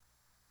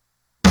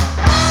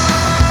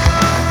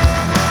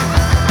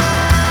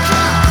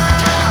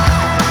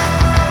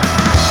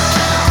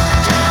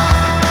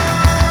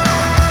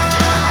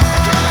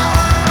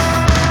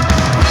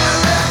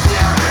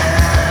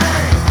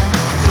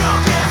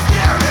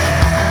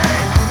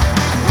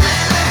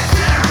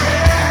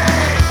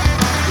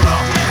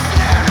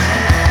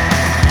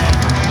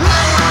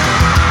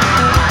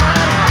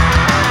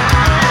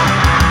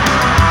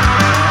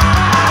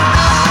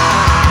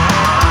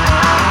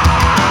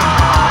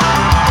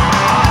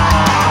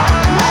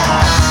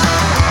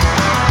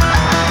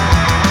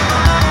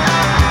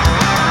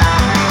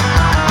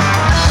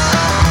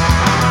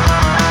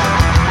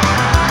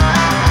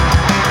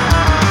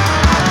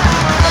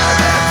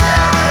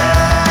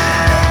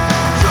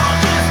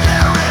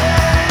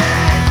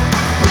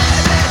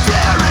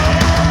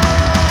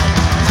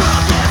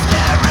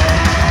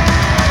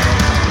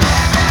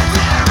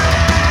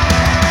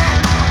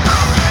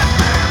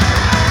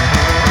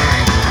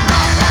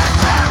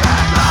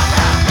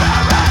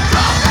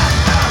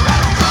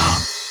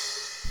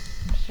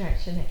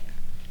it.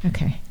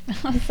 Okay.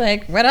 I was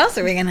like, what else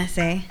are we going to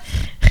say?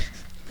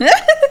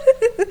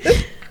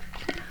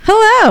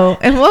 Hello,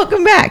 and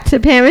welcome back to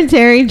Pam and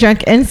Terry,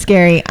 Drunk and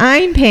Scary.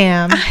 I'm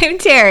Pam. I'm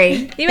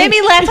Terry. You made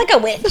me laugh like a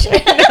witch.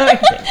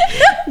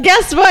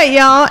 Guess what,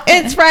 y'all?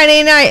 It's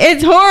Friday night.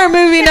 It's horror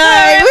movie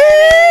night.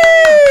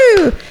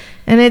 Woo!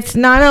 And it's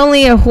not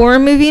only a horror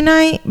movie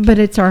night, but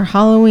it's our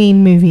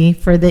Halloween movie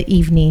for the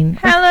evening.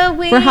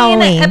 Halloween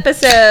Halloween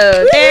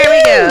episode. There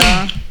we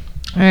go.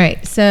 All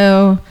right,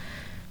 so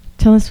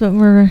tell us what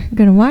we're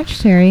going to watch,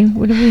 Terry.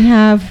 What do we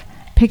have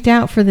picked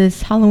out for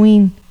this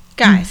Halloween?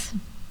 Guys,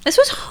 this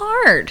was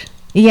hard.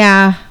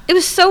 Yeah. It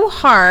was so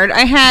hard.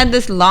 I had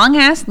this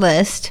long-ass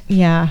list.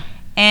 Yeah.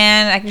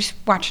 And I was just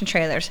watching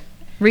trailers,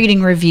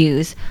 reading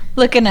reviews,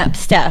 looking up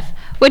stuff.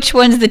 Which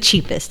one's the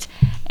cheapest?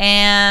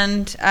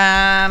 And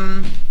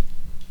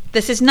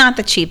this is not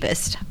the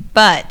cheapest.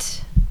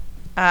 But,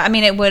 I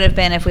mean, it would have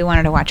been if we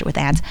wanted to watch it with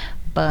ads.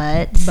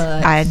 But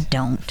I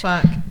don't.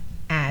 Fuck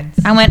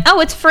ads. I went, oh,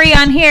 it's free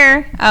on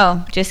here.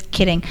 Oh, just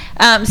kidding.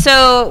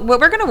 So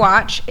what we're going to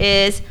watch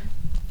is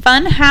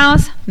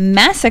Funhouse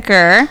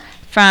Massacre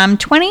from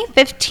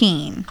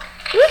 2015.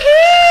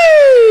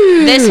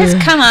 Woohoo! This has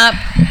come up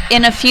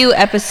in a few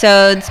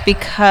episodes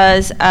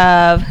because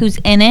of who's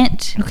in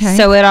it. Okay.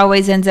 So it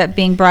always ends up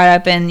being brought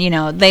up and, you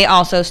know, they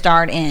also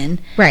starred in.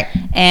 Right.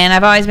 And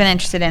I've always been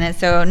interested in it.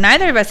 So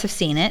neither of us have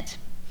seen it.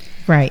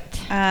 Right.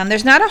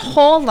 There's not a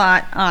whole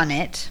lot on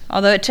it,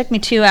 although it took me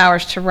 2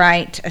 hours to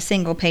write a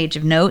single page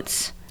of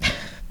notes.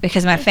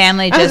 Because my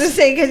family just... I was going to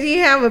say, because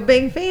you have a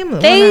big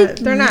family.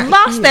 They're not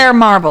lost their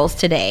marbles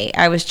today.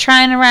 I was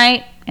trying to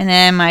write, and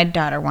then my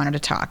daughter wanted to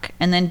talk.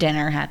 And then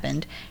dinner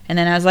happened. And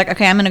then I was like,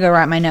 okay, I'm going to go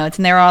write my notes.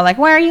 And they were all like,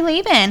 why are you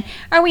leaving?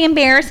 Are we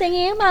embarrassing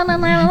you? Blah, blah,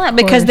 blah, blah.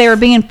 Because they were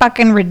being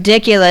fucking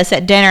ridiculous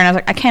at dinner. And I was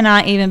like, I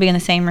cannot even be in the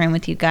same room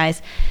with you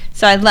guys.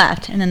 So I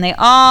left. And then they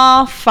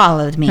all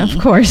followed me. Of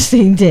course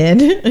they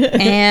did.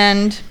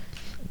 And...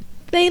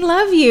 they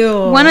love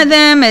you. One of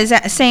them is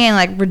saying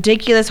like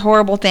ridiculous,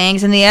 horrible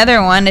things, and the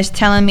other one is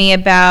telling me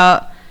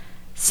about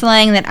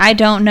slang that I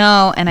don't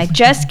know, and I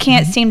just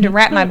can't seem to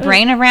wrap my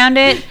brain around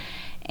it.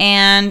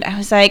 And I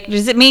was like,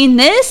 does it mean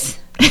this?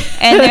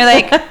 And they're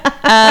like,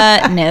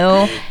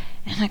 no.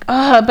 And I'm like,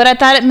 oh, but I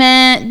thought it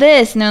meant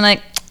this. And they're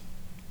like,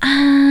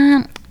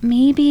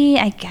 maybe,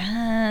 I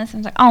guess. I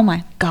was like, oh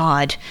my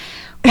God.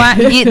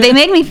 They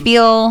made me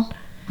feel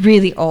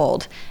really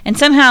old. And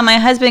somehow my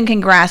husband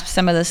can grasp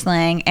some of the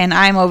slang, and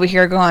I'm over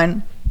here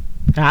going,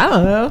 I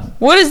don't know.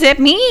 What does it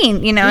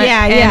mean? You know?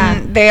 Yeah.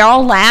 They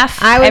all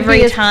laugh every time. I would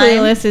be as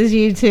clueless as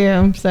you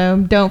too, so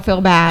don't feel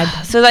bad.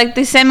 So like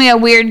they sent me a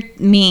weird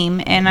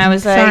meme, and I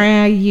was like, sorry,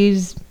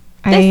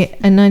 I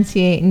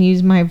enunciate and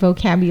use my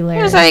vocabulary.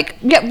 I was like,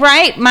 yeah,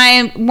 right.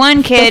 My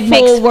one kid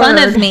makes fun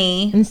of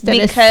me instead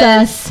of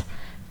sus.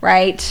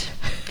 Right.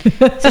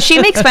 So she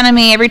makes fun of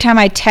me every time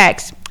I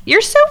text.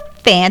 You're so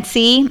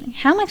fancy.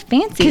 How am I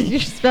fancy? Because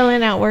you're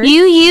spelling out words.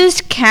 You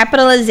used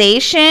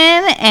capitalization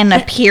and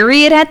a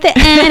period at the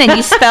end, and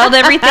you spelled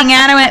everything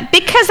out. I went,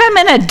 because I'm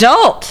an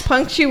adult.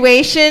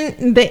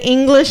 Punctuation, the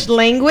English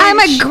language. I'm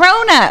a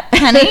grown-up,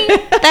 honey.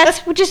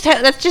 That's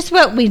just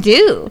what we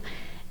do.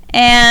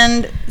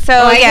 And so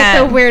I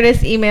get the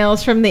weirdest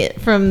emails from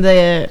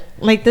the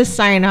like the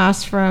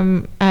sign-offs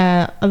from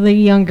the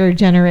younger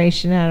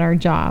generation at our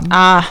job.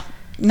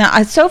 No,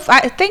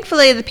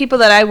 thankfully the people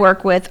that I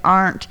work with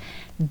aren't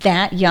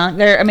that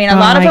young. A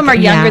lot of them are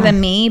younger than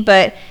me,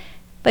 but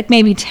like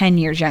maybe 10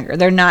 years younger.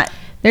 They're not.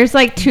 There's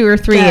like 2 or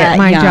 3 at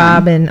my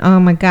job, and oh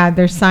my God,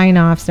 their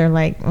sign-offs are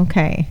like,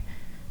 okay,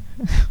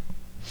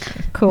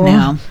 cool.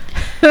 No.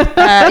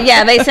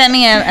 They sent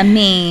me a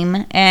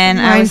meme, and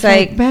I was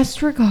like,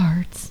 best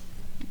regards.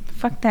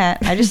 Fuck that.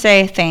 I just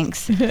say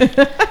thanks.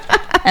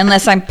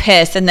 Unless I'm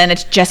pissed, and then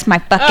it's just my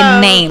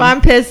fucking name. If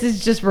I'm pissed,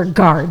 it's just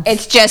regards.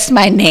 It's just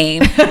my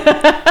name.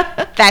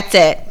 That's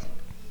it.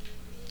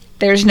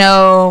 There's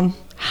no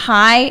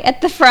hi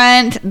at the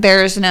front.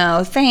 There's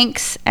no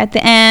thanks at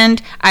the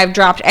end. I've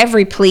dropped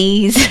every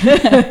please.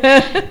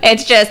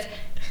 It's just,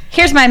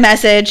 here's my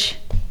message,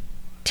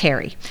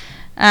 Terry.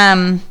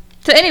 So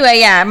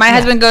anyway, my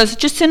husband goes,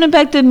 just send them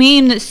back the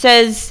meme that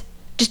says,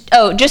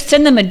 just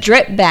send them a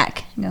drip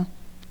back. I go,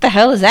 what the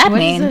hell does that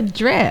mean? What is a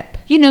drip?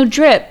 You know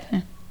drip.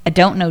 I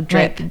don't know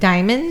drip. Like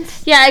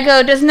diamonds? Yeah, I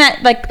go, doesn't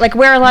that like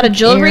wear a lot of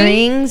jewelry?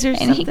 Earrings or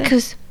something? And he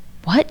goes,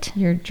 what?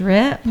 Your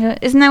drip?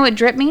 Isn't that what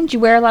drip means? You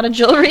wear a lot of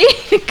jewelry?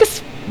 Because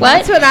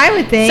what? That's what I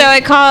would think. So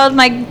I called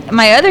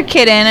my other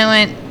kid in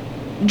and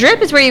went,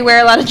 drip is where you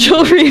wear a lot of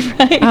jewelry,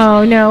 right?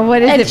 Oh, no. What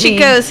does it mean? And she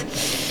goes,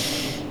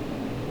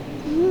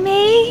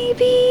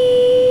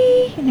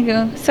 maybe. And I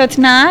go, so it's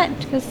not?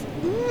 She goes,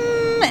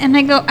 and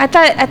I go, I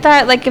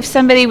thought like if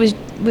somebody was,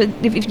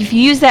 if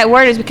you use that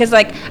word, it's because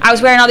like I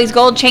was wearing all these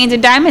gold chains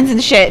and diamonds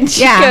and shit. And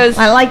she goes,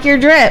 I like your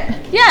drip.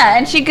 Yeah,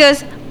 and she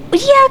goes, well,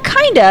 yeah,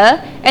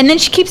 kinda. And then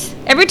she keeps,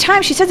 every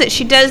time she says it,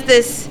 she does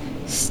this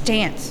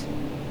stance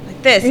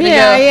like this. And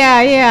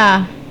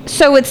Yeah.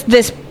 So it's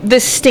this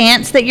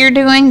stance that you're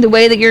doing, the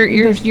way that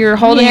you're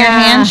holding your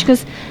hand. She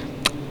goes,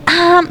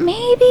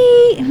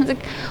 maybe. I was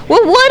like,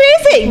 well, what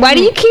is it? Why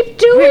do you keep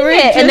doing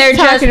it? And they're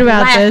just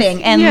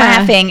laughing and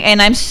laughing,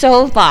 and I'm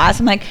so lost.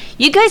 I'm like,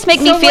 you guys make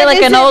me feel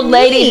like an old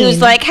lady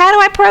who's like, how do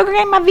I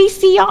program my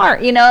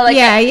VCR? You know, like,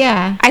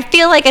 I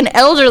feel like an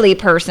elderly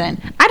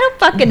person. I don't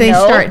fucking know. They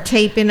start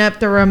taping up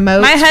the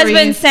remote. My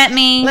husband sent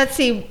me. Let's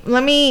see.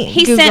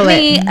 He sent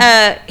me.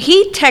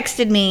 He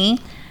texted me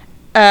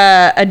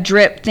a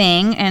drip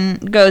thing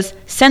and goes,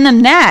 send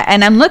them that.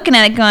 And I'm looking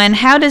at it going,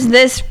 how does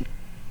this?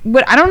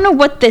 I don't know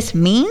what this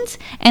means,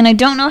 and I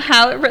don't know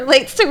how it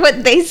relates to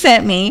what they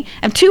sent me.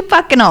 I'm too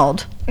fucking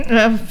old.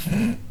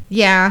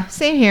 Yeah,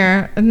 same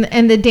here.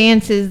 And the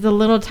dances, the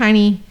little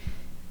tiny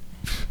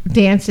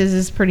dances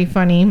is pretty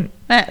funny.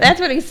 That's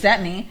what he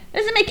sent me.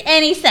 Doesn't make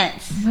any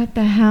sense. What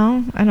the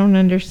hell? I don't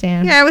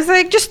understand. Yeah, I was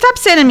like, just stop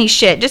sending me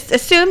shit. Just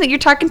assume that you're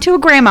talking to a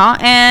grandma,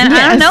 and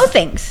I don't know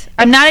things.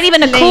 I'm not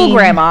even a cool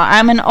grandma.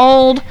 I'm an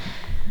old...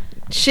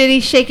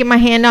 shitty, shaking my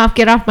hand off,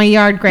 get off my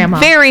yard grandma.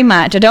 Very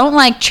much. I don't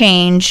like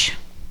change.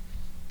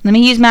 Let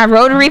me use my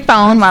rotary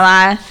phone while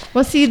I...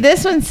 Well, see,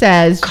 this one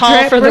says...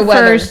 call for the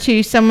weather. Refers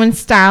to someone's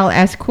style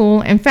as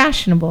cool and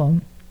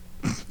fashionable.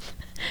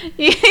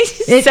 You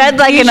said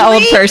like an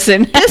old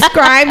person.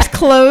 Describes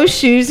clothes,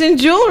 shoes, and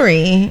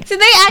jewelry. So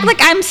they act like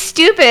I'm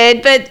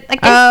stupid, but like...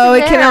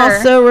 it can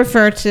also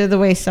refer to the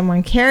way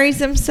someone carries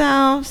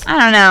themselves. I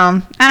don't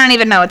know. I don't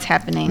even know what's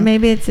happening.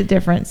 Maybe it's a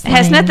different slang. It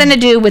has nothing to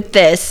do with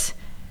this.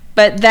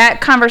 But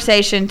that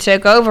conversation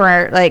took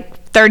over like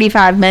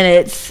 35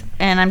 minutes,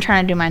 and I'm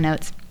trying to do my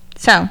notes.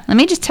 So let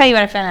me just tell you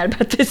what I found out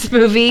about this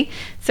movie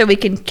so we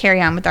can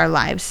carry on with our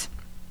lives.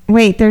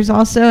 Wait, there's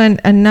also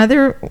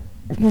another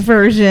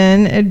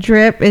version. A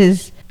drip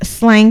is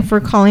slang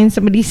for calling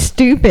somebody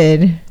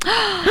stupid.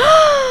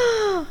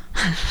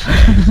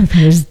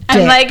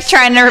 I'm like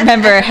trying to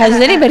remember, has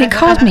anybody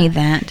called me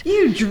that?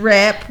 You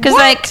drip. Because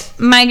like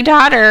my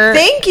daughter.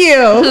 Thank you.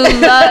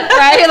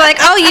 Right? Like,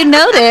 oh, you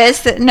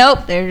noticed that?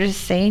 Nope, they're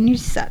just saying you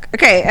suck.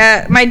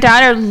 Okay, my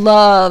daughter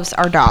loves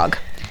our dog.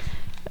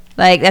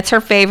 Like, that's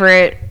her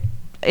favorite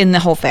in the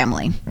whole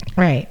family.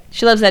 Right.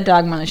 She loves that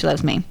dog more than she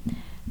loves me.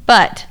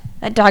 But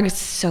that dog is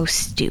so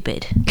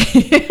stupid.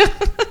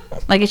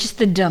 Like, it's just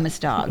the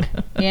dumbest dog,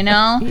 you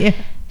know? Yeah.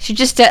 She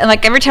just,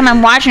 like, every time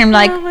I'm watching her, I'm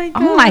like,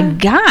 oh my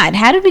God,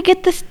 how did we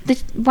get this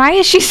why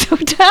is she so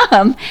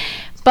dumb?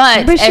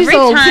 But every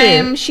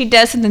time she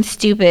does something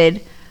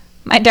stupid,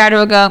 my daughter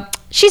will go,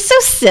 she's so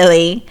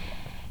silly.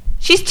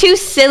 She's too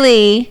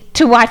silly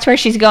to watch where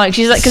she's going.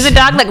 She's like, because the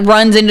dog, like,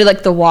 runs into,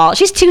 like, the wall.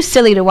 She's too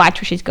silly to watch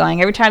where she's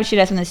going. Every time she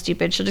does something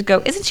stupid, she'll just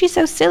go, isn't she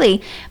so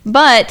silly?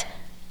 But,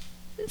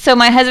 so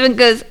my husband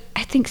goes,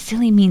 I think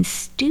silly means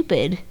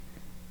stupid.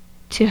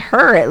 To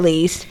her, at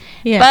least.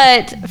 Yeah.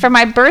 But for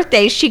my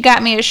birthday, she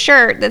got me a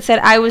shirt that said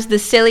I was the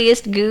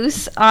silliest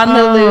goose on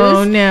the loose.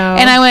 Oh, no.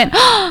 And I went,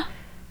 oh,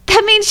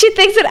 that means she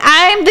thinks that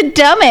I'm the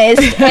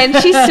dumbest. And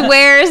she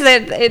swears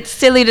that it's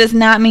silly does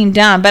not mean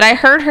dumb. But I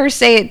heard her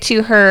say it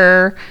to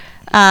her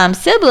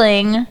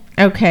sibling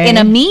in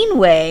a mean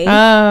way.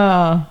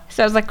 Oh.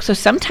 So I was like, so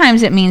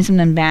sometimes it means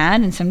something bad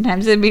and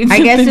sometimes it means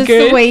something good. I guess it's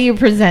the way you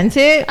present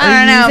it.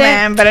 I don't know,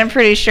 man, but I'm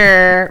pretty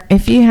sure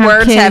if you have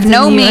words kids have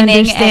no and you meaning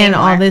understand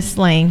anymore. all this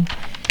slang,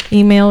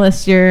 email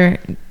us your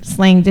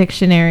slang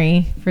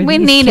dictionary for we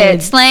these need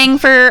kids. it. Slang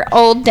for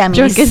old dummies.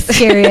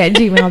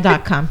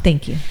 drunkandscary@gmail.com.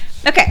 Thank you.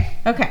 Okay.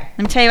 Let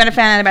me tell you what I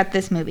found out about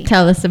this movie.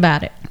 Tell us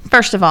about it.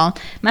 First of all,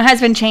 my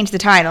husband changed the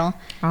title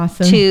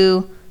awesome.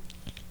 to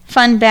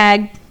Fun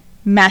Bag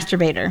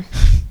Masturbator.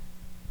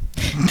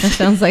 That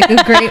sounds like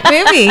a great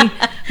movie.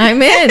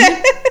 I'm in.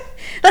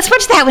 Let's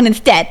watch that one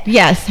instead.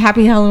 Yes.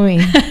 Happy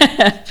Halloween.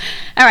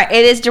 All right.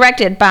 It is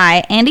directed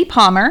by Andy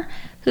Palmer,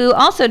 who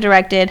also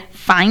directed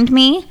Find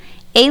Me,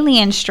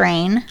 Alien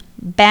Strain,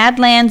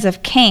 Badlands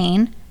of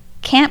Cain,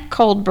 Camp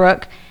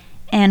Coldbrook,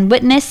 and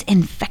Witness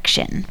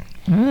Infection.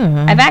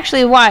 I've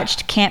actually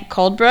watched Camp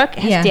Coldbrook. It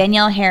has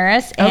Danielle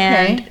Harris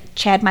and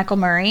Chad Michael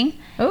Murray.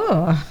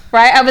 Oh.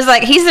 Right? I was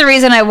like, he's the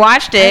reason I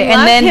watched it.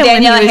 And then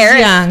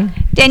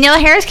Danielle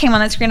Harris came on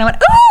the screen and I went,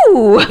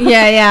 ooh.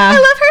 Yeah. I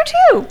love her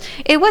too.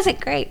 It wasn't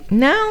great.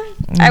 No.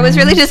 I was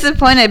really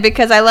disappointed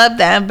because I love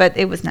them, but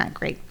it was not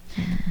great.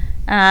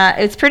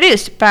 It's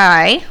produced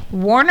by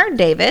Warner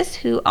Davis,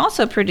 who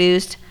also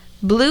produced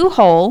Blue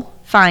Hole,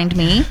 Find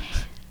Me,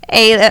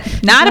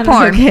 not a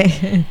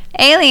porn,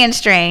 Alien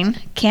Strain,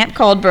 Camp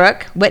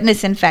Coldbrook,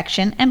 Witness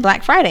Infection, and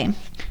Black Friday.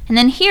 And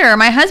then here,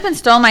 my husband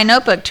stole my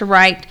notebook to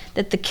write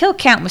that the kill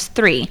count was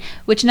 3,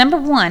 which number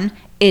 1,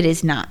 it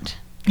is not.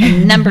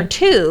 And number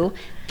 2,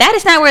 that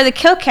is not where the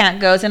kill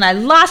count goes, and I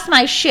lost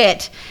my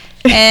shit.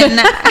 And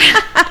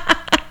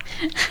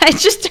I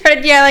just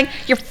started yelling,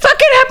 you're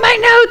fucking up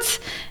my notes!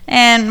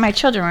 And my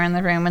children were in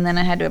the room, and then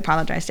I had to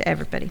apologize to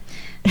everybody.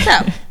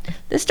 So,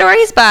 the story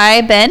is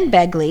by Ben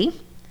Begley.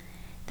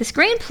 The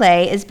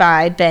screenplay is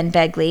by Ben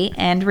Begley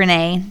and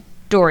Renee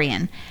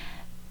Dorian.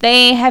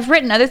 They have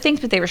written other things,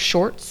 but they were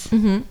shorts.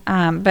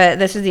 Mm-hmm. But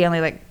this is the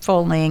only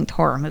full-length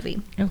horror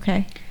movie.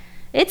 Okay.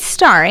 It's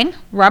starring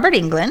Robert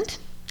Englund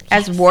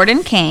as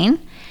Warden Kane,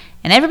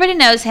 and everybody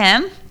knows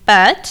him,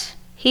 but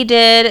He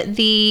did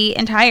the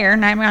entire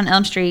Nightmare on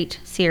Elm Street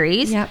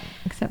series. Yep,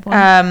 except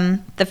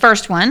one. The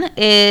first one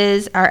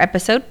is our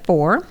episode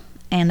 4,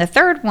 and the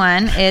third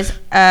one is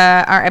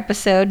our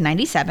episode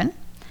 97.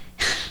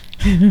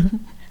 I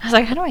was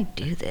like, how do I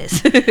do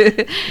this?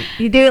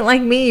 You do it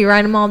like me. You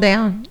write them all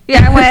down.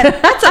 Yeah, I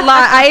went, that's a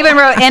lot. I even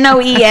wrote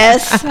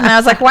NOES, and I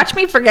was like, watch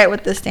me forget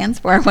what this stands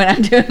for when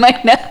I'm doing my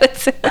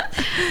notes.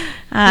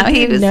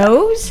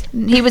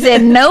 He was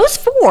in Nose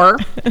 4,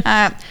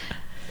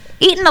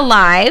 Eaten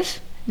Alive,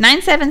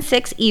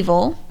 976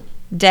 Evil,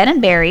 Dead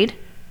and Buried,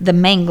 The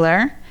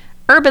Mangler,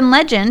 Urban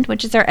Legend,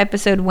 which is our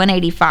episode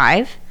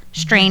 185,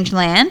 Strange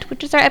Land,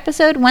 which is our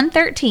episode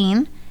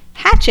 113,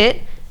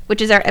 Hatchet,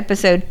 which is our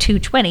episode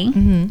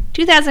 220,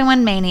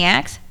 2001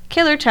 Maniacs,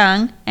 Killer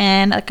Tongue,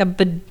 and like a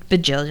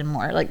bajillion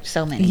more, like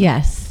so many.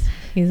 Yes,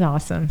 he's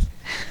awesome.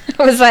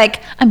 I was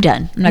like, I'm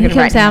done. I'm not going to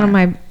write He comes out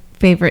anymore. of my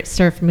favorite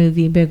surf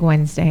movie, Big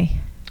Wednesday.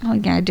 Oh,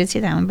 yeah, I did see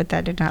that one, but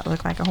that did not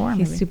look like a horror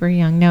He's movie. super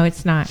young. No,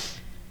 it's not.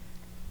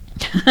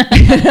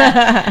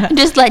 I'm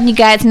just letting you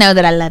guys know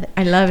that I love it.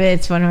 I love it.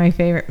 It's one of my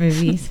favorite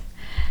movies.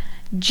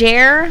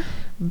 Jer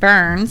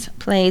Burns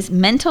plays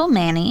Mental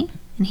Manny,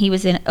 and he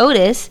was in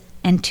Otis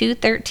and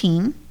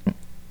 213.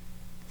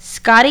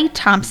 Scotty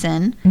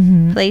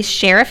Thompson plays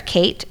Sheriff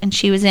Kate, and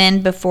she was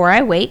in Before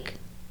I Wake.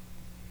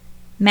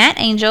 Matt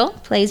Angel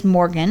plays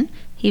Morgan.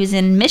 He was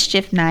in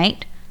Mischief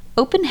Night,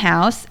 Open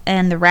House,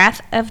 and The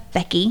Wrath of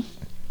Becky.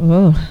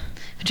 Oh,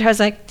 Which I was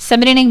like,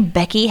 somebody named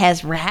Becky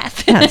has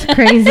wrath? that's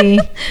crazy.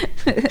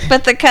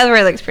 But the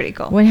cover looks pretty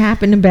cool. What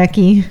happened to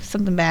Becky?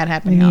 Something bad We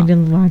happened, need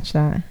y'all. to watch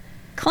that.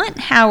 Clint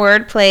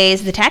Howard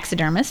plays the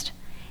taxidermist,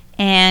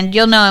 and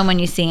you'll know him when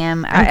you see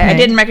him. I Okay.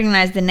 didn't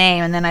recognize the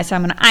name, and then I saw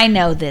him, and I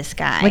know this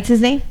guy. What's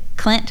his name?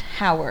 Clint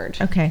Howard.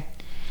 Okay.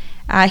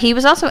 He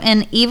was also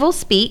in Evil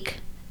Speak,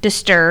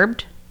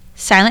 Disturbed,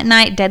 Silent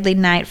Night, Deadly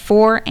Night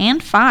 4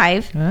 and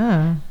 5,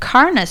 Oh,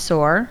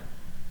 Carnosaur,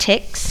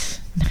 Ticks,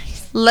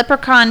 nice.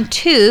 Leprechaun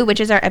 2, which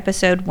is our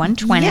episode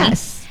 120,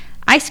 Yes.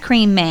 Ice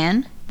Cream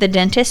Man, The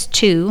Dentist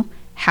 2,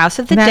 House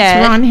of the That's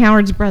Dead, Ron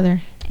Howard's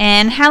brother.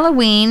 and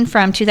Halloween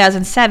from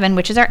 2007,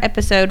 which is our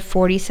episode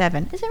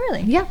 47. Is it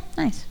really? Yeah.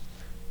 Nice.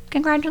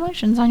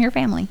 Congratulations on your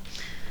family.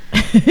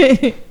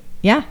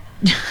 Yeah.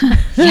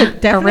 Yeah,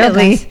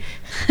 Definitely.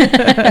 for real,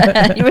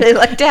 guys. You really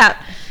lucked out.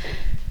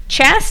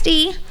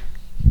 Chastity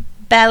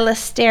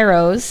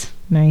Ballesteros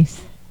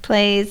Nice.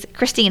 plays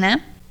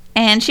Christina,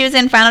 and she was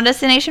in Final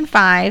Destination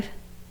 5,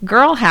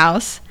 Girl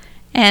House,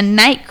 and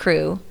Night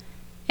Crew.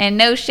 And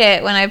no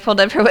shit, when I pulled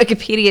up her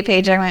Wikipedia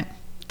page, I went,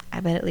 I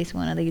bet at least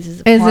one of these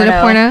is a porno. Is it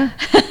a porno?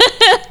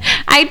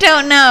 I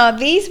don't know.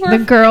 These were...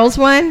 The girls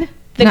one?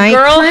 The Night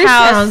Girl Cruise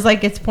House- sounds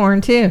like it's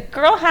porn too.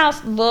 Girl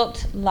House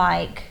looked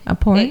like A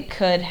porn? it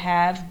could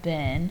have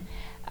been.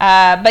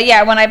 But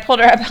yeah, when I pulled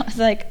her up, I was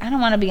like, I don't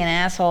want to be an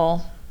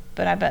asshole,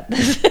 but I bet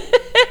this...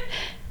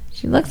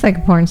 She looks like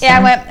a porn star.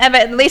 Yeah, I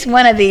bet at least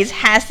one of these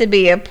has to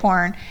be a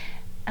porn.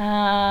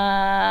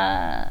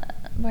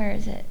 Where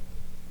is it?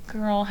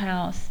 Girl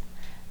House.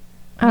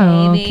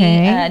 Oh, Maybe.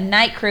 okay.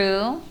 Night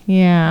Crew. That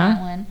Yeah.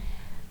 one.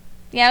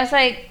 Yeah, I was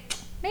like,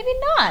 maybe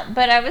not,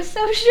 but I was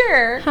so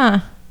sure. Huh.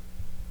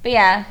 But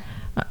yeah.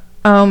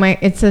 Oh my!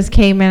 It says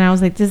caveman. I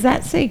was like, does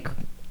that say?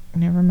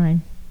 Never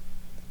mind.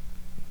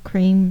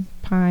 Cream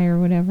pie or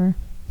whatever.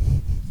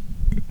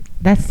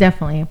 That's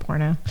definitely a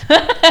porno.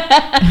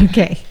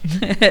 Okay.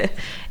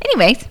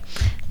 Anyways,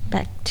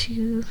 back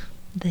to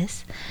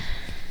this.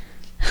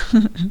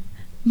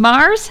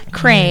 Mars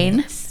Crane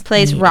Yes,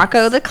 plays yes.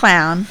 Rocco the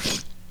Clown,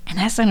 and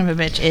that son of a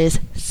bitch is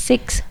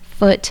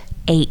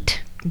 6'8".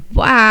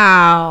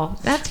 Wow,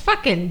 that's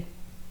fucking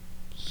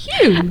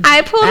huge.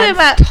 I pulled him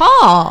up. That's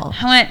tall.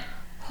 I went,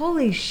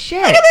 Holy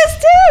shit! look at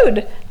this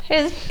dude.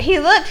 He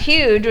looked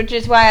huge, which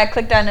is why I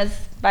clicked on his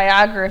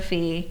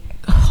biography.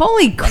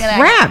 Holy at that.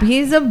 crap!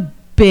 He's a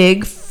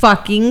big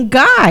fucking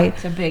guy.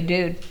 It's a big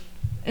dude.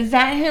 Is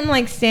that him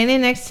like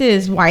standing next to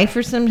his wife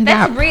or something?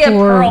 That's That Rhea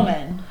poor-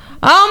 Perlman.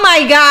 Oh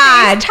my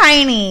god! She's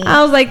tiny.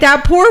 I was like,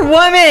 that poor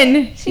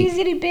woman. She's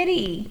itty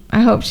bitty.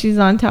 I hope she's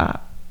on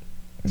top.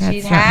 That's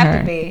She'd not have her.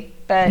 to be,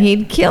 but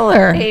He'd kill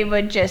her. he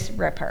would just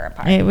rip her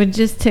apart. It would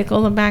just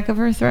tickle the back of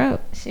her throat.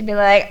 She'd be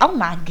like, "Oh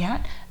my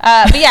god!"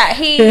 But yeah,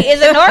 he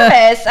is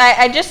enormous.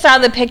 I just saw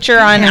the picture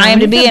on Yeah,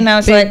 IMDb, he's a and I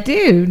was big like,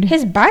 dude.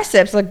 his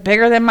biceps look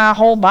bigger than my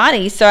whole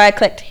body. So I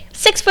clicked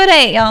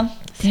 6'8", y'all,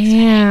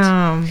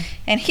 Damn.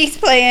 and he's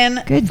playing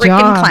Good freaking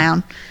job.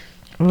 clown.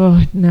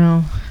 Oh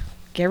no.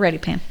 Get ready,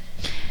 Pam.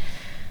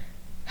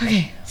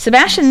 Okay.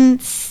 Sebastian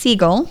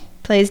Siegel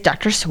plays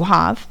Dr.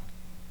 Suave.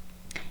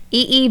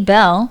 E.E.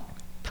 Bell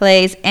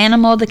plays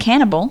Animal the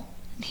Cannibal.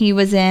 He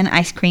was in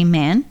Ice Cream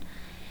Man.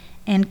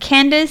 And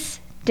Candace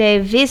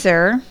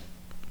DeVisser,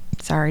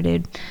 sorry,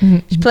 dude,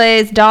 she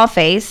plays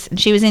Dollface, and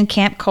she was in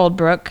Camp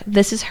Coldbrook.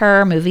 This is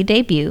her movie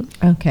debut.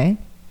 Okay.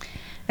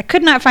 I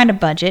could not find a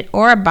budget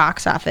or a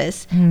box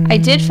office. I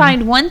did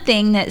find one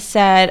thing that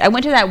said, I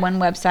went to that one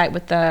website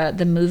with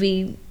the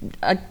movie,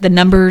 the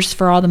numbers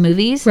for all the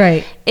movies.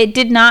 Right. It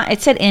did not,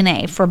 it said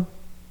NA for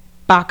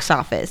box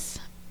office,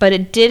 but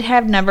it did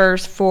have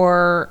numbers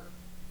for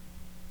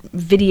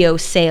video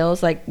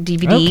sales, like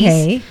DVDs.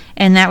 Okay.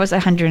 And that was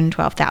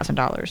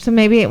 $112,000. So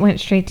maybe it went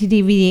straight to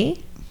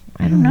DVD?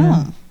 I don't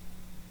know.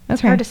 It's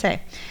Okay. hard to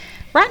say.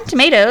 Rotten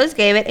Tomatoes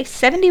gave it a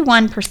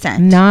 71%.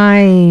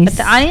 Nice. But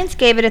the audience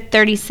gave it a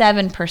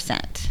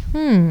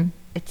 37%.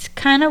 It's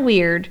kind of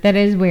weird. That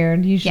is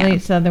weird. Usually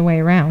it's the other way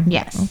around.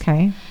 Yes.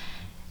 Okay.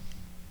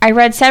 I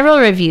read several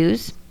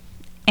reviews,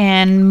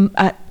 and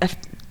a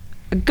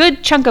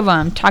good chunk of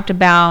them talked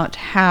about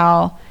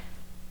how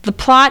the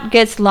plot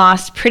gets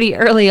lost pretty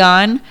early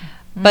on,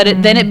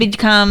 but then it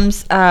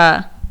becomes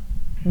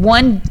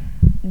one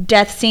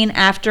death scene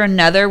after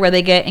another where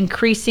they get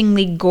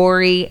increasingly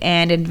gory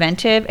and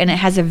inventive, and it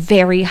has a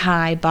very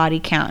high body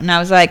count. And I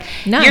was like,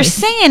 Nice. You're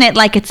saying it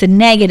like it's a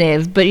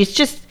negative, but it's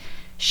just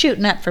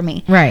shooting up for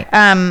me. Right.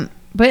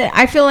 But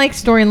I feel like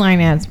storyline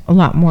adds a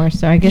lot more,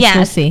 so I guess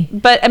we'll see.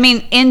 But I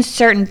mean, in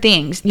certain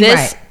things,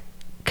 this,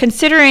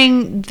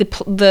 considering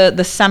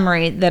the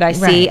summary that I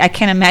see, I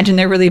can't imagine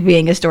there really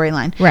being a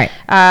storyline. Right.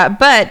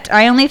 But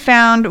I only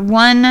found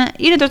one.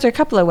 There's a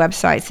couple of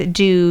websites that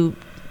do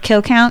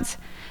kill counts.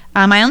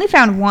 I only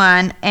found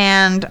one,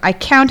 and I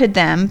counted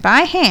them by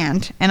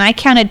hand, and I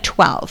counted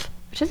 12.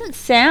 Which doesn't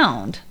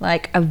sound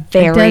like a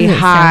very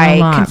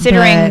high,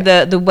 considering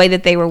the way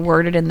that they were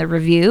worded in the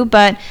review.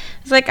 But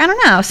it's like, I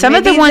don't know. Some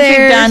of the ones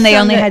we've done, they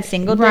only had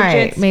single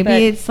digits.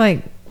 Maybe it's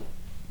like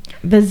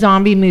the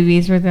zombie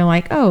movies where they're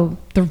like, oh,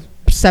 the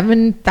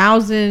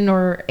 7,000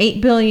 or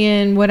 8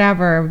 billion,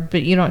 whatever,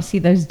 but you don't see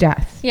those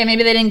deaths. Yeah,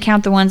 maybe they didn't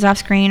count the ones off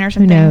screen or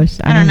something. Who knows?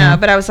 I don't know.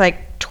 But I was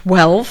like,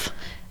 12?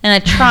 And I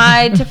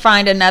tried to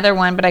find another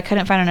one, but I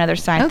couldn't find another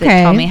site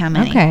that told me how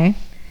many. Okay.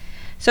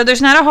 So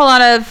there's not a whole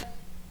lot of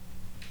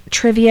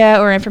trivia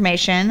or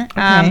information.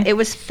 It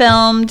was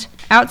filmed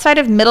outside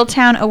of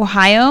Middletown,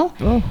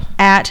 Ohio,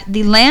 at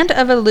the Land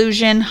of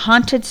Illusion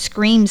Haunted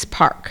Screams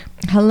Park.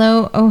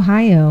 Hello,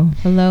 Ohio.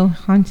 Hello,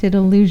 Haunted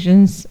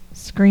Illusions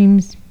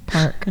Screams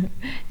Park.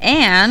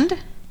 And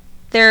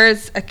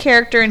there's a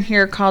character in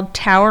here called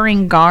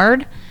Towering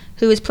Guard,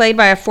 who is played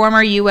by a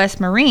former U.S.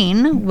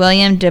 Marine,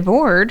 William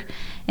DeBoard,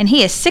 and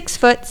he is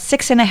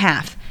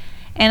 6'6.5".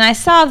 And I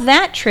saw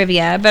that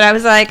trivia, but I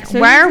was like,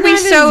 why are we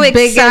so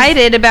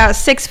excited about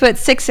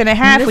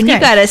 6'6.5" when you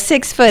got a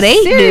 6'8"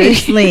 dude?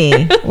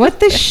 Seriously. What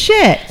the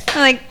shit? I'm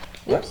like,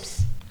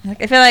 whoops.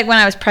 I feel like when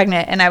I was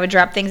pregnant and I would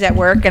drop things at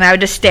work and I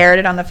would just stare at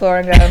it on the floor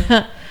and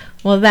go,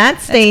 well,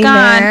 that's staying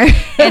gone. there.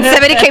 And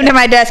somebody came to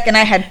my desk and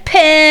I had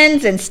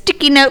pens and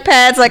sticky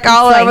notepads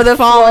all over the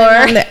floor.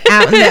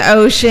 Out in the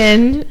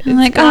ocean. I'm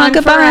like, oh,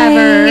 goodbye.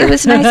 Forever. It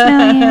was nice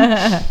knowing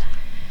you.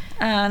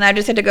 And I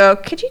just had to go,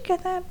 could you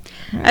get that?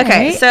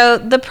 Okay, so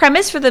the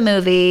premise for the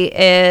movie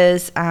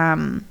is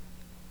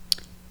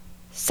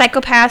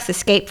psychopaths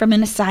escape from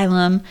an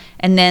asylum,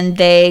 and then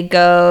they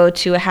go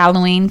to a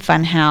Halloween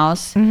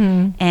funhouse,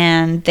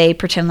 and they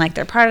pretend like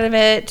they're part of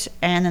it,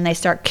 and then they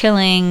start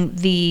killing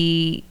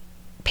the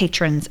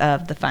patrons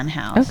of the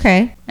funhouse.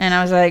 Okay. And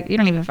I was like, you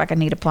don't even fucking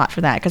need a plot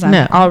for that, because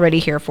I'm already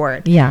here for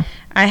it. Yeah.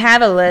 I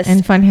have a list.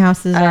 And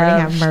funhouses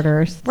already have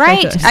murderers.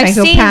 Right.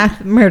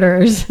 Psychopath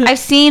murderers. I've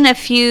seen a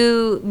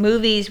few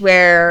movies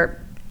where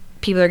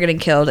people are getting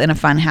killed in a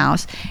fun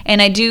house,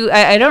 and I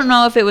don't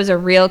know if it was a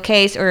real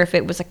case or if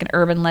it was like an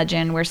urban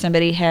legend where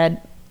somebody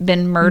had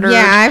been murdered.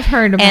 Yeah, I've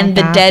heard about that. And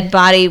the dead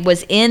body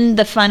was in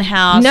the fun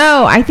house.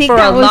 No, I think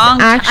that was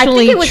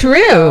actually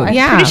true.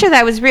 I'm pretty sure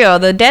that was real.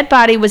 The dead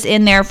body was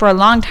in there for a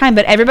long time,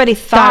 but everybody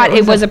thought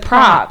it was a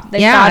prop.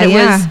 They thought it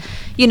was,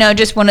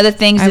 just one of the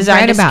things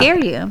designed to scare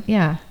you.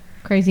 Yeah,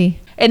 crazy.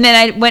 And then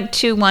I went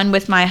to one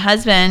with my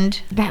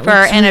husband for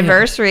our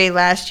anniversary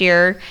last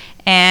year.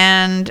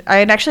 And I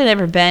had actually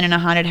never been in a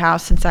haunted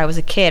house since I was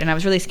a kid, and I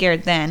was really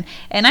scared then.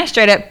 And I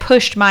straight up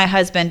pushed my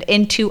husband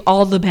into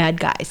all the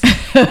bad guys.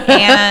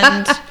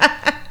 And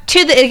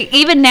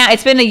even now,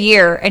 it's been a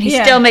year, and he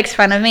still makes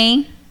fun of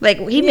me. Like,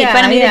 he made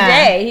fun of me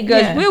today. He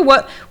goes,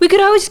 well, we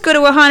could always go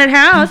to a haunted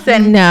house,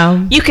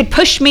 and you could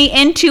push me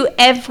into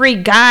every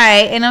guy.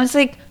 And I was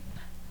like,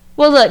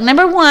 well, look,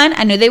 number one,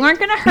 I knew they weren't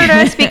going to hurt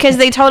us because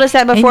they told us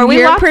that before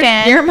we walked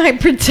in. You're my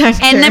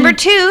protector. And number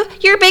two,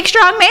 you're a big,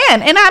 strong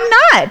man, and I'm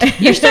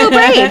not. You're so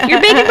brave.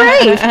 You're big and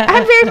brave.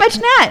 I'm very much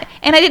not.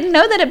 And I didn't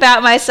know that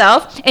about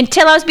myself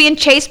until I was being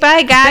chased by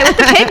a guy with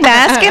a pig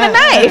mask and a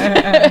knife.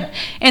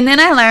 And then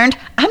I learned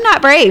I'm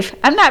not brave.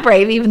 I'm not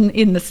brave even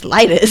in the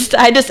slightest.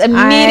 I just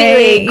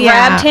immediately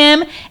grabbed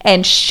him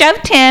and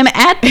shoved him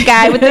at the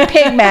guy with the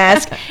pig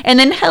mask and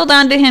then held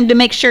on to him to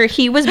make sure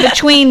he was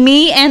between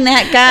me and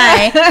that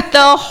guy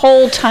the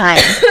whole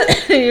time.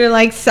 You're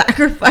like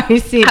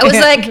sacrificing. I was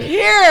like,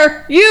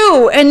 here,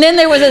 you. And then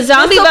there was a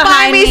zombie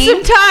behind me.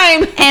 Some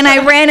time. And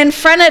I ran in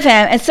front of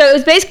him. And so it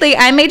was basically,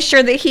 I made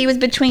sure that he was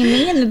between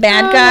me and the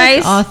bad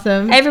guys.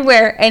 Awesome.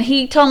 Everywhere. And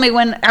he told me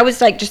when I was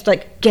like, just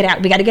like, get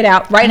out. We got to get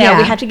out right now.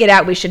 We have to get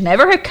out. We should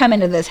never have come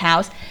into this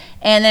house.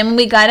 And then when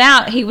we got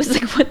out, he was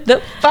like, what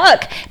the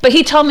fuck? But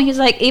he told me, he's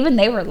like, even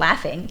they were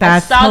laughing.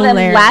 That's I saw hilarious.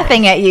 them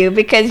laughing at you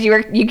because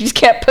you just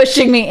kept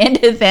pushing me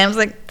into them. I was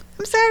like,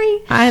 I'm sorry.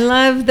 I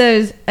love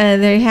those.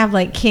 They have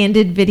like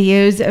candid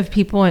videos of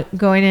people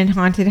going in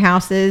haunted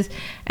houses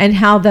and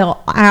how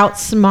they'll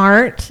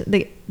outsmart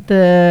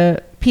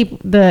the people,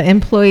 the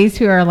employees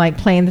who are like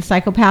playing the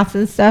psychopaths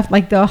and stuff.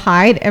 Like they'll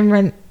hide and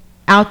run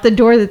out the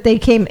door that they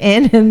came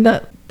in, and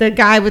the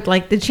guy with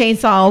like the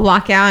chainsaw will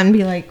walk out and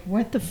be like,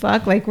 what the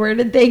fuck? Like, where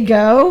did they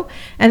go?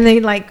 And they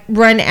like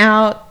run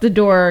out the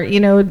door, you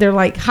know, they're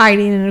like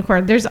hiding in a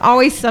corner. There's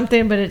always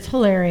something, but it's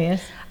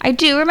hilarious. I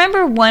do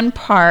remember one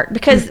part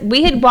because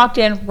we had walked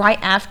in right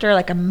after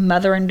like a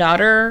mother and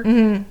daughter,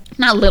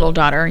 not little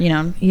daughter, you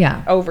know,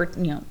 over,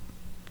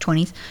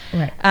 20s.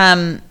 Right.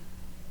 And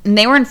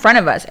they were in front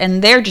of us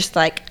and they're just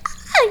like,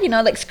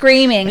 like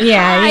screaming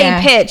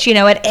high pitch,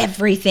 at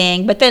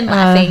everything, but then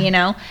laughing,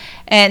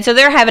 And so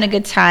they're having a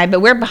good time, but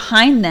we're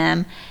behind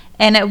them.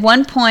 And at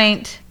one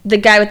point, the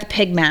guy with the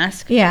pig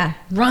mask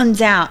runs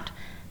out,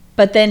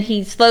 but then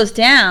he slows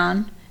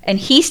down and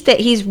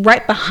he's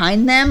right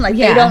behind them, like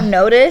they don't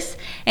notice.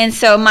 And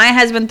so my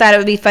husband thought it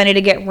would be funny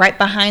to get right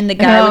behind the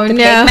guy with the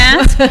pig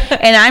mask.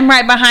 And I'm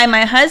right behind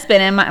my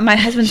husband, and my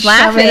husband's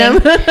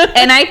laughing.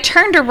 And I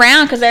turned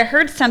around because I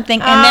heard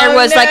something, and there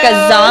was like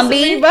a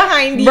zombie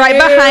right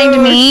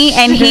behind me,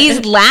 and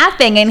he's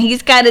laughing, and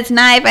he's got his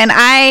knife, and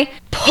I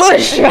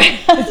pushed my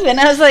husband.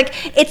 I was like,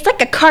 it's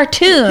like a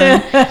cartoon.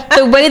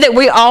 The way that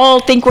we all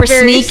think we're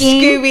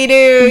sneaking.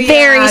 Scooby-Doo.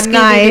 Very Scooby-Doo.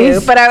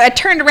 Nice. But I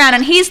turned around,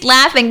 and he's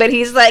laughing, but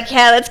he's like,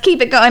 yeah, let's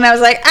keep it going. I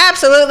was like,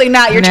 absolutely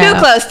not. You're too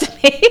close to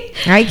me.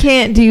 I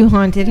can't do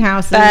haunted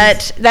houses.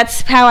 But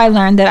that's how I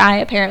learned that I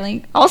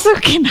apparently also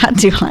cannot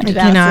do haunted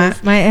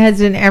houses. My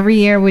husband every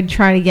year would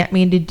try to get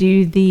me to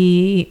do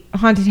the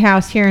haunted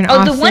house here in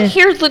Austin. Oh, the one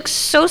here looks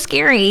so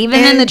scary, even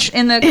in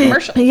the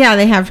commercial. Yeah,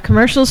 they have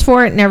commercials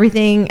for it and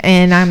everything,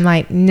 and I'm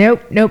like,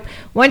 nope.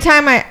 One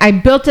time I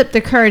built up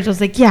the courage. I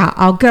was like, yeah,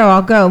 I'll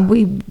go.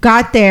 We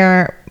got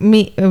there.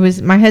 It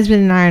was my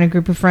husband and I and a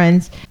group of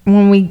friends.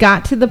 When we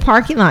got to the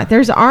parking lot,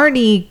 there's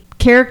already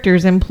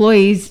characters,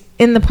 employees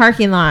in the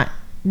parking lot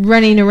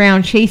running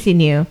around chasing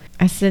you.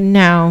 I said,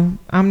 no,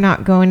 I'm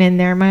not going in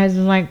there. My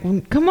husband's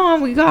like, come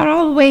on, we got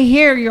all the way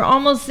here. You're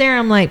almost there.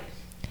 I'm like,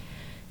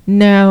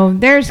 no,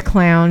 there's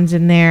clowns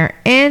in there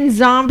and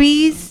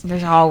zombies.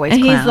 There's always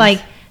clowns. And he's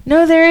like,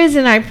 no, there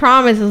isn't. I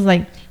promise. I was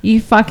like, you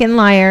fucking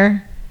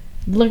liar.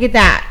 Look at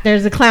that.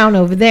 There's a clown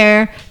over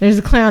there. There's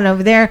a clown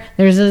over there.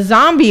 There's a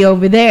zombie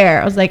over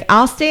there. I was like,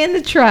 I'll stay in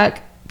the truck.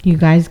 You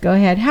guys go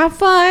ahead. Have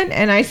fun.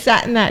 And I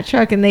sat in that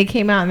truck, and they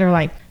came out, and they're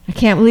like, I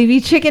can't believe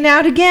you chicken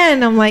out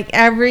again. I'm like,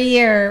 every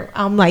year,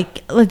 I'm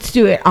like, let's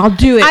do it. I'll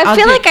do it. I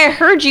feel like I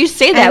heard you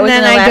say that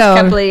within the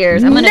last couple of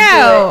years. I'm going to do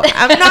it.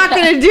 I'm not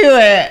going to do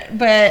it.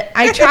 But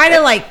I try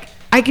to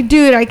I could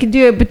do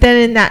it. But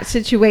then in that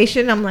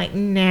situation, I'm like,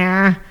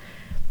 nah.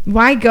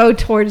 Why go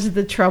towards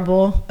the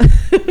trouble?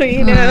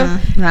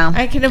 No.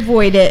 I can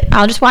avoid it.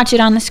 I'll just watch it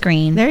on the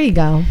screen. There you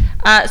go.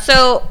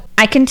 So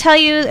I can tell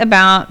you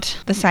about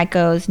the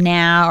psychos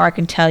now, or I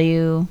can tell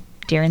you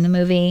during the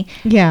movie.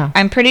 Yeah.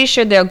 I'm pretty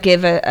sure they'll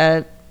give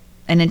an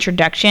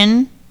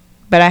introduction,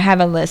 but I have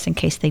a list in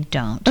case they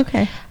don't.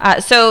 Okay.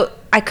 So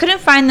I couldn't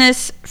find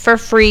this for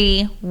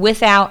free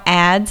without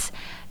ads.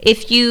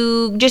 If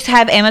you just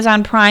have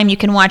Amazon Prime, you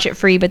can watch it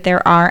free, but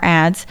there are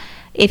ads.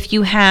 If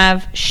you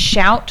have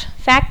Shout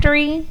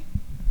Factory,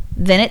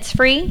 then it's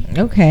free.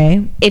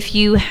 Okay. If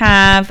you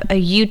have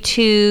a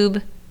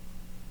YouTube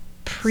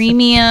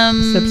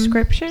premium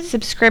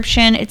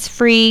subscription, it's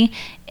free.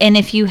 And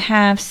if you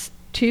have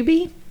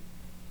Tubi?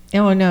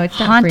 Oh no, it's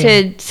not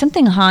haunted, free.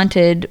 Something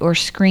haunted or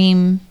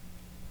Screambox.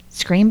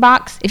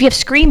 If you have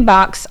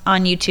Screambox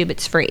on YouTube,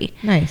 it's free.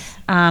 Nice.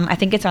 I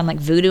think it's on like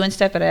Vudu and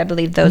stuff, but I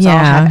believe those all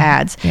have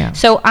ads. Yeah.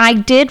 So I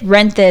did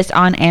rent this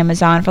on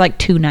Amazon for like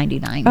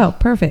 $2.99. Oh,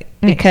 perfect.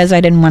 Nice. Because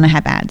I didn't want to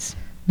have ads.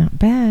 Not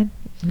bad.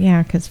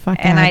 Yeah, because fuck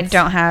and ads. I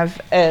don't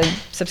have a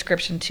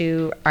subscription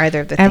to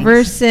either of the things.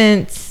 Ever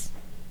since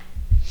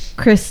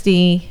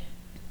Christy,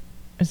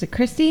 is it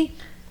Christy?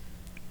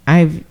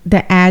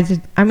 The ads.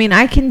 I mean,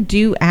 I can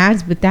do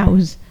ads, but that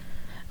was.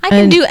 I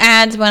can do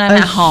ads when I'm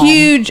at home. A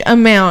huge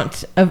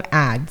amount of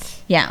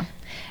ads. Yeah,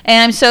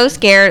 and I'm so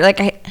scared.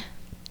 Like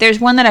there's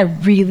one that I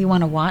really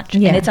want to watch,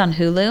 and it's on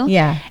Hulu.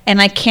 Yeah,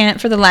 and I can't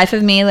for the life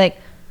of me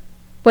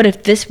what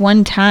if this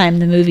one time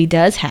the movie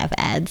does have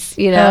ads?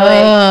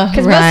 Because most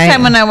of the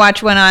time when I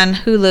watch one on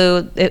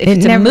Hulu, if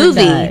it's a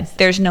movie,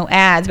 there's no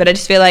ads. But I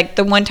just feel like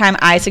the one time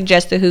I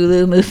suggest a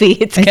Hulu movie,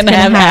 it's gonna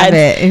have ads.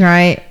 It,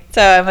 right?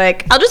 So I'm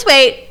like, I'll just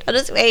wait.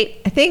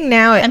 I think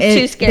now I'm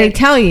too scared. They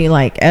tell you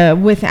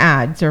with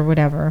ads or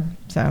whatever.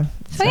 So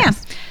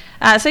nice.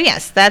 So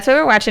yes, that's what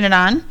we're watching it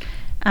on.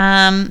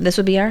 This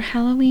will be our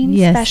Halloween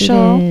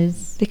special. It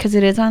is. Because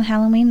it is on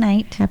Halloween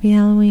night. Happy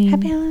Halloween.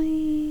 Happy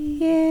Halloween.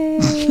 Yay.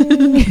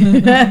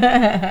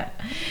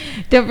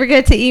 Don't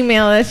forget to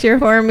email us your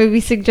horror movie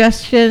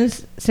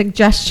suggestions to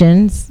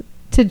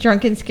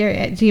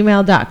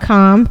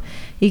drunkenscary@gmail.com.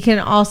 You can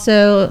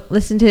also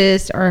listen to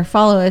us or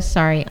follow us,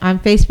 on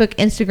Facebook,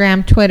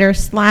 Instagram, Twitter,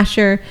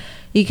 Slasher.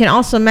 You can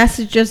also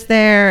message us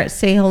there,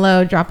 say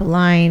hello, drop a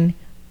line,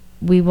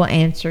 we will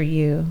answer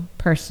you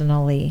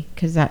personally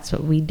because that's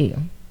what we do.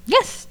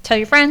 Yes. Tell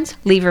your friends.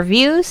 Leave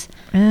reviews.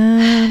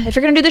 Um, If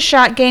you're going to do the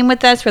shot game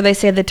with us where they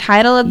say the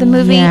title of the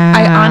movie, Yeah.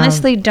 I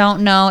honestly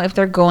don't know if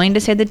they're going to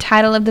say the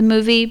title of the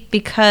movie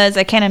because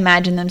I can't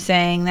imagine them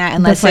saying that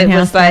unless it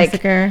was Funhouse like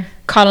Massacre.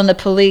 calling the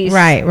police.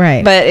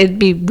 Right. But it'd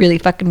be really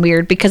fucking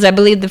weird because I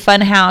believe the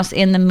Funhouse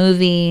in the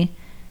movie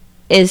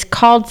is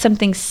called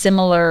something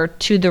similar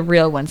to the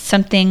real one,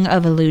 something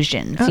of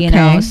illusions, you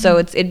know? Okay. So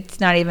it's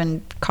not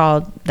even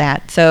called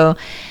that. So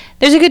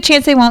there's a good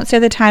chance they won't say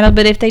the title,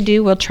 but if they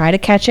do, we'll try to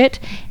catch it.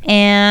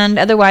 And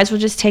otherwise, we'll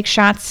just take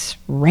shots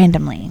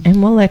randomly.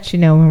 And we'll let you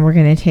know when we're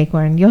going to take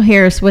one. You'll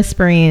hear us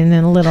whispering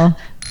and a little.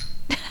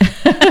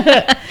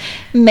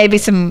 Maybe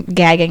some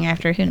gagging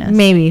after, who knows?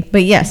 Maybe.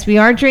 But yes, we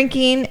are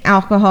drinking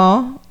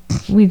alcohol.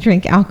 We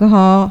drink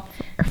alcohol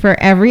for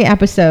every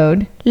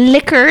episode.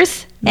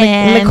 Liquors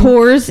and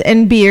Liqueurs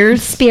and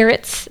beers.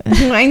 spirits.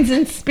 Wines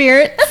and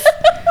spirits.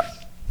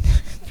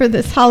 For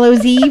this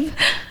Hallows Eve.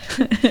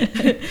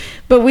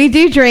 But we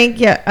do drink.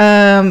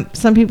 Yeah.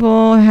 Some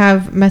people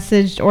have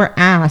messaged or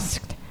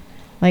asked,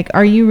 like,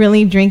 are you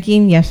really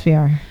drinking? Yes, we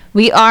are.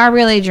 We are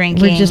really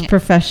drinking. We're just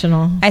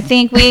professional. I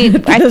think we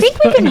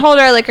can hold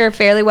our liquor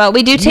fairly well.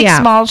 We do take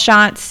small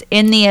shots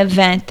in the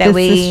event that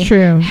This is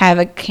true. have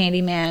a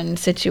Candyman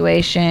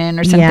situation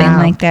or something Yeah.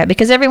 like that.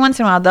 Because every once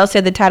in a while they'll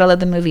say the title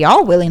of the movie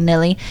all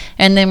willy-nilly,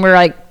 and then we're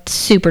like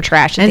super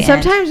trash at And the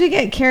end. sometimes we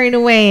get carried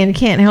away and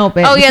can't help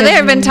it. Oh yeah, because there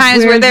have been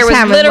times where there just was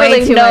having way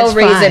literally too no much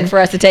reason fun. for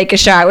us to take a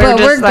shot. But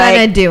just we're like,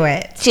 gonna do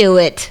it. do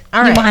it.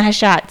 All You right. want a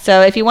shot.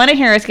 So if you want to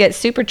hear us get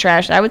super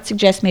trashed, I would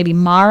suggest maybe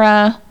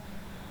Mara,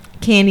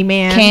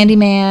 Candyman.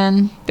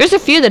 Candyman. There's a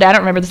few that I don't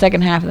remember the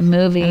second half of the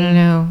movie. I don't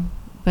know,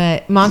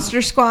 but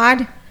Monster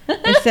Squad.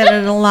 I said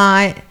it a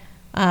lot.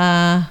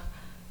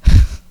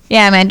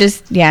 Yeah, man,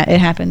 it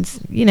happens.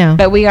 You know.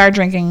 But we are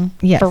drinking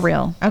Yes. for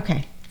real,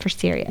 Okay. for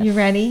serious. You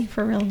ready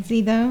for real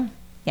Z though?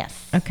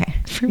 Yes. Okay.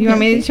 For You want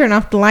me real. to turn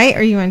off the light,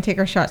 or you want to take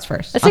our shots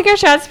first? Let's take our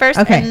shots first,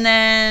 Okay. and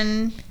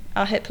then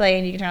I'll hit play,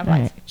 and you can turn off the All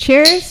lights. right.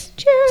 Cheers.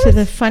 Cheers. To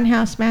the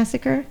Funhouse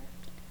Massacre.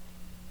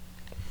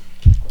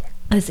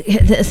 Let's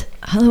get this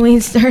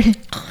Halloween started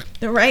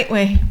the right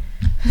way.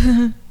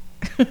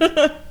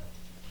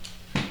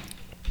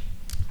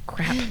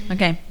 Crap.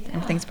 Okay,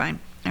 everything's fine.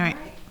 All right.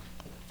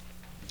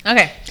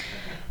 Okay.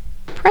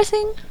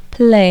 Pressing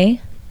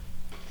play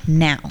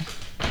now.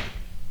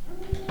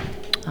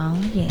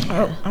 Oh yeah.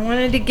 Oh, I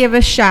wanted to give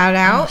a shout Oh,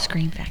 out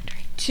Screen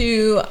Factory.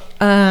 to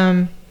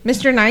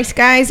Mr. Nice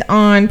Guys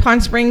on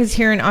Pond Springs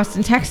here in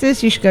Austin,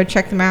 Texas. You should go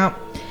check them out.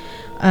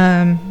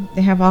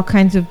 They have all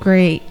kinds of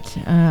great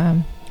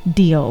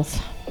deals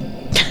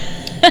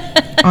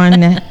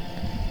on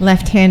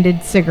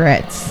left-handed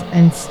cigarettes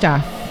and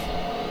stuff.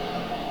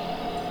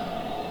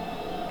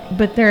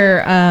 But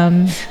they're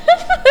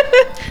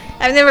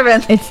I've never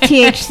been. it's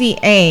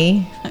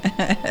THCA.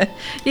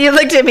 You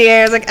looked at me and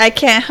I was like, I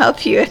can't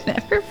help you. I've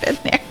never been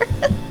there.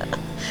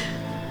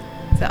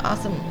 It's an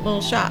awesome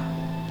little shop.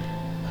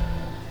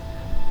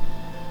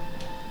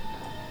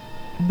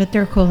 But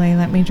they're cool. They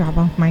let me drop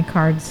off my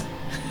cards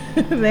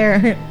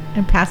there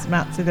and pass them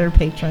out to their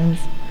patrons.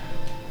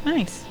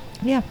 Nice.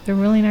 Yeah, they're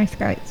really nice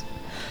guys.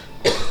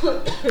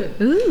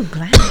 Ooh,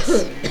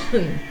 glass.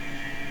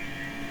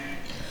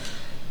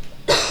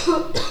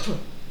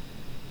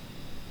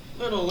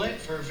 Little late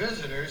for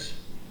visitors.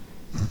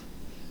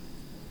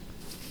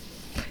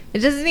 It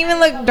doesn't even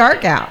look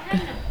dark out. I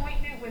had an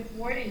appointment with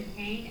Warden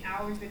Kane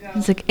hours ago.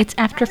 It's like, it's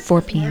after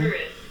 4 p.m. You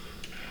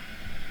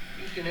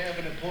can have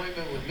an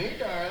appointment with me,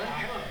 darling.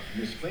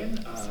 Miss Quinn,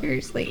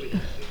 Seriously.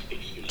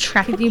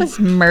 Traffic was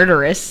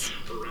murderous.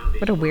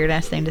 What a weird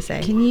ass thing to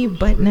say. Can you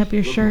button up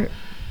your shirt?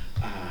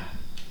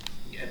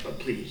 yeah, but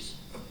please,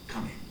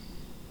 come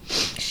in.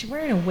 Is she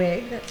wearing a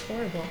wig? That's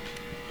horrible.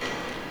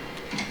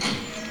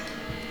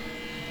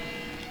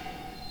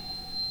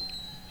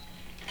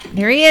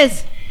 There he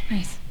is.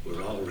 Nice.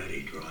 We're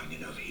already drawing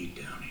enough heat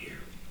down here.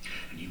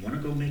 And you want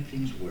to go make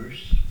things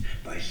worse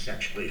by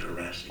sexually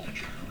harassing a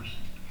journalist?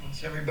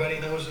 Once everybody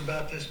knows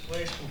about this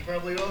place, we'll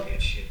probably all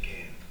get shit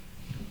canned.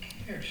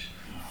 Who cares?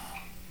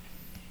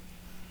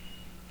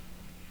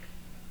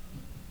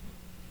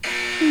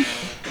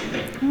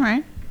 All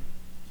right.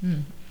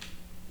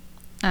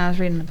 I was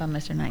reading up on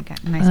Mr. Nice Guy.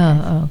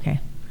 Oh, okay.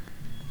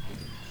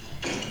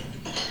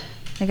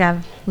 They got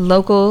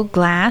local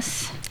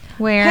glass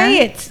ware. Hey,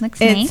 it's nice.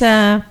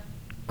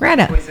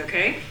 Greta. Boys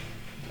okay?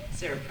 Is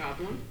there a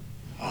problem?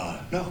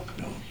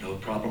 No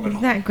problem at Isn't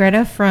all. that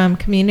Greta from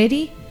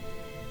Community?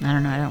 I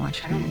don't know. I don't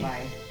watch I don't Community. buy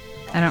it.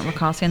 I don't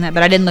recall seeing that,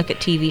 but I didn't look at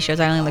TV shows.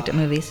 I only looked at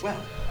movies.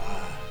 Well,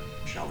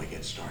 shall we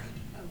get started?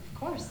 Of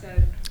course.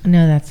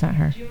 No, that's not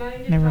her. Do you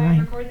mind if Never I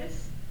mind. record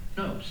this?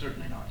 No,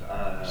 certainly not.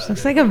 She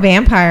looks like a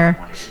vampire.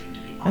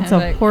 That's I a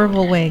like-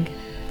 horrible wig.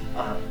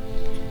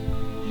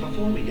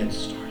 Before we get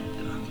started,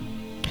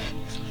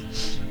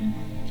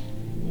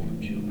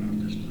 warned you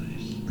about this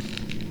place.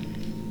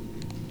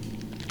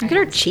 Look at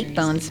her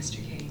cheekbones. Mr.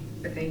 King,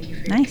 but thank you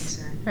for Nice.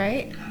 your concern.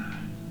 Right?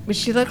 But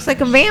she looks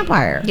like a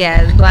vampire.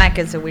 Yeah, black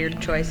is a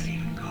weird choice.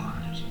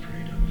 God is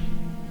afraid of.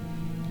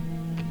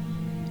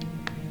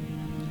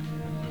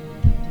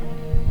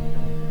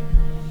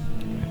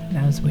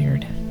 was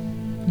weird.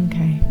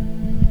 Okay.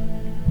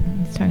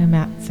 He's talking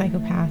about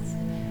psychopaths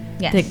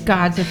Yes. that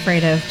God's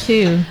afraid of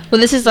too. Well,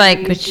 this is like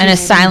an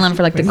asylum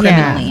for like the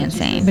criminally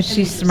insane. But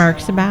she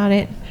smirks about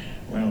it.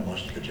 Well,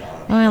 most of the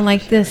jobs. Oh, I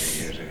like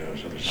this years ago,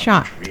 so there's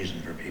shot. not much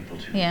reason for people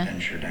to Yeah.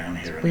 venture down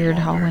here any Weird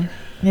longer. hallway.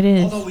 It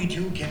is. Although we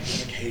do get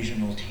the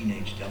occasional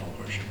teenage devil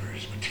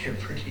worshippers, but they're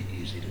pretty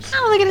easy to see.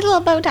 Oh, look at his little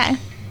bow tie.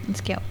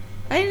 It's cute.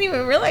 I didn't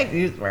even realize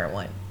he was wearing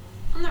one.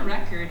 On the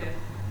record,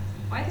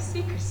 why the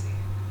secrecy?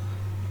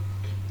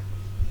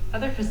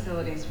 Other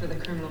facilities for the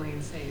criminally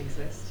insane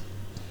exist.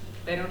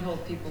 They don't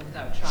hold people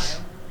without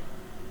trial.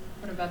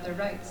 What about their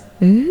rights?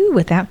 Ooh,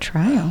 without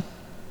trial.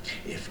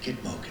 If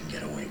Gitmo can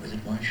get away with it,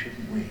 why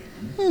shouldn't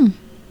we?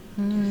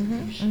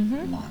 These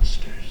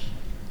monsters.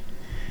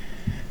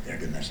 They're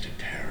domestic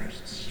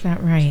terrorists. Is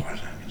that right? As far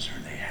as I'm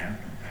concerned, they have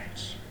no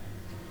rights.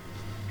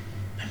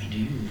 I mean, do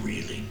you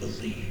really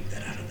believe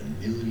that out of the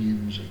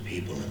millions of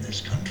people in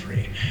this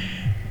country,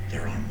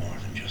 there are more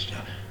than just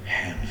a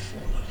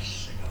handful of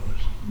sickos?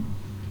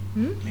 I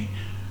mean,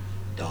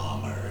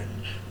 Dahmer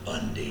and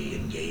Bundy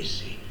and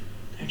Gacy,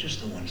 they're just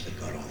the ones that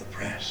got all the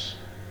press.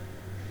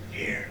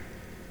 Here,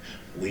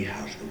 we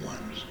house the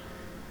ones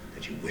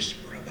that you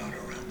whisper about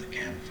around the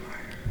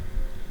campfire.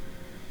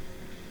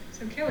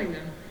 So killing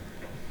them.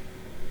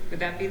 Would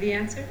that be the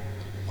answer?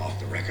 Off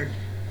the record?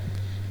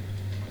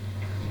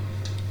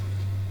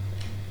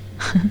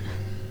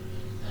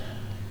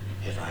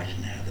 If I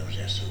didn't have those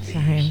SOBs,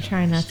 Sorry, I'm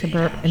trying not to State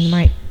burp House, in the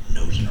mic.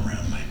 nosing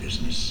around my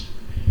business,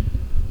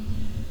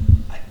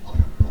 I'd put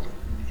a bullet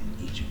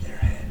in each of their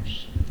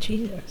heads.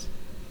 Jesus.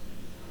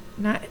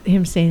 Not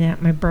him saying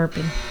that, my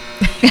burping.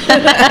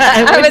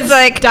 I was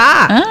like,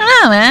 stop. I don't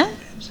know, man.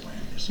 Man's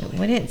land this It way.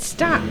 wouldn't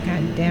stop,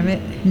 god damn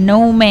it.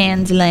 No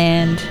man's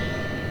land.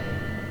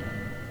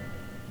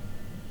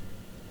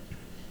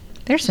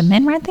 There's some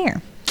men right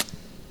there.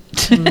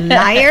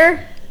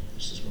 Liar.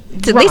 This is what we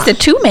It's at least a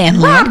two-man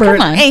land. Robert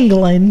Come on.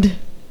 Englund.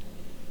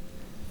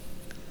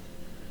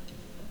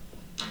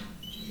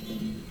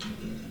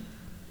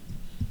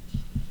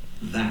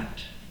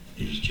 That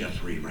is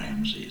Jeffrey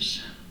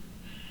Ramsey's,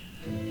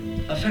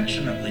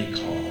 affectionately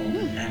called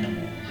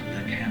Animal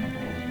the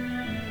Cannibal.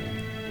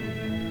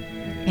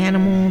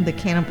 Animal, the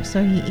cannibal.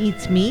 So he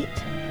eats meat?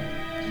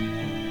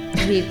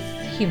 He's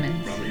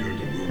human. Probably heard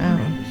the rumor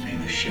Oh. of the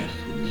famous chef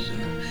whose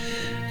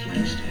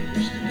flank steak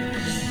was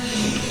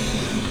the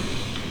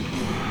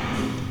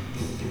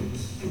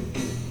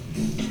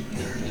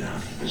Turns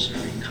out he was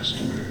serving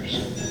customers,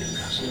 new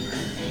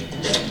customers.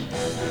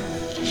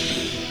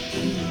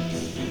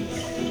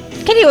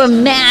 Can you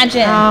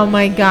imagine? Oh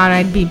my god,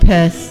 I'd be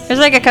pissed. There's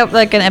like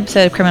an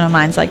episode of Criminal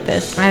Minds like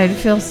this. I'd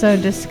feel so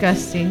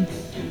disgusting.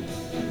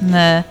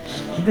 And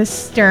The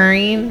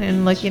stirring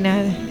and looking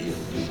at it.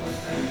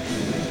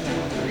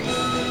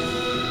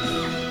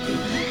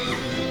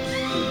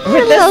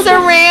 With the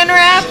saran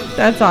wrap.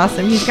 That's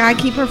awesome. He's got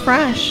to keep her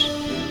fresh.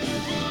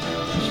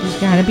 She's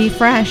got to be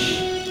fresh.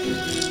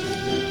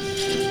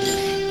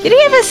 did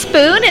he have a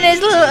spoon in his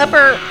little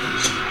upper?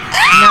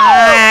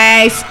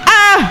 Nice.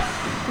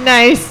 Ah,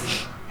 nice.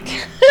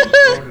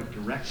 The board of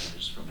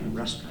directors from a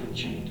restaurant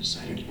chain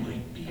decided it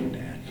might be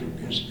bad for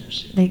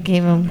business. if They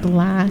gave him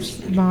glass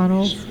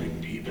bottles.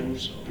 serving people,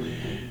 so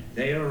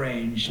they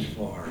arranged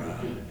for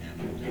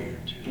Animal here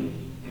to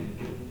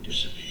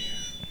disappear.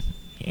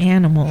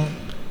 Animal.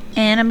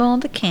 Animal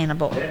the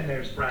Cannibal. Then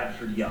there's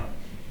Bradford Young.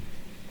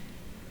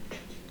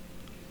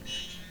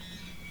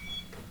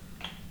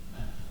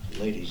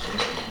 Ladies and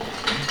gentlemen,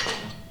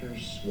 Dr.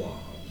 Suave.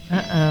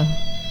 Uh-oh.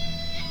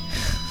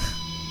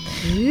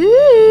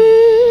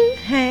 Ooh.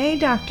 Hey,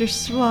 Dr.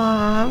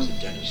 Suave. Was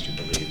a dentist who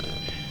believed that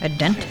A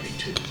dentist. every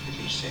tooth could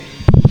be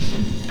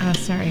saved. Oh,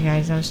 sorry,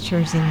 guys. I was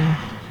choosing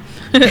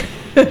you.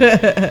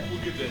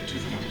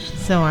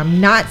 So I'm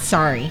not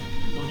sorry.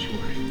 Don't you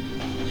worry.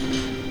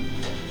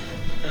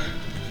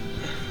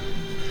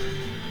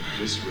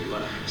 Just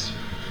relax.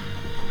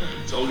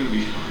 It's all gonna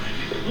be fine.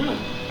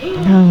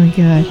 Oh, my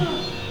God.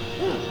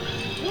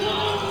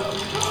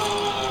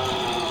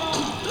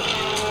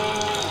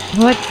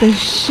 What the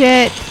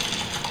shit?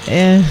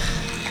 Ugh.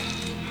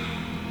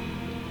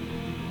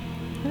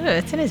 Ooh,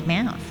 it's in his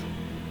mouth.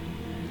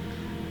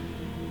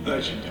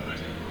 That should do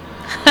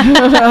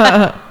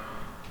it.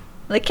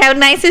 Look how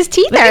nice his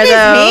teeth Look are, at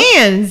though. his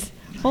hands.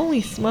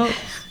 Holy smokes.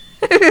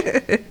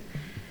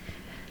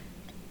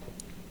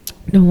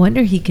 No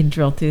wonder he can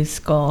drill through his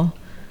skull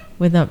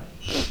with a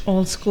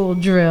old school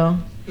drill.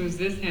 Who's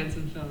this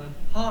handsome fella?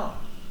 Ah,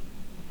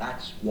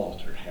 that's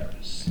Walter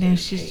Harris. Now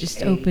she's just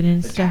AKA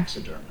opening the stuff.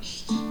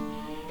 Taxidermist.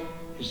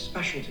 His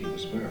specialty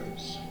was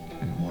birds.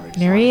 The more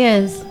There he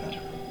exotic, is. the better.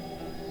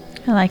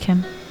 I like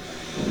him.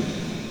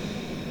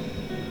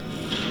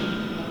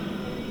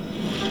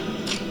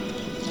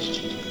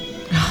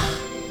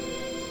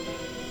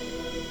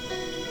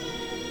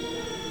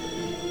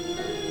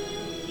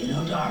 You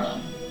know,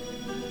 darling,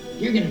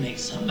 you're gonna make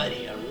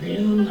somebody a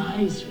real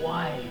nice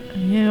wife.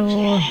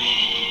 Ew.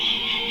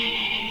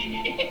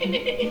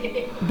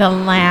 The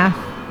laugh.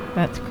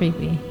 That's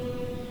creepy.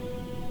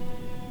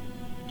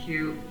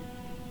 Cute.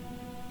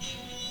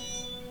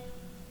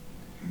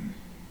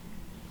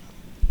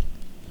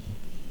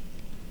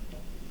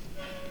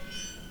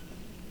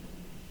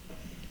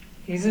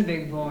 He's a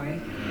big boy.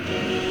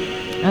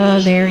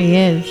 Oh, there he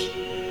is.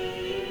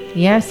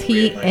 Yes,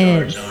 he My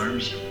daughter's is.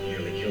 arms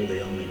nearly killed the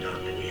only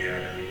doctor we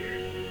had out here.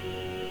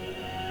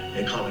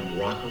 They call him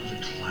Rocco the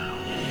Clown.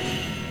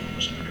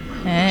 Wasn't under my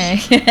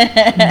Hey.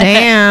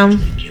 Damn.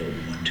 He killed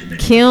one too many.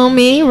 Kill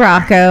me,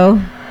 Rocco.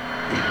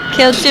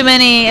 Killed too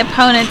many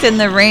opponents in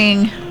the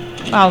ring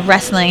while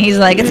wrestling. He's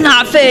like, it's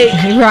not fake.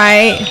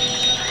 Right.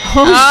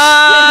 Oh,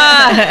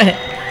 Ah!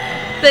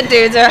 The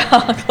dudes are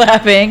all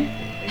clapping.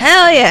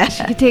 Hell yeah.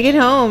 you can take it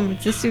home.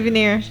 It's a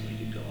souvenir. We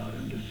could go out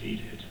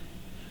undefeated.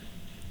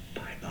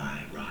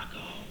 Bye-bye, Rocco.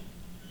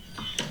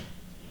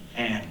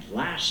 And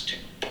last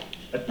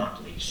but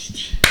not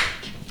least,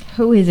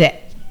 Who is it?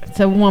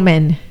 It's a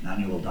woman.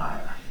 Manuel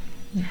Dyer.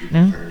 He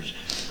No? prefers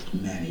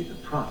Manny the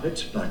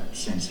Prophet, but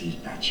since he's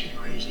batshit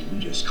crazy, we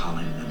just call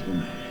him Mental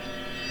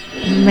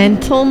Manny.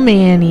 Mental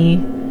Manny.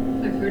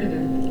 I've heard of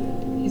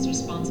him. He's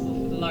responsible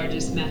for the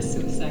largest mass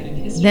suicide in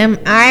history. Them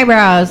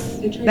eyebrows.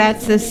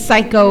 That's a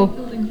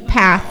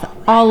psychopath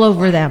all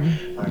over them.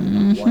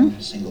 One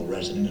single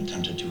resident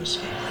attempted to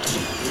escape.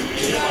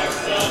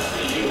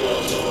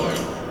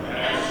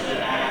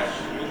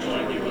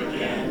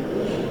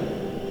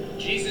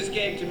 Jesus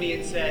came to me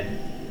and said,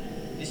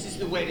 "This is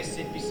the way to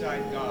sit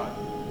beside God.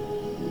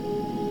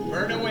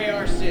 Burn away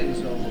our sins,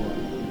 O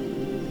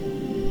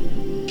Lord."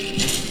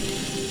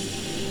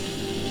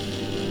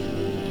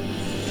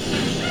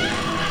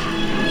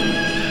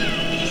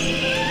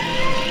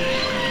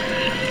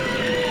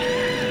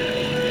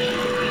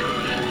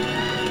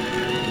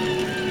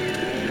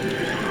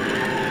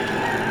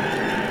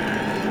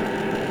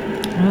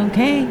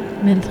 Okay,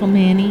 Mental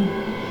Manny.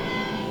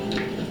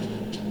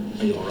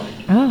 Are you all right?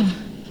 Oh,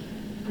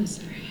 I'm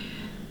sorry.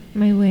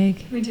 my wig.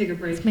 Can we take a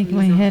break? It's making from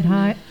my these head awful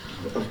hot.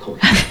 men? Of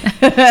course.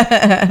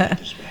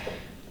 This way.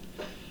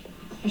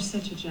 You're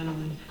such a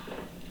gentleman.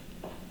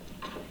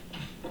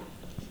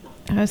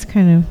 That was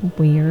kind of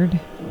weird.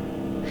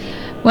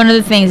 One of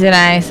the things that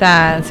I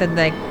saw said,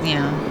 like, you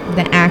know,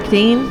 The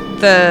acting.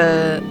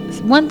 the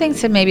one thing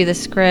said maybe the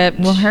script.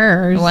 Well,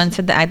 hers. One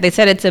said that they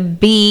said it's a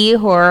B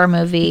horror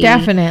movie,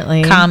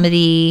 Definitely.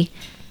 comedy.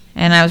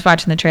 And I was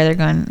watching the trailer,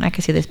 going, I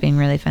could see this being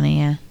really funny.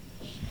 Yeah,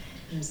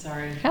 I'm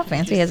sorry. how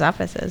fancy his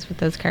office is with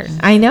those curtains.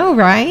 I know,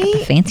 right?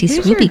 The fancy Who's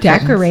swoopy your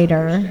curtains.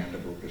 decorator?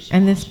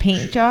 And this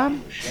paint job?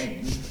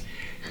 Shame.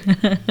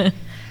 I'm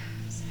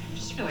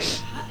just really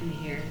hot in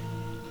here.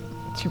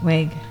 It's your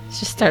wig.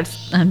 She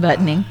starts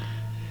unbuttoning.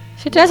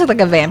 She does look like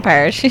a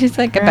vampire. She's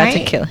like about to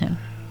Right? kill him.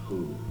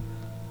 Who,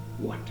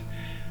 what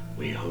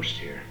we host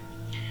here.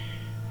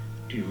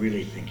 Do you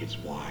really think it's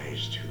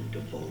wise to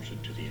divulge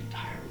it to the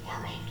entire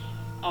world?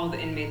 All the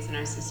inmates in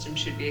our system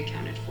should be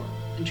accounted for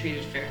and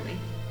treated fairly.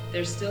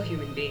 They're still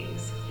human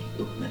beings.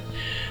 Look, man,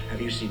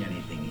 have you seen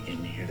anything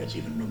in here that's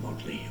even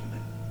remotely human?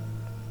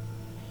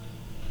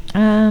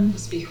 It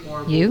must be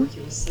horrible. You?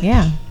 working with such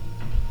Yeah.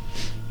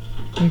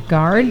 Your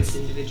guards?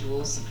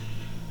 individuals.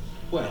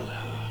 Well,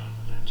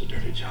 it's a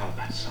dirty job.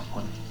 That's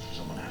someone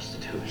has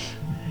to do it.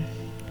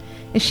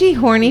 Is she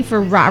horny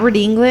for Robert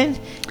England?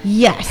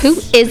 Yes. Who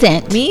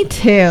isn't? Me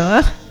too.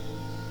 I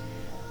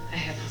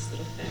have this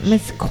little fish.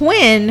 Miss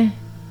Quinn.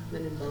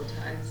 Men in bow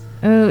ties.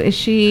 Oh,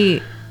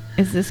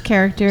 is this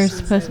character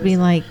supposed to be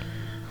like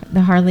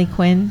the Harley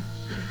Quinn?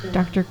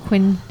 Dr.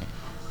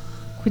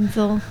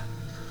 Quinzel?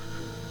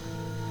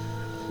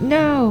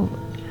 No.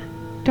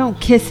 Don't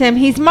kiss him.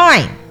 He's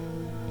mine.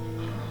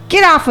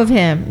 Get off of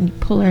him. And you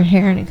pull her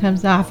hair and it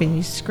comes off and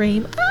you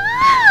scream.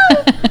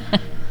 "Ah!"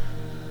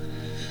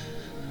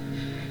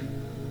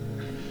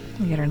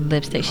 Look at her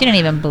lipstick. She didn't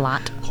even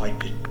blot. Quite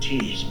the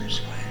tease, Miss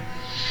Quinn.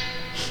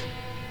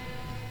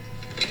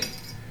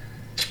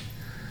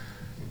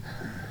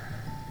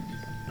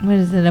 What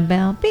is it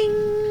about? Bing.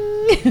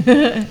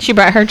 She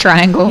brought her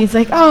triangle. He's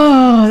like,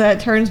 oh, that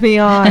turns me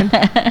on.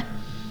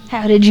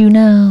 How did you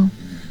know?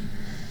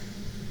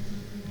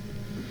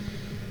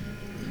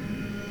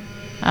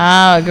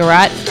 Oh,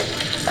 garage.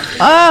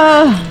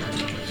 Oh,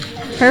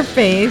 her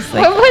face.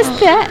 Like, What was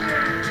that?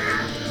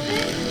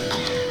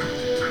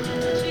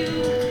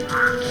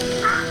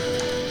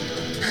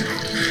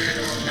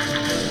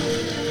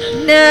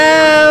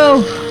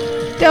 no,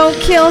 don't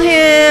kill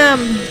him.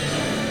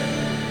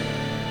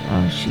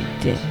 Oh, she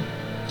did.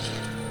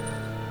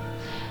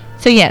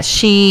 So yes,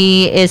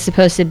 she is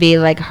supposed to be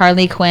like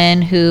Harley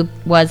Quinn, who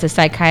was a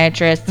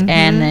psychiatrist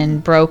and then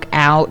broke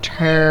out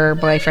her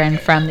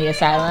boyfriend from the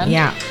asylum.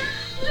 Yeah.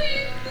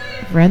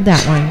 Read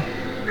that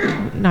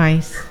one.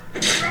 Nice.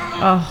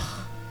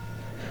 Oh,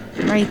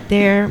 right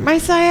there. My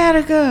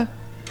sciatica.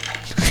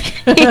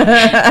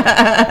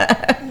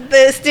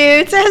 This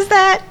dude says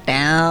that.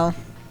 No.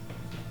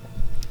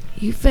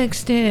 You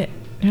fixed it.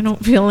 I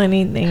don't feel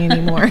anything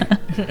anymore.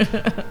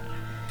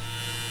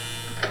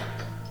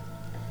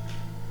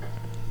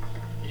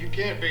 You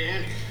can't be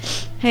in here.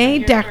 Hey,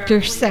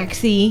 Dr.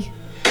 Sexy.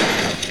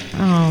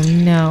 Oh,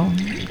 no.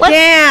 What?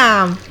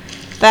 Damn.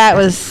 That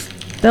was.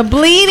 The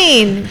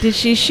bleeding. Did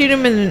she shoot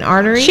him in an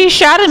artery? She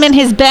shot him in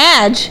his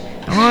badge.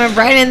 Oh,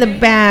 right in the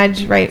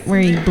badge, right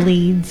where he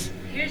bleeds.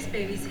 Here's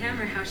baby's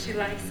hammer, how she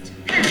likes to.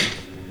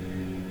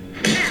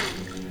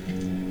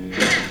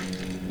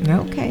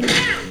 Okay.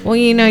 Well,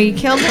 you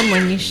killed him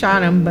when you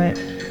shot him, but,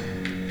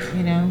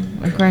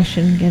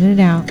 aggression, get it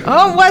out.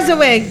 Oh, it was a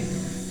wig.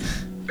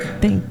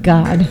 Thank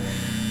God.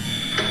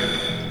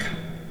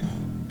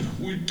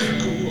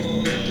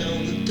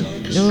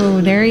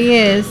 Oh, there he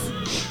is.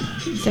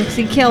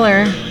 Sexy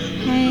killer.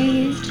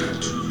 Hey,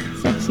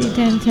 sexy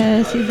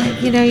dentist. He's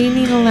like, you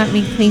need to let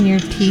me clean your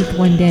teeth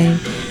one day.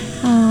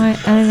 Oh,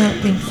 I don't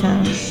think so.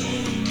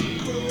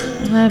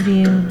 I love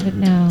you, but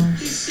no.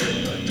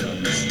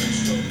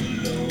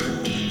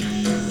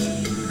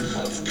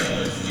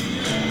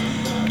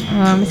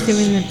 Oh, I'm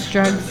assuming that's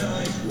drugs.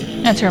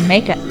 That's her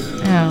makeup.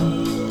 Oh.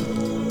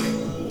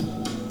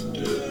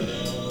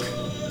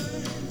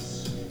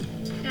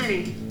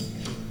 Daddy,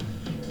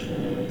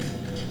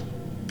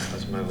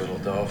 That's my little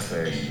doll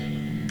face.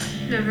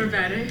 never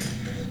better.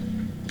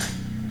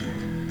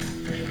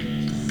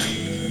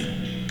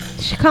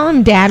 Did she call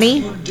him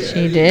Daddy?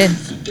 She did.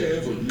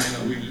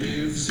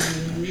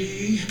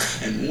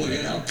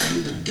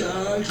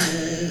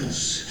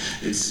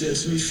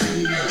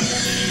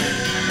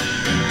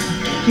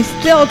 He's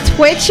still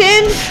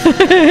twitching?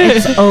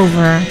 It's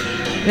over.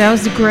 That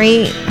was a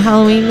great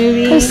Halloween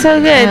movie. It was so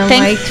good. I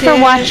Thanks liked for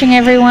it. watching,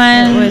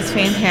 everyone. It was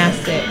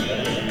fantastic.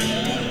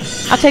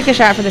 I'll take a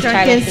shot for this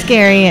title.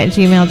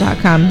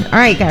 drunkandscary@gmail.com. All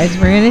right, guys,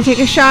 we're going to take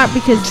a shot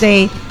because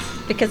the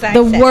said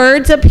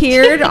words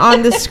appeared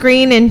on the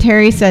screen and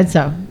Terry said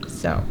so.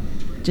 So,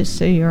 just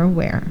so you're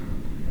aware.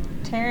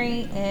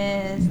 Terry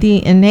is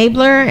The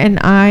enabler and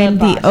I'm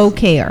the boss.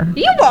 okayer.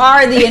 You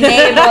are the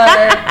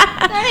enabler.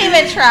 Don't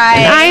even try.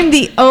 And I'm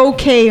the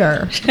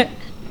okayer.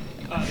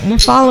 I'm a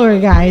follower,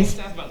 guys.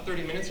 Staff about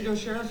 30 minutes ago,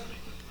 Sheriff.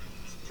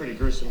 It's pretty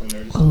gruesome in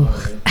there. Just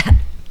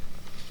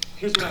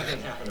here's what I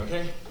think happened,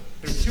 okay?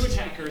 There's two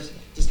attackers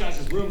disguised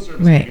as room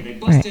service. Right, They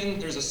bust right. in.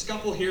 There's a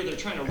scuffle here. They're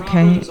trying to rob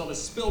Okay. her. There's all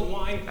this spilled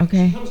wine.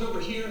 Okay. She comes over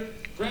here,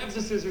 grabs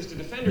the scissors to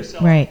defend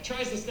herself. Right.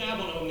 Tries to stab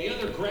one of them. The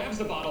other grabs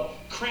the bottle,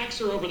 cracks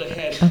her over the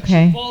head.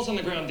 Okay. She falls on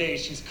the ground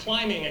dazed. She's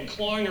climbing and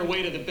clawing her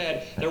way to the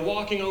bed. They're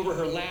walking over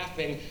her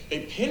laughing. They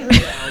pin her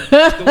down.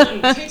 The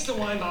one takes the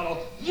wine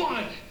bottle.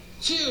 1,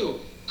 2,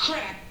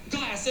 crack.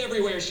 Glass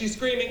everywhere. She's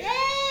screaming,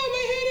 "Ah,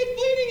 my head is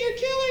bleeding, you're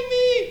killing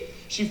me!"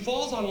 She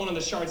falls on one of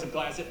the shards of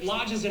glass. It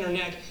lodges in her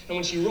neck, and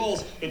when she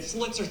rolls, it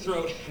slits her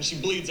throat, and she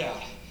bleeds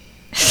out.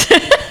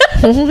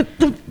 What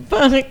the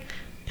fuck?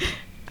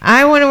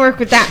 I want to work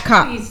with that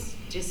cop. Please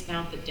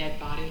dismount the dead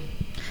body.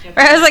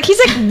 I was like, he's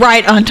like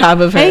right on top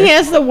of her. And he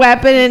has the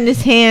weapon in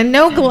his hand,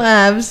 no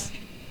gloves.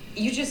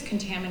 You just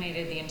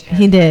contaminated the entire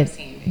He did. crime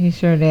scene. He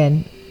sure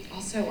did.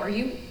 Also, are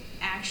you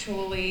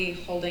actually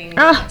holding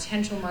Ah. a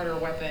potential murder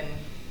weapon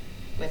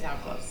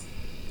without gloves?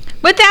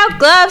 Without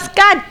gloves,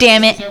 god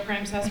damn it. So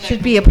crime suspect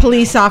Should be a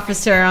police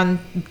officer on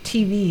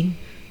TV.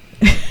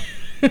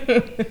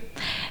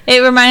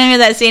 It reminded me of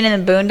that scene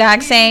in the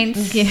Boondock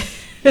Saints. Yeah.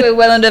 Where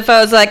Willem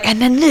Dafoe's like,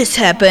 and then this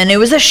happened. It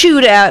was a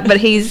shootout, but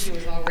he's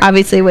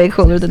obviously way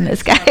cooler than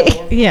this guy.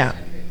 Yeah.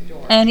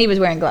 And he was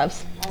wearing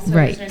gloves. Also,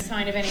 Right. there's no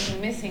sign of anything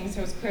missing,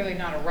 so it's clearly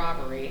not a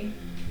robbery.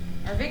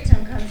 Our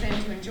victim comes in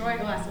to enjoy a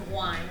glass of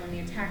wine when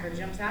the attacker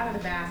jumps out of the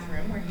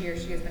bathroom where he or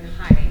she has been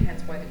hiding,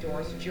 hence why the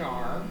doors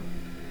ajar.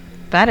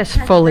 That is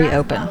Attacker fully grabs a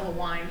open. bottle of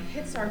wine,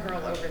 hits our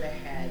girl over the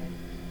head.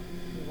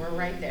 We're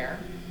right there.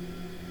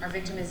 Our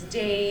victim is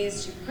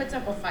dazed. She puts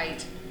up a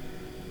fight,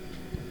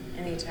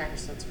 and the attacker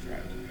slits her throat.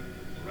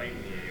 Right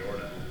in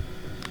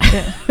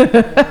the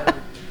aorta.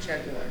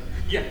 Jugular.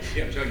 Yeah,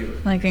 jugular.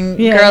 Like in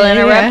Yeah, Girl yeah,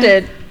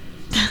 Interrupted.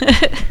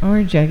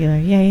 Or jugular.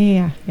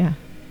 Yeah.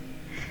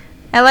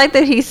 I like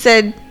that he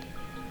said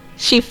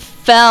she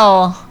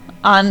fell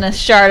on a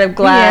shard of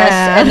glass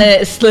Yeah. and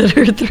then it slit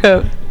her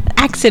throat.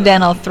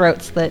 Accidental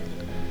throat slit.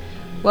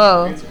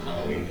 Whoa.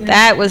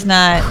 That was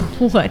not.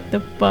 What the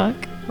fuck?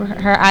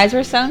 Her eyes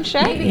were sewn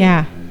shut?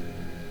 Yeah.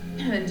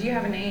 Do you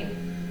have a name?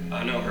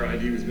 No, her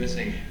ID was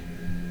missing.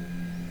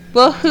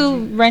 Well,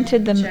 who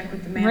rented the Check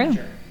with the room?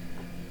 manager.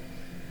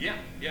 Yeah.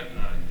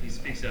 He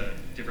speaks a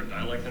different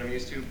dialect than I'm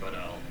used to, but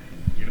I'll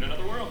give it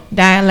another whirl.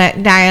 Dialect.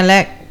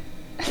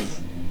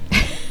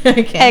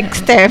 Okay.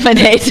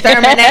 Exterminate.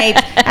 Exterminate.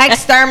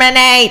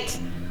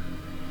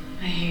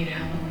 I hate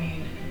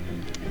Halloween.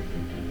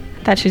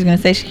 I thought she was going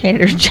to say she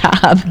hated her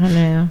job. I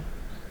know.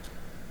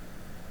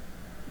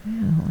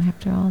 Oh,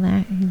 after all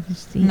that, he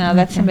just No,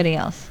 that's somebody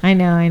else. I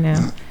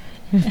know.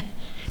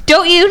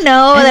 Don't you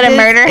know that a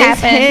murder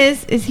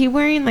happened? Is he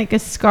wearing like a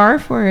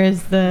scarf or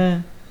is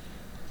the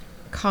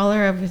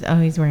collar of his? Oh,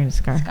 he's wearing a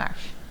scarf.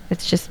 Scarf.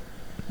 It's just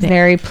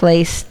very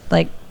placed,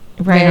 like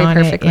Right very on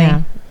perfectly. it.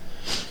 Yeah.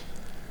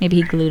 Maybe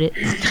he glued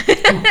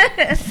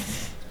it.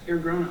 You're a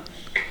grown up.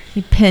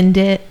 He pinned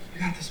it.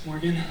 You got this,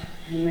 Morgan.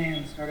 Hey,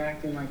 man, start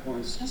acting like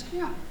one. Just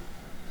go out.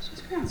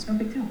 It's no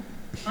big deal.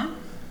 Huh?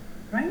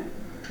 Right?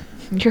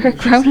 You're a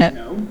grown up.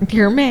 No.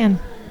 You're a man.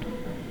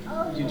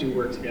 You do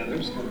work together.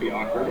 It's gonna be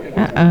awkward.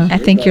 Uh-oh. I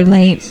think you're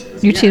late.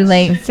 You're too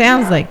late. It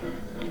sounds like.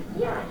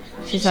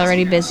 She's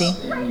already busy. You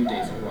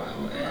date for a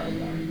while,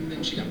 and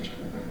then she comes.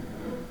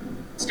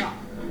 Stop.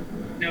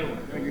 No,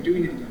 you're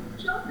doing it again.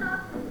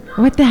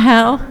 What the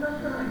hell?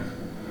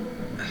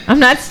 I'm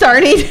not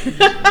starting. You're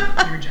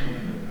a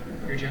gentleman.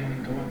 You're a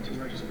gentleman. Go up to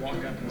her. Just walk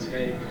up and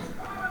say.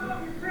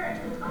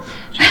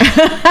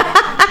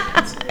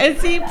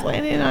 Is he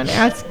planning on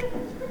asking?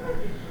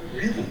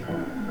 Really? Oh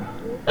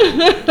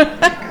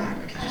my God.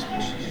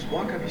 Okay, just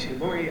walk up and say,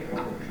 Lori,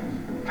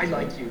 I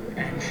like you.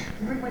 And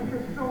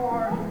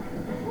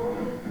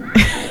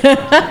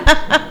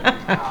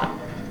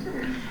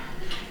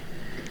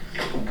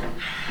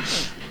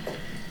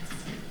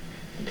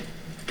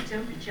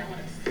Don't be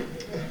jealous.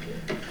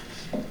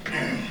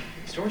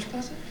 storage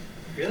closet?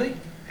 Really?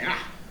 Yeah,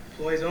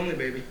 employees only,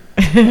 baby.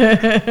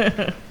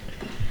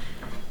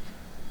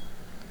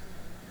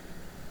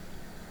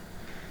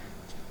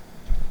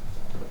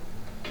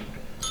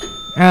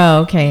 Oh,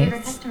 okay.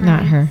 It's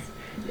not her.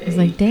 I was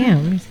like,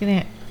 damn, he's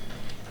gonna.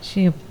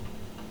 She.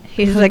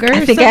 He's like, hooker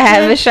I or think I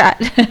have a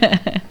something?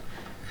 shot.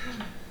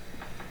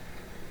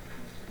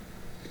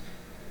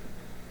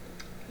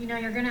 You know,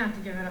 you're gonna have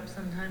to give it up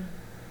sometime.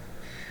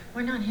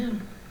 Why not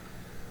him?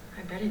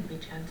 I bet he'd be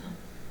gentle.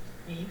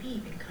 Maybe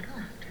even cuddle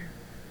after.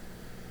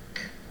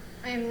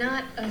 I am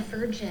not a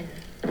virgin.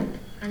 I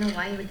don't know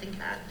why you would think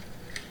that.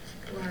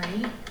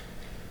 Lori,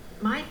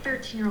 my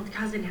 13-year-old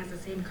cousin has the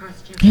same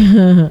costume.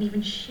 And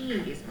even she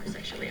is more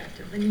sexually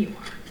active than you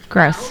are.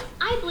 Gross.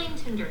 I blame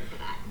Tinder for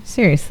that.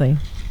 Seriously.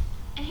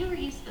 And who are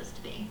you supposed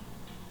to be?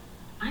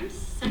 I'm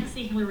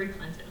sexy Hillary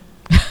Clinton.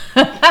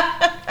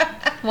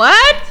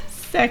 What?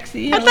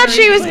 Sexy. I thought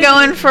she was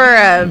going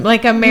for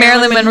like a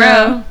Marilyn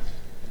Monroe.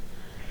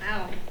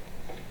 Wow.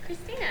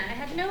 Christina, I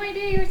had no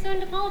idea you were so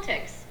into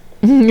politics.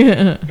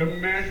 The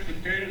mashed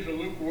potatoes are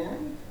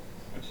lukewarm.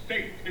 That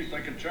steak tastes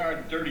like a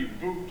charred, dirty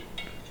boot.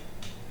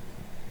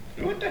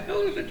 Now, what the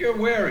hell is it you're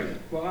wearing?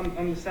 well,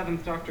 I'm the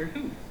 7th Doctor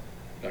Who.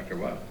 Doctor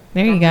what?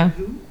 There you go.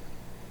 Who?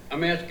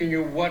 I'm asking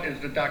you, what is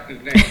the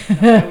doctor's name?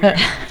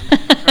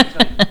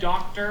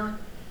 Doctor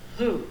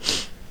Who.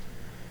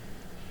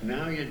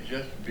 Now you're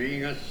just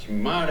being a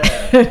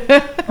smartass.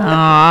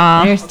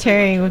 Aww. There's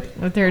Terry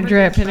with her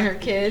drip and her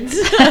kids.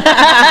 What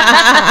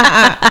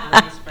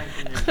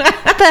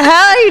the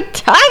hell are you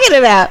talking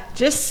about?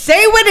 Just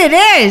say what it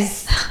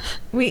is.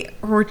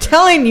 We're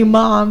telling you,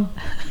 Mom.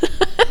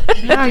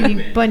 Now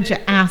you bunch of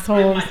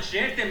assholes.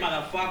 Shit,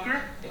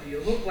 motherfucker. Well, you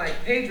look like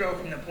Pedro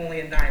from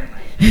Napoleon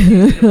Dynamite.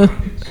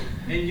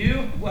 And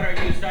you? What are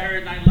you,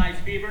 Saturday Night Lights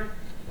fever?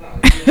 Well,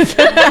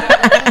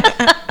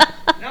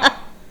 no,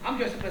 I'm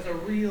dressed up as a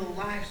real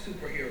life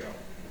superhero.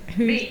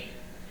 Me.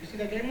 You see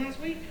that game last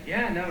week?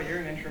 Yeah, no, you're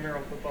an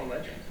intramural football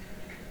legend.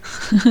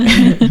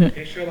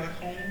 Hey, Sherlock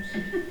Holmes.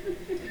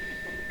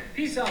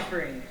 Peace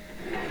offering.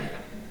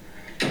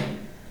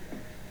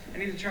 I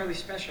need a Charlie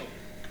special.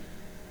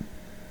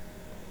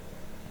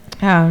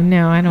 Oh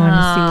no, I don't want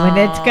to see what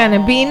it's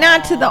gonna be.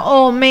 Not to the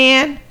old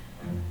man.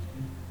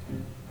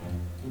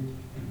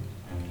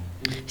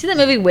 See that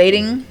movie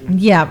Waiting?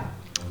 Yep.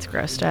 It's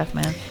gross stuff,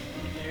 man.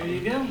 There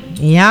you go.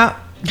 Yep.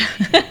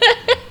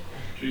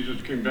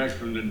 Jesus came back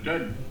from the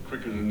dead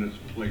quicker than this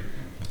plate.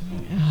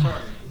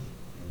 Sorry.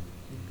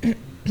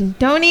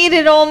 Don't eat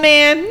it, old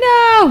man.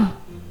 No.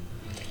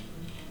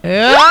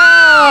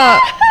 Oh.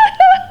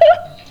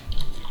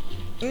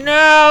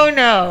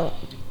 No.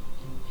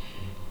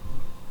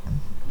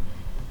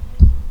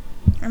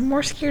 I'm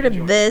more scared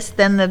of this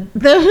than the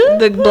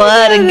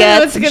blood and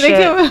guts and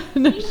shit. Come out.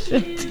 No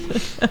shit.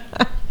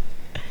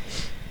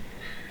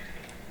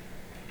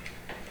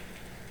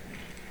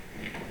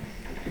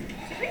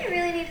 Do we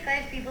really need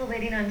 5 people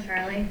waiting on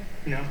Charlie?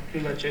 No,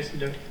 you let Jason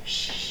do it.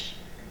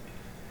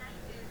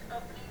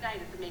 Opening night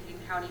at the Macon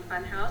County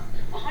Funhouse,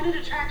 a haunted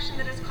attraction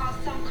that has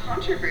caused some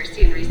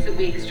controversy in recent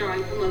weeks,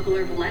 drawing from local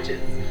urban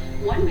legends.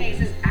 One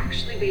maze is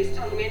actually based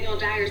on Manuel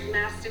Dyer's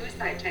mass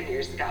suicide 10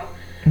 years ago.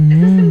 Is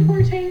this in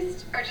poor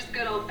taste or just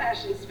good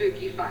old-fashioned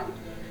spooky fun?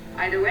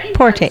 Either way,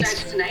 Poor it taste.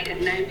 starts tonight at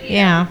 9 p.m.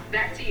 Yeah.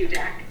 Back to you,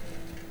 Dak.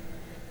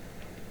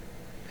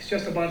 It's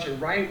just a bunch of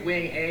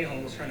right-wing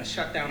a-holes trying to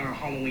shut down our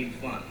Halloween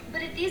fun.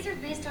 But if these are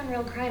based on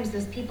real crimes,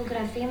 those people could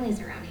have families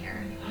around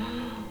here.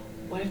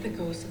 What if the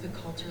ghosts of the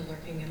cult are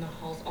lurking in the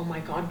halls? Oh my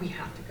God, we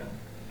have to go.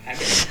 I'm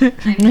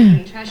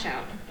taking trash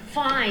out.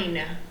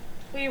 Fine.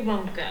 We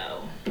won't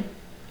go.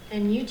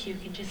 Then you two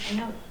can just hang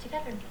out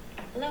together,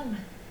 alone.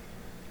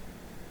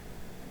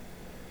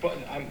 But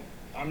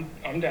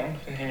I'm down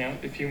to hang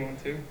out if you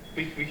want to.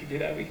 We could do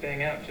that. We could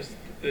hang out. Just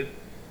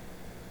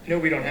no,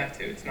 we don't have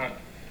to. It's not.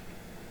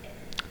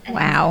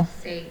 Wow.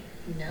 Say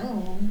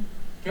no.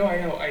 No,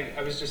 I know.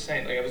 I was just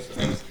saying. Like I was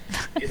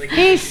like,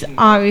 He's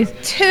obvious.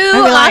 Two I'd be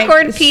like,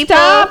 awkward people.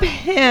 Stop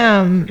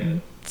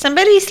him.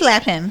 Somebody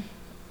slap him.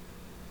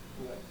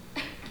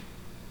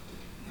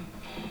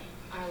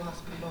 I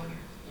lost my boner.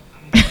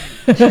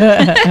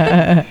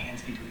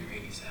 Hands into your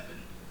 87.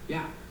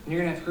 yeah, and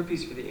you're gonna have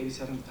herpes for the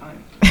 87th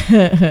time.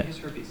 Here's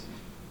herpes.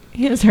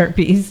 He has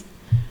herpes.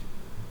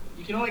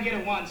 You can only get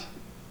it once.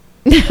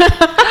 I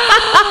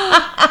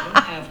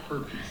don't have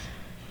herpes.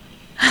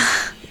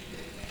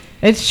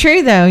 It's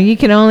true though. You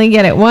can only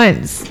get it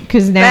once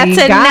because now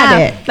That's you got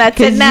enough. it. That's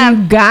 'Cause enough.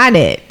 You got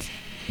it.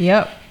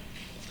 Yep.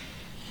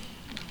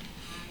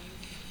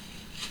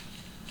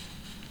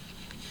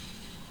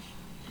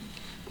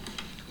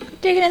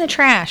 digging in the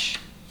trash?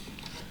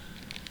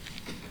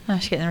 Oh,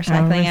 she's getting the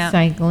recycling out.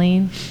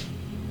 Recycling.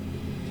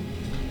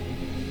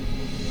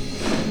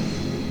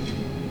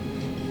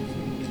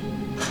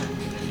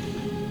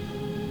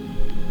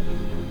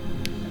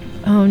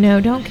 Oh no,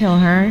 don't kill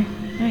her.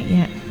 Not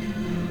yet.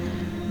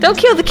 Don't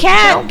kill the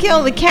cat. Don't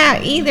kill the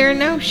cat either.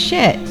 No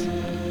shit.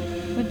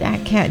 What'd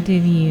that cat do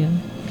to you?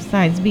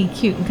 Besides be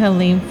cute and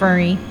cuddly and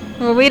furry.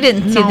 Well, we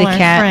didn't And see all the our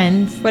cat.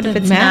 friends. What if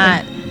Doesn't it's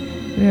matter.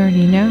 not? We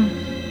already know.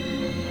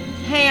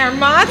 Hey, our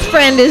moth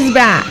friend is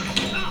back.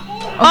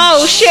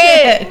 Oh,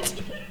 shit.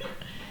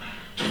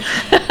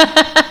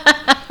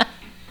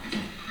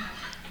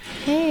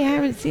 Hey, I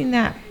haven't seen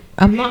that.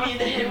 A moth. Hit me in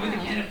the head with a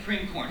can of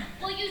cream corn.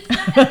 Well, you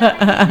stuck it in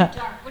the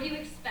dark. What do you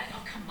expect?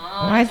 Oh, come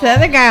on. Why is the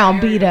other guy all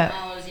beat up?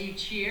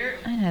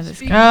 I know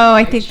this guy. Oh,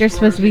 I think they're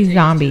supposed to be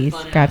zombies.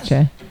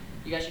 Gotcha.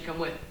 You guys should come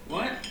with.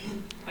 What?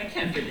 I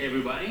can't fit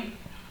everybody.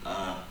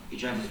 You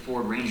drive a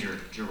Ford Ranger,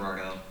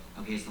 Gerardo.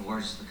 Okay, it's the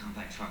largest of the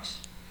compact trucks.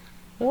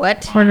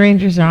 What? Ford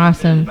Rangers are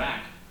awesome.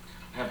 Back.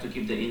 I have to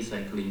keep the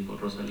inside clean for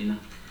Rosalina.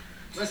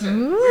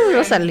 Ooh,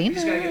 Just gotta get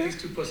Rosalina.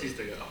 these two pussies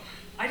to go.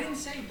 I didn't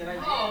say that I.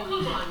 Oh,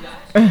 come on,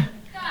 guys.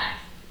 Guys,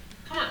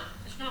 come on.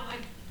 It's not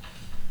like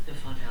the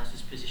funhouse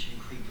is positioned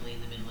creepily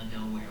in the middle of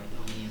nowhere with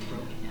only a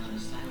broken down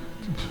asylum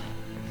nearby.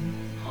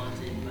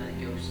 Haunted by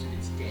the ghosts of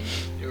its dead,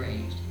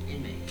 deranged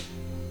inmates.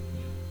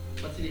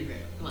 What's the deal here?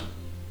 Come on.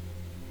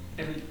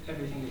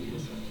 Everything that you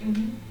just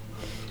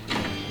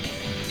said.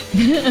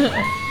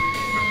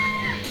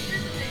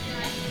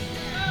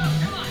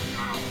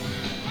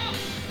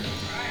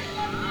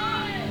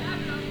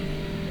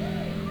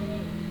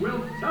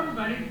 Will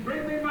somebody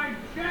bring me my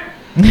check?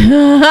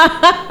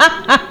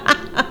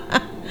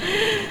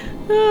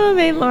 Oh,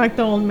 they locked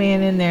the old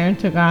man in there and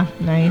took off.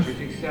 Nice.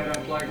 Everything set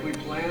up like we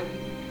planned?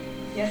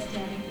 Yes,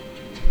 Daddy.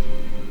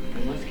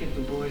 And let's give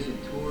the boys a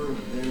tour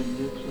of their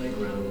new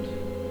playground.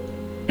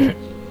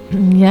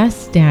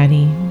 Yes,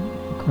 Daddy.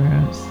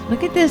 Gross.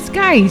 Look at this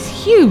guy. He's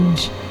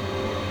huge.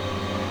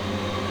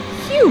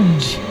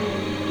 Huge.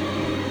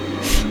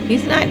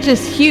 He's not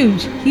just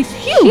huge. He's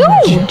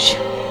huge. Huge.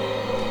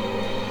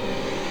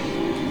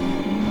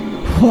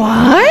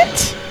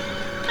 What?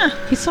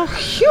 He's so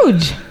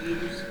huge.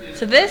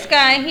 So this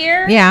guy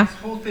here Yeah.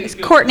 is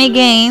Courtney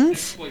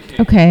Gaines.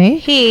 Okay.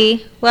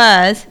 He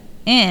was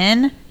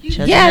in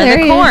Children Yeah, of there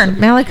the he Corn. is.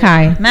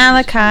 Malachi.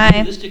 Malachi.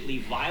 Realistically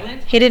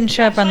violent. He didn't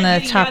show up on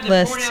the top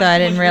list, so I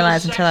didn't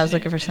realize until I was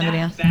looking for somebody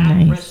else.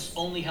 Nice. Press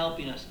only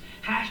helping us.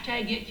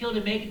 Hashtag get killed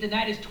and make it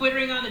tonight is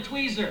twittering on the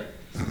tweezer.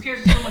 Who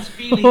cares if someone's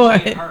feelings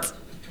What? get hurt?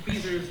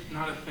 Tweezer's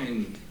not a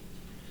thing.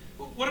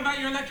 What about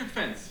your electric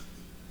fence?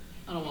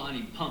 I don't want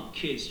any punk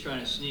kids trying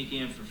to sneak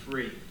in for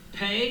free.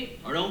 Pay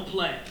or don't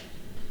play.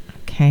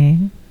 Okay.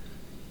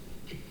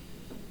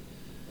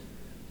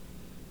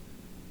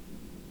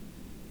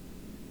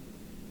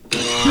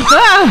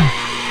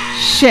 Ah!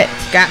 Shit.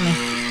 Got me.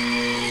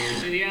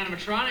 See, the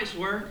animatronics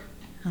work.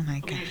 Oh my I'm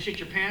god. gonna shit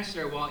your pants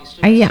there while you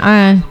still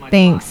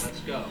Thanks. Let's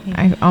go.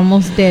 I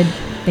almost did.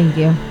 Thank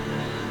you.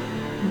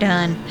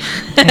 Done.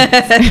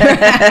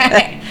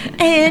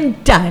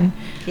 And done.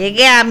 You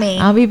got me.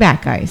 I'll be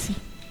back, guys.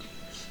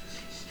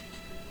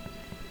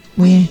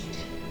 We.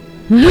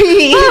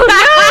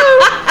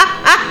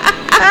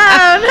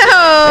 Oh no.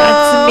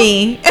 That's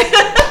me.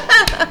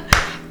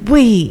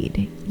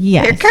 Weed.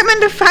 Yes. They're coming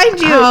to find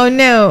you. Oh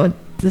no.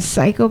 The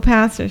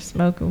psychopaths are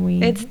smoking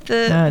weed. It's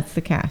the No, it's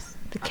the cast.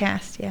 the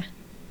cast, yeah.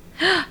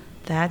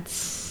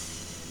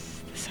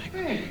 That's the psycho.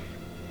 Hey,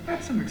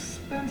 that's some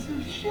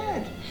expensive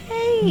shit.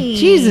 Hey.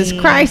 Jesus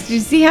Christ. Did you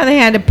see how they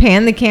had to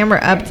pan the camera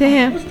up to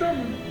him? What's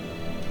done?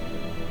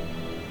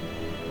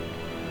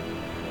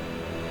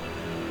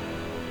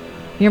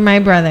 You're my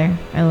brother.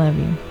 I love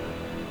you.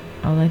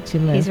 I'll let you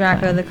live. He's Rocco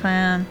clown. the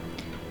Clown.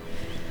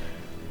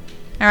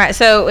 All right,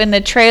 so in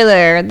the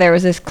trailer, there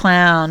was this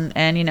clown,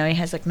 and you know he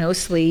has like no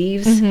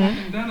sleeves,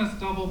 Mm-hmm. Dennis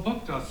double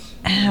booked us.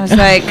 and I was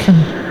like,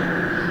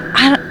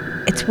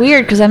 it's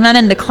weird because I'm not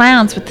into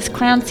clowns, but this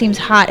clown seems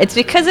hot. It's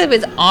because of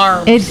his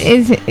arms.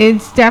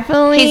 It's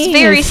definitely. He's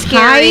very his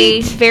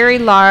scary, height, very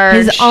large,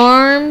 his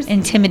arms.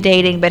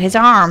 intimidating, but his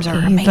arms are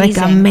He's amazing. like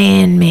a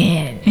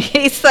man.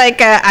 He's like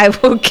I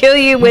will kill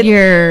you with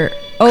Your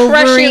crush you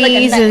like a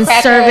ovaries and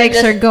nutcracker, cervix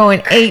just- are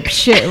going ape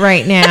shit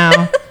right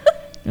now.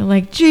 They're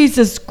like,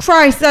 Jesus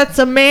Christ, that's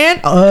a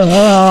man.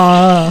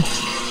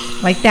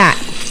 Like that.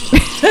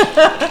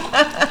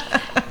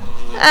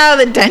 Oh,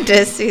 the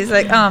dentist. He's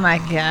like, oh my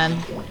god,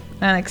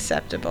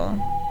 unacceptable.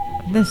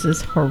 This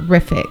is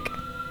horrific.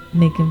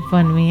 Making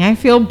fun of me. I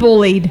feel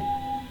bullied.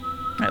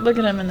 Right, look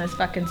at him in this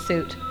fucking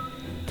suit.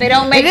 They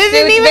don't make It isn't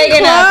suits even big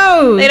enough.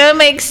 clothes. They don't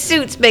make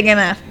suits big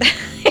enough.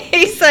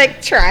 He's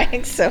like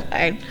trying so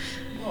hard.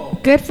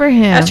 Good for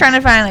him. I was trying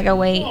to find like a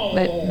weight,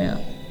 but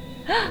no.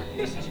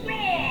 This is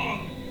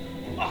wrong.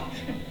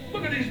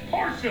 Look at these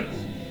portions.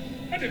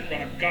 I didn't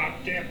run a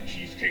goddamn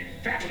cheesecake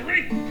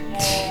factory.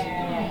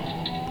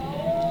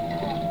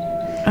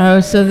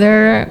 Oh, so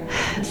they're.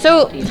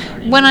 So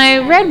when I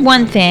read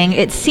one thing,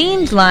 it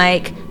seemed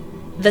like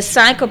the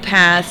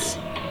psychopaths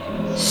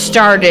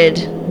started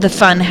the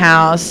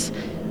Funhouse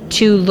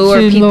to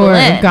lure people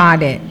in.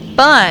 Got it.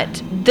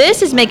 But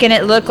this is making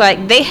it look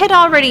like they had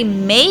already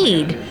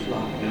made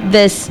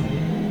this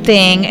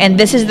thing, and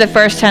this is the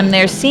first time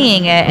they're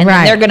seeing it, and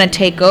then they're going to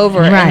take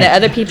over, and the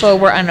other people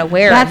were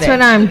unaware of it. That's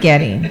what I'm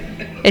getting.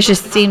 It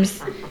just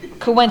seems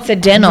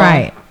coincidental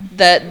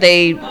that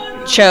they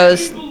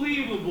chose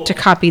to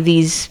copy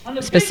these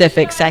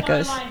specific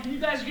psychos. You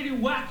guys are getting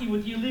wacky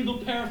with the illegal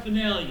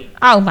paraphernalia.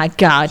 Oh my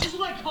God. Is this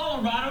like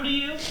Colorado to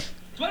you?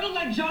 Do I look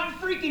like John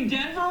freaking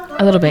Denver?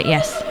 A little bit,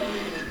 yes.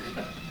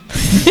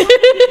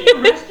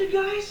 Arrested,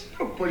 guys?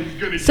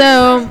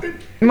 So,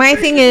 my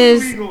thing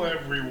is,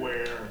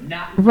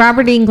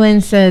 Robert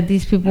Englund said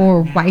these people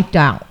were wiped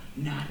out.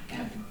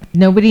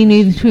 Nobody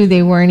knew who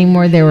they were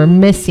anymore. They were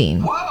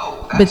missing.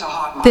 But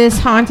this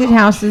haunted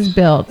house is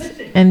built,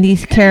 and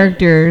these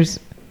characters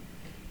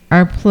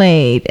are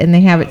played, and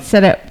they have it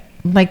set up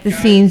like the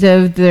scenes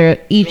of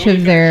each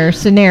of their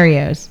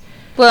scenarios.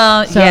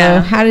 Well, so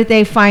how did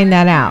they find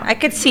that out? I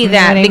could see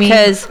that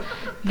because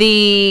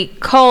the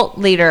cult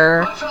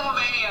leader,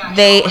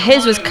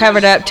 his was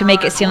covered up to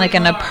make it seem like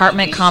an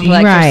apartment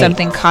complex or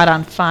something caught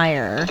on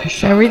fire.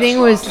 So everything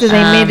was, so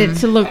they made it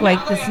to look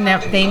like this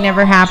they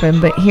never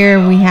happened, but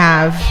here we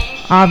have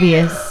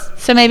obvious.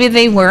 So maybe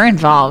they were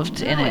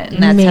involved in it,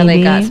 and that's how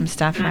they got some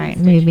stuff right.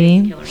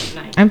 Maybe.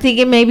 I'm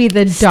thinking maybe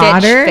the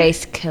daughter. Stitch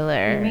face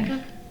killer.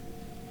 Makeup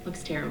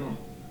looks terrible.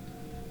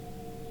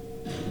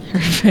 Her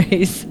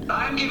face.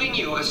 I'm giving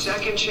you a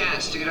second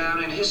chance to go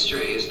down in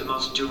history as the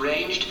most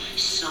deranged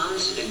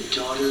sons and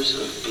daughters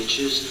of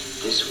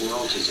bitches this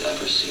world has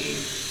ever seen.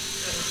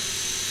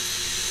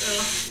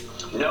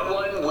 No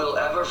one will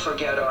ever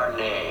forget our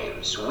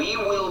names. We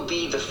will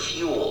be the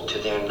fuel to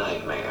their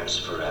nightmares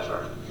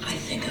forever. I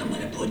think I'm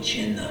gonna put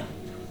you in the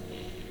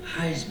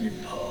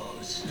Heisman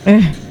pose.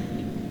 I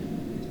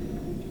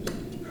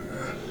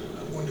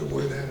wonder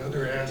where that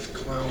other ass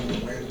clown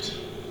went.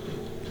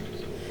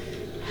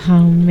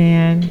 Oh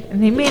man,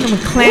 and they made him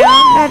a clown.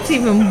 That's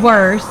even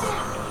worse.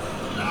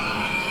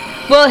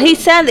 Well, he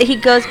said that he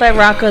goes by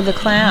Rocco the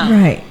Clown.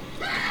 Right.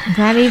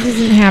 Glad he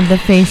doesn't have the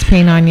face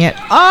paint on yet.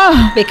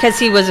 Oh, because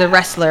he was a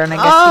wrestler, and I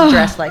guess he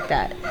dressed like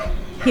that.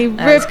 He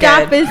ripped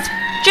off his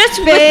just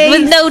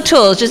with no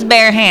tools, just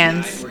bare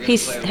hands. He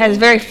has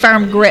very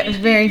firm grip.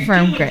 Very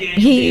firm grip.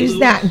 He used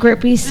that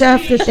grippy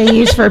stuff that they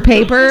use for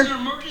paper.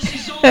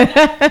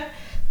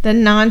 The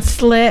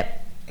non-slip.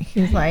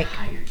 He's like.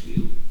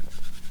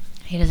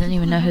 He doesn't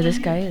even know who this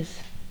guy is.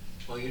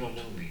 Well, you don't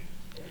know me,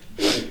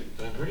 but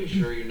I'm pretty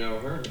sure you know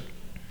her.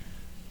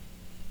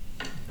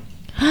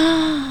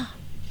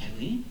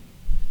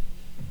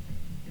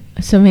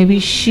 So maybe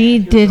she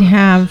did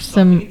have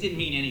some. It didn't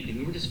mean anything.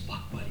 We were just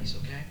fuck buddies,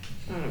 okay?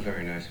 Not a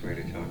very nice way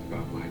to talk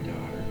about my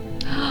daughter.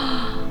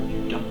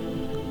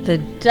 The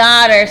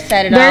daughter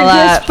set it They're all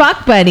up. just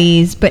fuck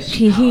buddies, but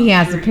he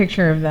has a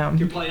picture of them.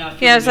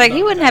 Yeah, I was like,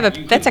 he wouldn't have a.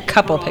 That's a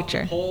couple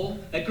picture.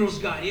 That girl's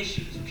got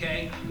issues,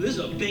 okay? This is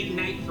a big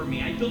night for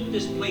me. I built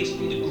this place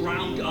from the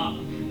ground up.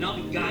 And I'll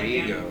be My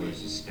goddamn. ego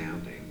is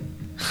astounding.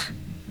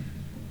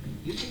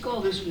 You think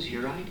all this was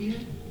your idea?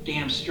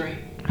 Damn straight.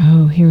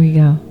 Oh, here we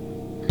go.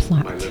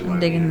 Plot. I'm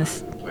digging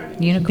this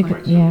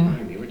unicorn. Yeah.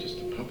 You were just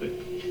a puppet,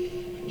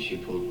 and she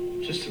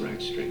pulled just the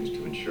right strings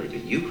to ensure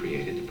that you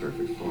created the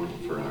perfect form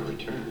for our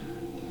return.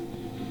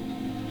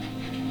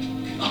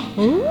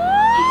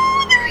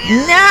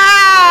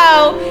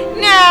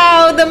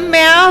 No, the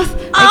mouth.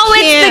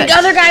 It's the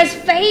other guy's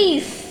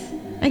face.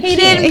 He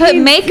didn't put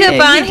makeup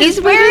on.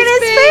 He's wearing his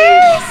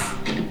face.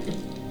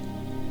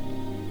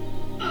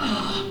 I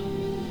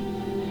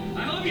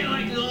hope you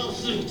like little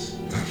suits.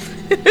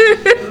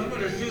 I'm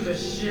gonna shoot the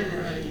shit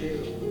out of you.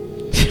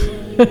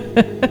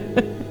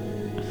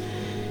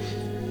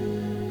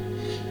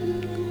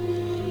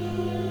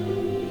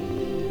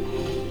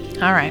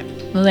 All right.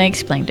 Well, they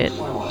explained it.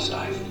 Where was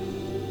I?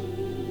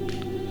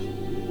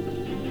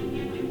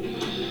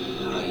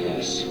 Ah,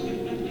 yes.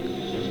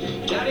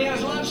 Daddy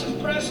has lots of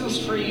presents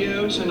for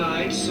you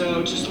tonight,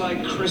 so just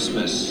like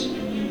Christmas,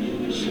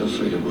 feel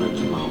free to rip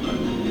them open.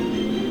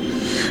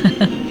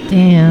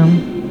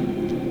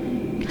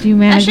 Damn. Could you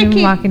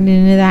imagine walking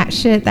into that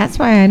shit? That's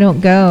why I don't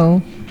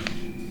go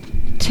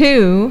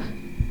to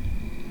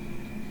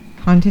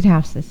haunted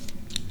houses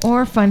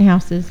or fun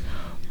houses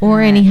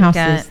or any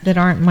houses that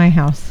aren't my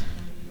house.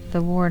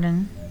 The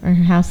warden. Or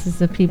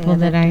houses of people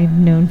that I've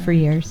known for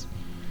years.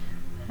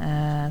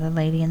 The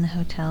lady in the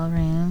hotel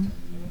room.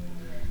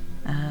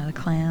 The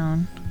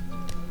clown.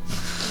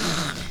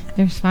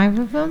 There's 5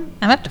 of them?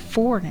 I'm up to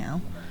 4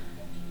 now.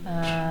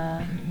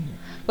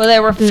 Well,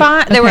 there were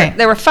 5.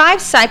 There were 5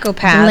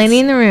 psychopaths. The lady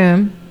in the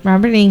room,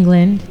 Robert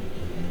Englund,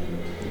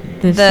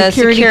 the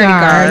security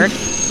guard,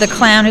 the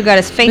clown who got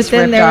his face but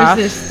then ripped there off.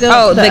 Was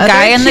still the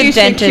guy in the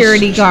dentist.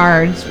 Security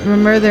guards.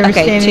 Remember, they were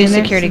standing 2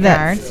 there? security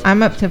guards.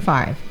 I'm up to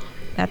 5.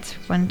 That's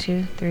 1,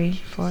 2, 3,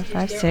 4,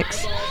 5,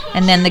 6,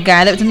 and then the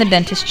guy that was in the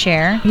dentist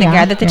chair, the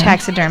guy that the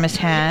taxidermist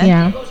had.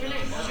 Yeah. 1,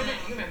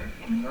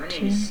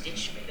 2, 3,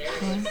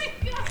 4,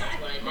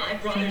 my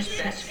brother's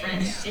best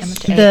friend's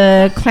sister.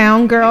 The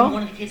clown girl.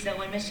 One of the kids that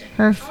went missing.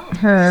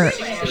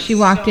 She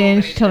walked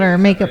in. She told her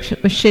makeup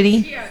was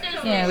shitty.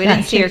 Yeah, we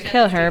didn't see her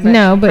kill her. But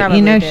No, she but probably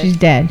you know did. she's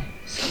dead.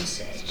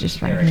 It's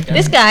just right.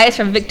 This guy is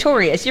from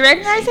Victorious. You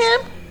recognize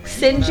him?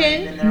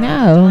 Sinjin?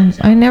 No,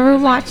 I never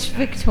watched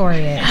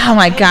Victoria. Oh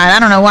my god, I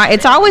don't know why.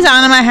 It's always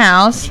on in my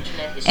house,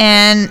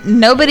 and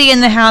nobody in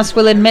the house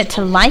will admit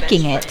to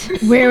liking it.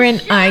 We're in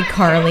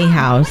iCarly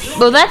house.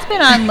 Well, that's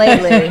been on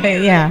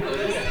lately. Yeah.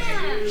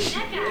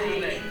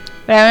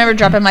 But I remember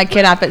dropping my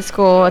kid off at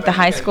school, at the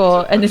high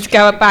school, and this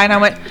guy went by, and I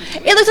went,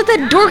 "It looks like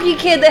that dorky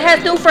kid that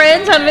has no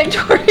friends on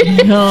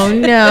Victoria." Oh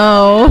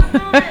no.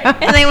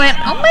 And they went,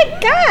 "Oh my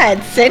god,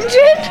 Sinjin?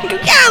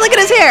 Yeah, look at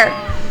his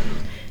hair."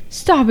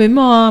 Stop it,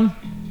 Mom.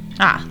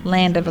 Ah,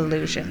 Land of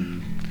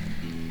Illusion.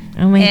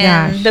 Oh my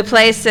And gosh. the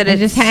place that I it's...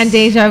 just had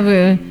deja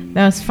vu.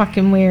 That was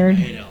fucking weird.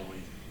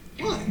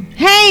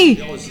 Hey!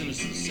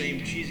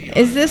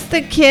 Is this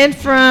the kid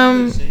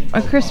from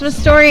A Christmas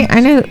Story? I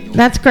know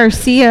that's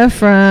Garcia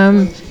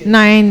from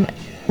Reno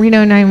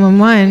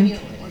 911.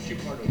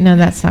 No,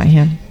 that's not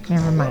him.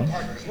 Never mind.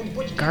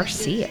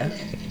 Garcia?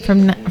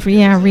 From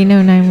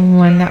Reno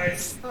 911.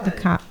 That's the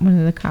cop, one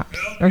of the cops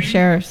or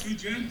sheriffs.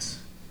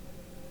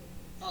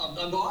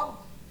 I'm Bob.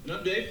 And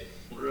I'm Dave.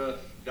 We're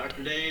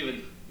Dr. Dave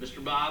and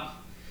Mr. Bob.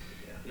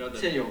 You know,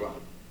 Senor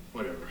Bob.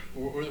 Whatever.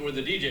 We're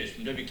the DJs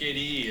from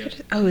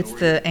WKDE. Oh, it's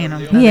the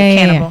animal.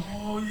 Yeah.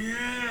 Oh,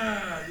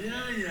 yeah.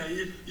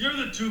 You're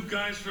the two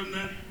guys from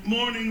that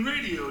morning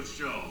radio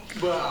show.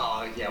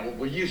 Well, yeah, well,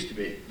 we used to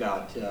be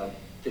about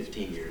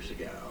 15 years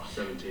ago.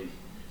 17.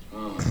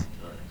 Oh,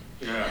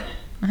 yeah.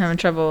 I'm having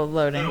trouble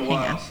loading. It's been a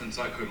Hang while on. since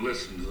I could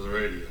listen to the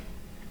radio.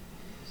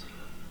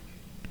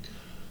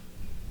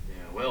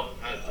 Well,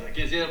 I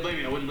can't say I don't blame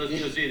you. I wouldn't listen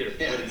to us either.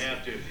 Yeah. I wouldn't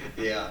have to.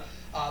 Yeah.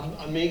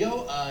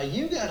 Amigo,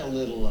 you got a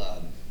little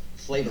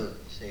flavor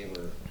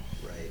saver,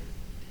 right?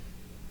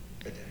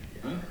 Right there.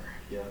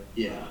 Yeah. Huh?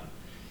 Yeah.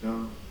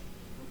 No.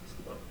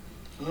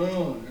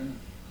 Oh,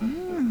 yeah.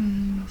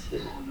 That's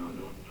it. No,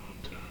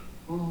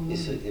 don't. You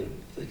said you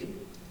thinking.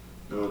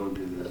 No, don't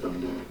do that. Don't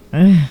do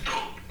it.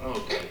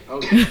 Okay.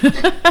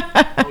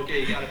 Okay,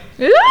 you got it.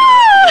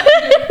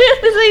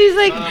 So he's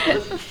like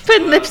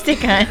putting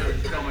lipstick on.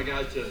 Tell my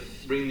guys to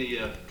bring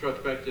the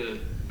truck back of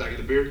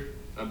the beard,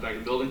 back in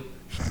the building.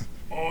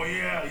 Oh,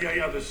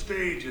 yeah. The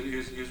stage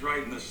is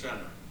right in the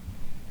center.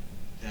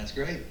 That's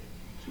great.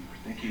 Super.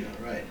 Thank you.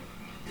 All right.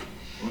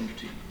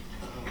 Wonderful.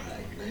 All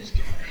right. Nice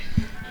guy.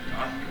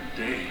 Dr.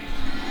 Dave.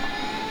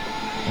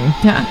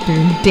 Dr.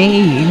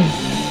 Dave.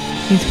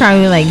 He's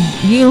probably like,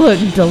 you look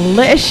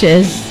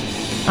delicious.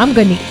 I'm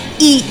going to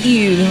eat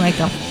you like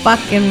a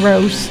fucking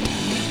roast.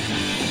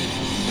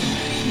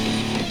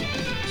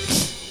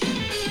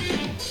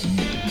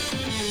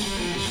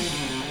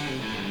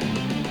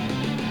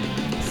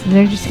 So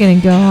they're just going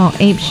to go all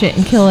ape shit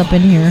and kill up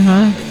in here,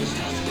 huh?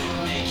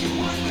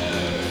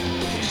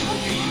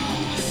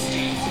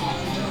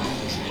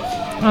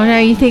 Oh no,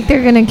 you think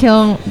they're going to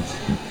kill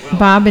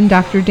Bob and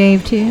Dr.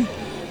 Dave too?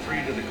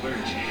 Free to the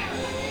clergy.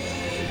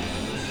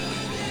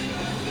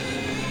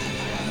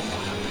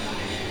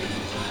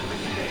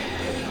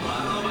 I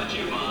don't know about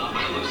you, Bob,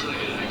 but it looks like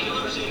a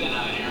killer scene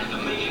tonight here at the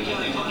Macon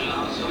County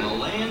Funhouse on the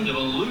Land of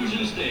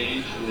Illusion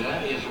stage.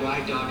 That is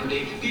right, Dr.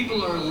 Dave.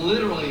 People are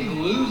literally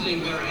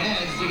losing their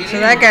heads to get So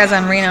that guy's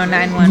on Reno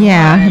 911.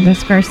 Yeah,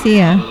 that's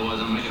Garcia. Otherwise,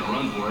 I'm making a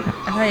run for it.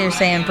 I thought you were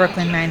saying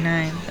Brooklyn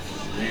 99.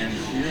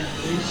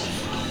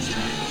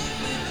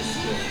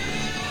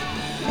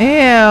 Ew.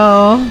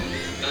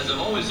 As I've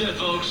always said,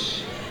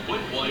 folks, quit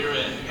while you're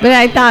in. But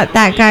I thought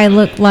that guy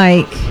looked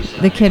like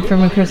the kid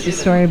from A Christmas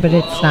Story, but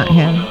it's not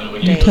him.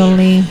 You're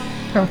totally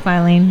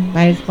profiling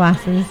by his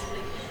glasses.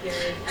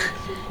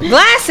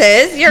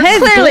 Glasses? You're His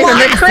clearly from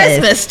the glasses.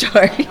 Christmas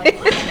Story.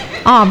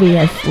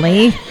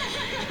 Obviously.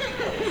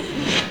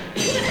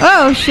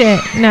 Oh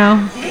shit,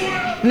 no.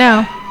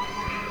 No.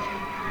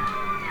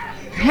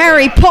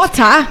 Harry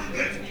Potter?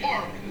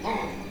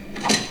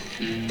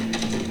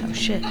 Oh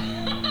shit.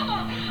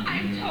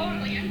 I'm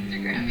totally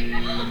Instagramming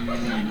that.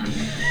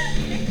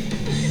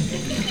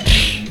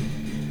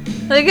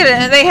 Look at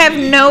it. They have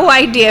no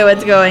idea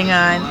what's going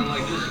on.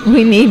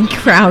 We need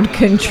crowd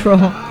control.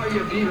 Not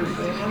a believer,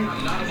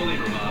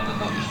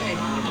 Bob. Okay,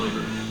 not a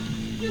believer.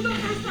 You go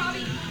first,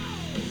 Robbie.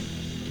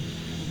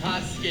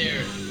 Not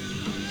scared.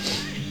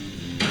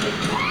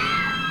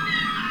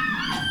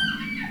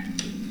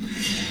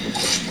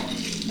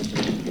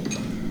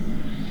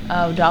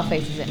 Oh,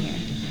 Dollface is in here.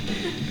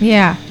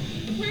 Yeah.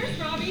 Where's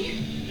Robbie?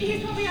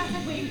 He's probably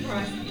outside waiting for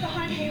us. The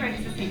haunted hayride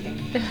is the same thing.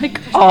 They're like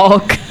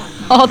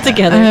all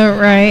together.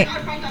 Right. Our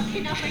friends got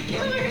kidnapped by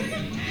killers.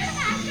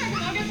 Hashtag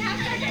longest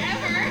hashtag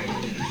ever.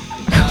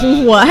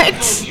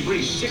 What?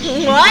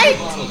 What?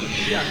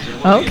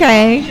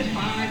 Okay. That's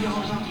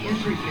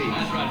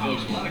right,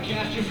 folks. A lot of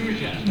cash just for your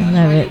cash. I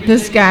love it.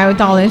 This guy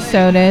with all his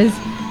sodas.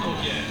 Okay.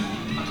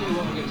 I'll tell you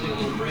what, we're going to take a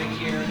little break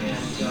here, and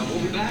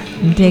we'll be back.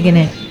 I'm digging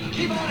it.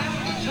 Keep on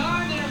having a good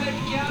time there,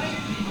 Macon County.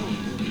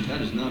 Oh,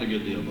 that is not a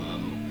good deal, Bob.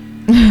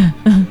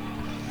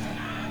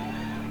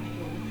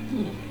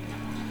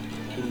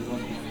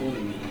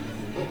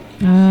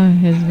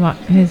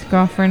 his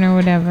girlfriend or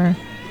whatever.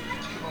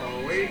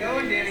 Oh, where you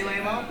going, Danny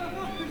Lamo?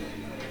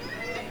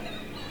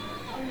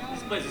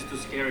 This place is too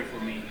scary for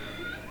me.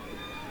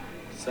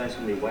 Besides,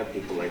 so many white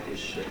people like this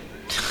shit.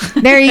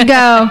 There you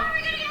go.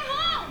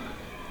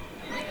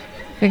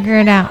 Figure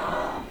it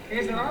out.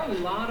 Yes, there are a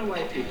lot of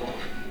white people.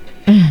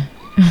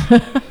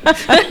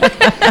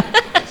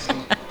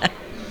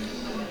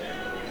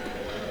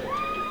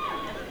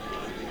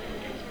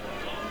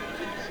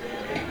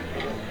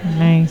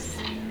 Nice.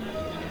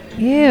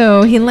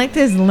 Ew, he licked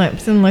his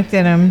lips and looked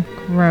at him.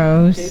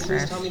 Gross. Okay,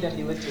 please tell me that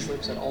he licked his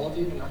lips at all of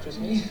you, not just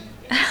me.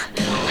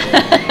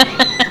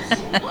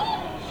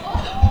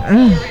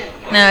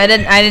 No, I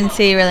didn't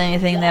see really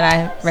anything that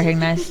I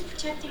recognized.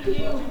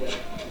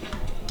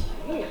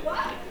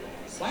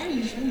 Why are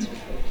you friends with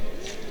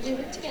her? We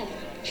work together.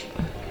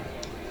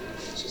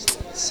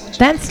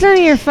 That's none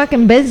of your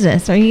fucking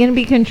business. Are you going to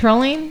be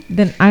controlling?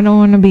 Then I don't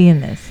want to be in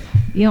this.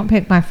 You don't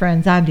pick my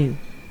friends. I do.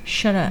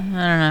 Shut up. I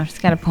don't know. She's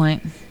got a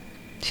point.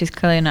 She's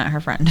clearly not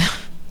her friend.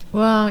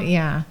 Well,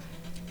 yeah.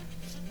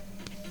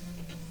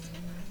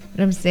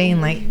 But I'm saying,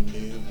 like...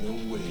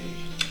 No way.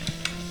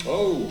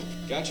 Oh,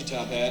 got your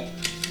top hat.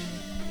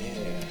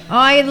 Yeah. Oh,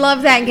 I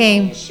love that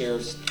game.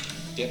 Sheriff's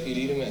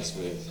deputy to mess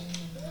with.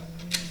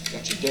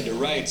 Got you dead to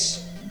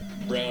rights.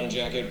 Brown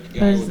jacket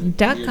guy Was with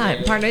Duck weird Hunt.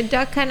 hair. Part of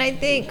Duck Hunt, I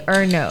think.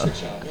 Or no.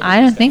 I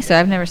don't think so.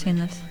 I've never seen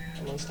this.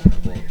 I'm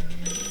unstoppable.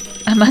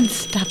 I'm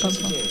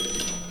unstoppable.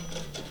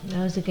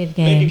 That was a good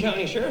Macon game.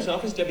 County Sheriff's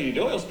Office, Deputy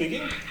Doyle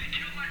speaking.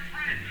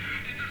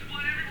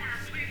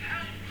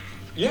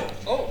 Yeah.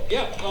 Oh,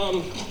 yeah.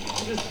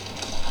 Just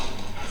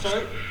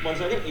sorry. 1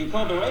 second. You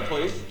called the right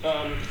place.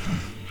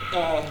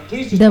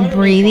 Please just The find a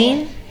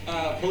breathing?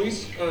 call.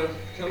 Police are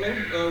coming.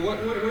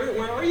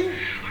 Where are you?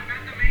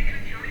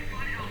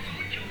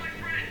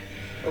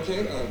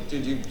 Okay.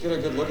 Did you get a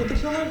good look at the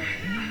killer?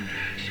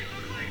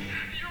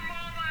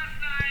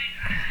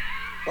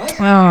 What?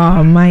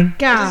 Oh, my That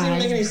doesn't even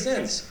make God. any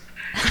sense.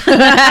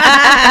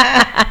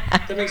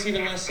 That makes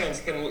even less sense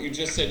than what you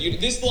just said.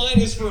 This line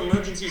is for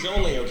emergencies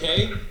only,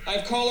 okay? I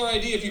have caller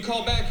ID. If you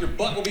call back, your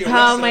butt will be arrested.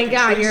 Oh, my I can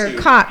God. trace You're a you.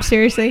 cop.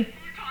 Seriously?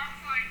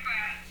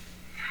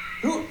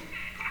 Who?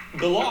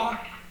 The law.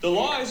 The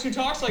law is who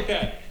talks like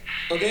that.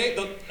 Okay?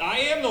 I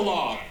am the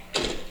law.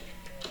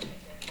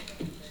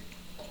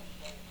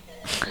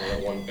 I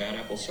got one bad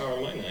apple sour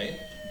my night.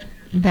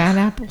 Bad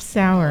apple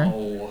sour.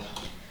 Oh.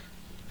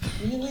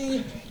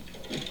 Really?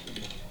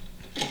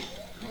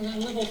 I'm at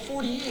level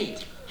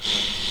 48.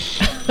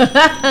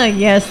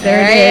 Yes,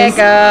 there it There is. you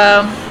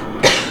go.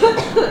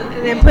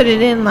 And then put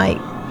it in like...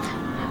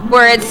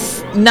 Where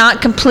it's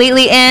not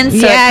completely in, so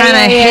Yeah, it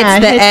kind of yeah, yeah.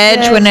 hits the Hits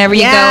edge the- whenever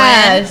you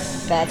Yes.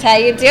 go in. That's how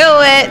you do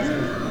it.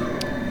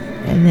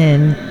 And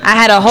then... I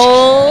had a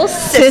whole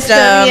system.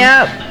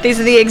 Yep. These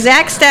are the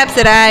exact steps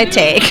that I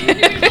take.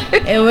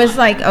 It was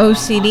like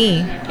OCD.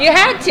 You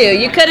had to.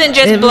 You couldn't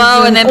just It was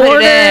blow and an then put it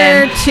order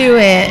in. to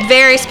it.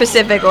 Very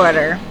specific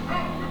order.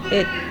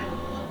 It.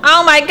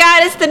 Oh my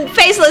God! It's the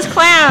faceless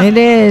clown. It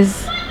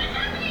is.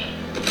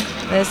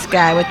 This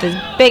guy with his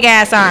big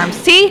ass arms.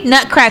 See,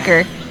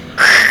 Nutcracker.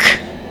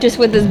 Just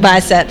with his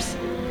biceps.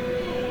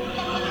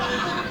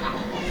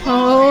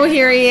 Oh,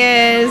 here he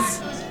is.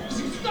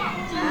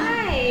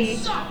 Hi.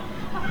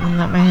 And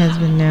let my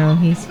husband know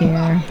he's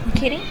here.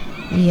 Kitty.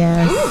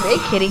 Yes. Ooh, big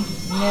kitty.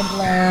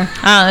 Nibbler.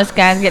 Oh, this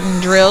guy's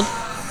getting drilled.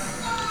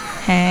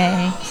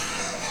 Hey.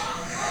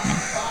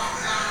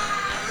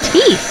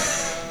 Teeth.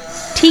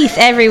 Teeth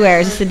everywhere.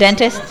 Is this the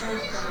dentist?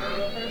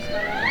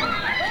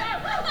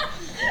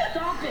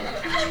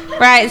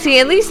 Right. See,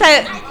 at least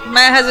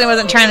my husband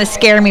wasn't trying to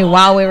scare me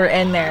while we were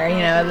in there. You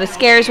know, the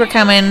scares were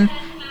coming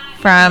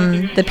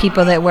from the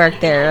people that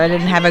worked there. I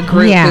didn't have a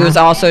group Yeah. who was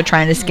also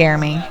trying to scare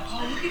me.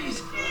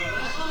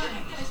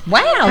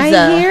 Wow. I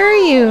hear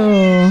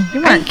you.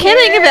 You weren't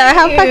kidding about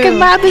how fucking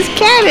loud this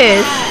cat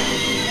is.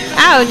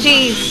 Oh,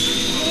 jeez.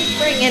 He's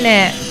bringing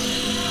it.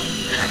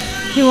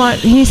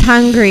 He's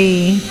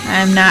hungry.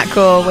 I'm not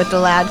cool with the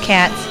loud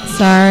cats.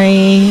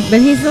 Sorry, but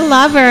he's a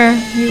lover.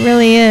 He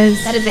really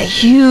is. That is a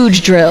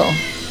huge drill.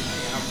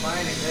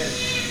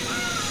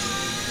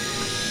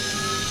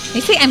 You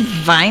say I'm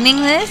vining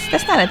this?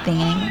 That's not a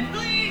thing anymore.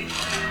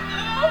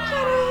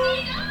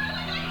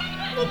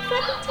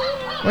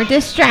 We're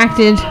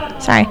distracted.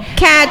 Sorry.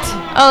 Cat.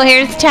 Oh,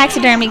 here's the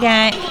taxidermy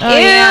guy. Oh,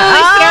 Ew, yeah.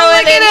 he's Oh, throwing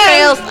look in at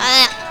him. trails.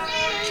 Ah.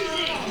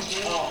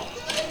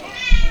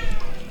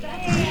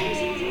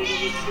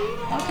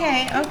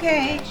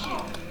 Okay.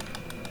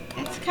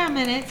 It's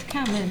coming.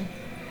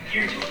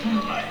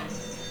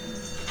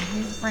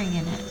 He's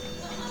bringing it.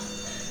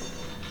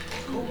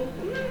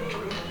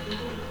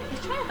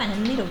 Let's try to find a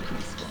needle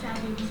piece.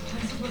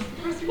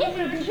 Yeah,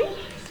 baby.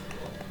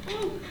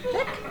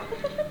 Look.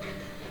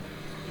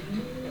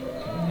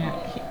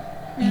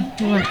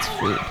 He wants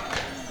food.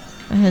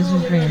 My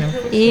husband's bringing him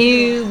food.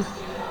 Ew.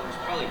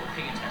 Probably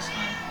pig intestine.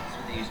 That's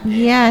what they use.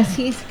 Yes,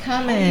 he's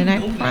coming.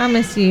 I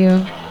promise you.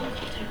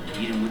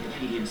 Eat him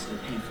Wikipedia instead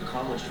of paying for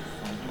college for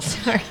fun.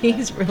 Sorry,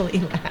 he's really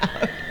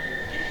loud.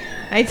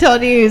 I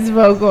told you he was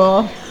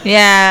vocal.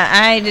 Yeah,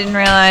 I didn't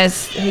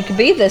realize he could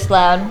be this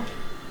loud.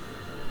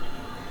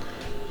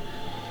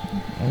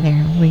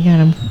 There, we got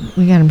him.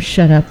 We got him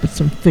shut up with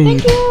some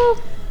food. Thank you.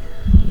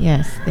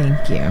 Yes,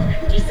 thank you.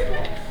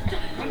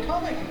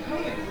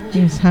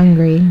 He was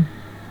hungry.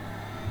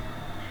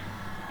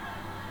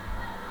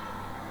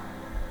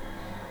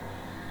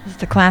 Is it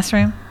the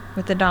classroom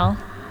with the doll?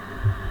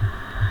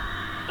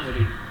 Oh,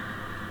 dude.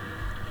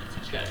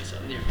 There's gotta be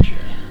something there for sure.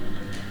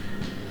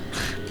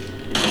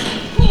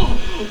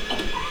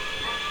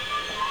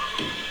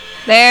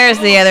 There's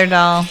the other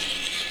doll.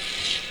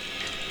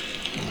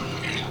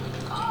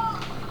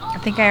 I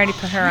think I already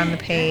put her on the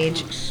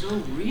page. Looks so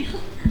real.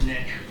 Her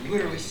neck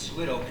literally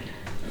split open.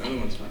 Another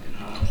one's fucking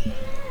hot.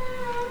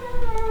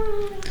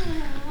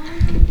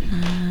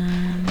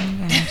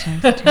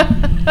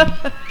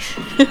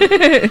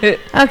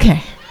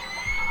 Okay.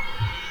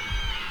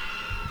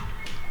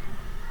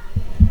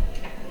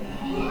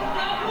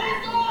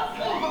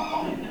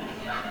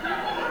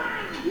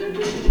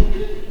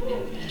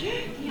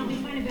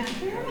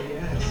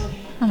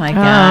 Oh my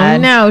god. Oh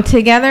no,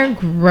 together?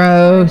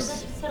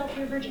 Gross. Settle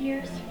for virgin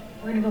years.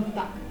 We're gonna go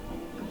fuck.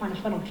 Go find a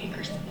funnel cake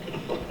or something.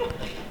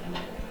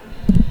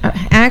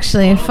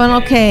 Actually,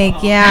 funnel cake.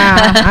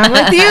 Yeah, I'm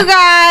with you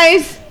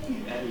guys.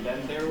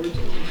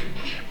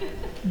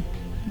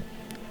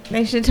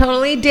 They should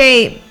totally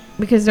date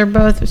because they're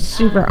both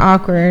super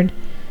awkward.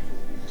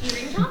 Do you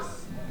ring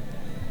toss?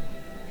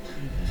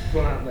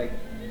 Well, not like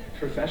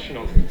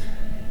professional. I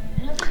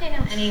don't think I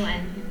know anyone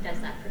who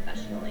does that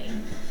professionally.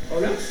 Oh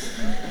no?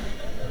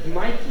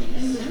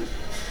 Mikey's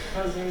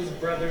cousin's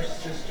brother,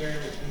 sister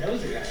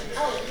knows a guy.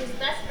 Oh, his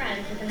best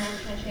friend is the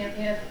national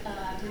champion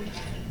of ring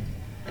tossing.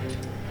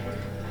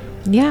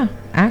 Yeah,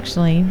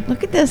 actually.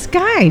 Look at this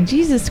guy.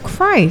 Jesus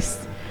Christ.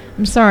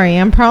 I'm sorry.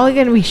 I'm probably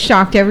going to be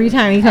shocked every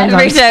time he comes on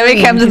Every time he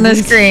screen comes in the because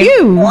he's screen.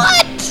 huge.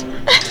 What?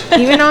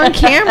 Even on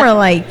camera,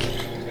 like.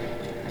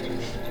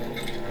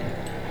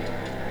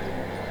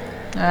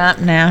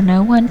 Now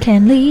no one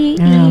can leave.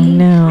 Oh,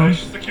 no.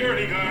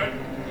 Security guard.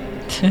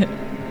 She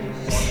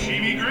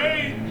be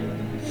great.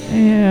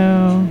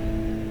 Ew.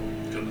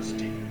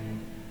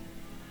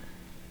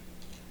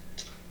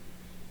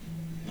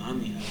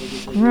 Mommy, I thought you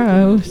said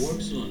Gross. you were going to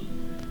work soon.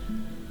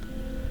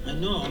 I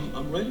know,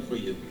 I'm ready for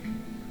you.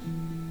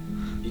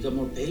 You got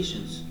more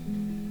patience.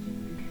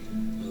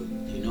 Well,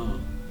 you know,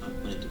 I'm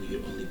going to be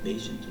your only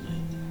patient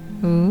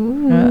tonight.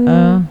 Ooh.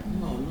 Uh-oh.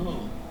 No,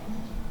 no.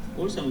 Of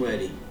course I'm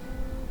ready.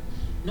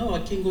 No, I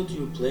can't go to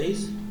your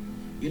place.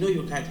 You know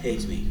your cat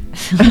hates me.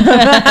 What?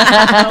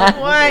 I'm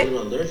a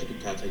little allergic to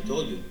cats, I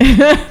told you.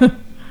 No,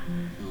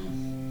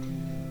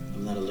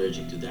 I'm not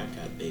allergic to that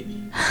cat,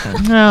 baby.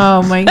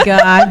 Oh, my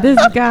God. This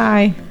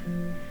guy.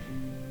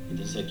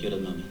 Entonces, ¿a qué horas,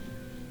 mami?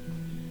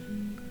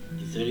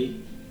 In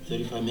 30,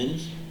 35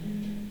 minutes?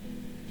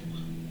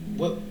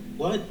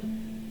 What?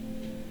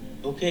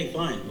 Okay,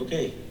 fine,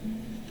 okay.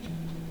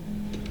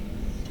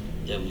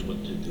 Tell me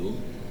what to do.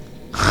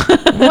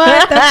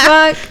 What the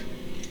fuck?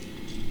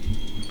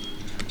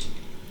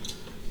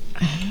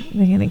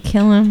 They're gonna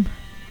kill him.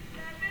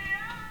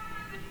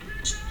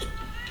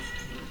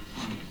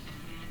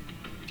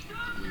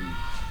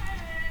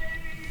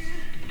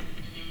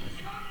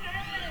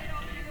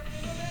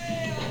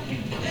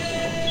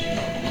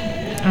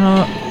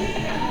 Oh,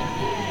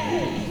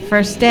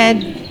 first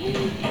dead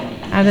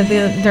out of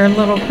their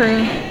little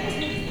crew.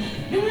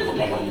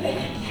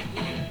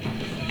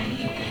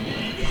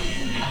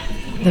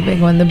 The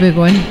big one.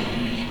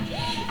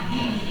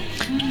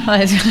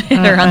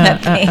 They're on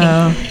that page.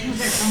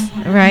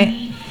 Right.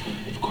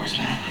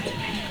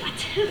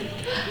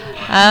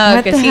 Oh,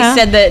 What because the he hell?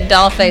 said that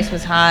doll face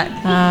was hot.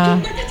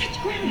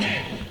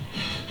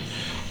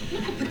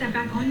 Put that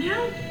back on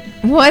now?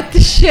 What the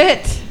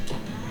shit?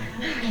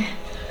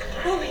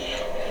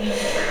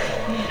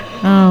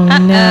 Oh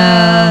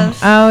no.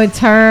 Oh, it's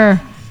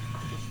her.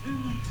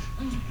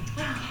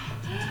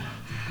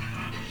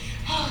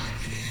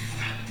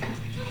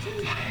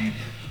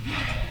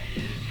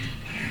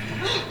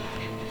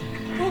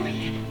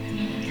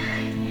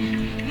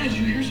 Did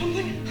you hear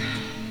something?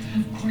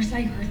 Of course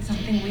I heard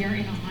something. We are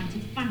in a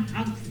haunted fun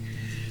house.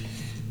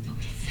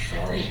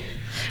 Sorry.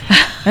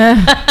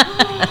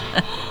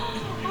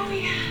 Oh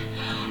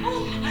yeah.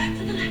 Oh,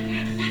 to the left.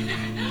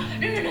 No, the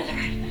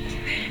right.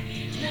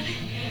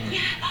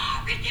 Yeah,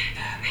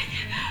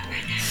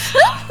 right there.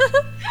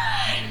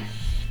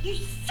 You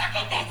suck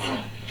at this.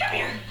 Come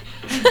here.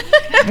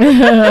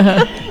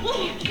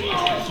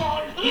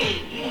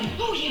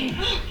 Oh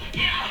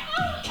yeah.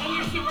 I'm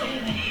your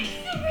superhero.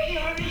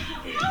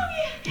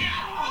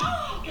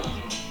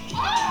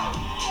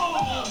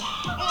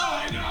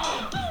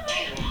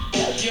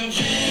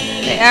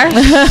 They are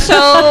so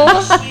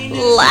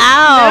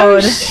loud. Oh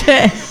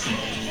shit.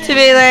 To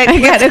be like, I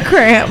got a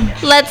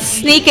cramp. let's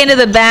sneak into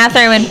the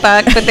bathroom and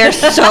fuck, but they're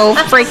so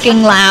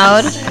freaking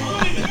loud.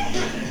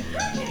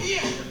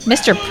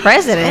 Mr.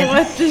 President.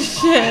 What the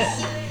shit?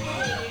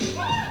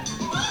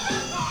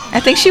 I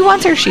think she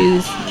wants her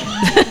shoes.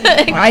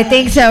 I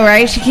think so,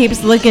 right? She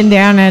keeps looking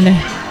down at it.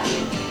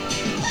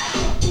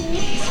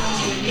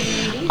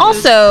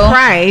 Also,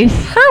 Christ.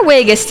 her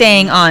wig is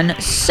staying on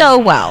so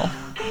well.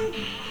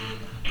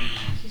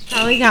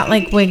 Probably got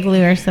like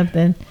wiggly or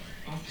something.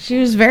 She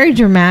was very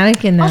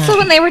dramatic in that. Also,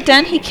 when they were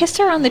done, he kissed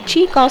her on the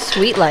cheek all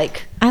sweet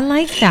like. I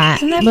like that.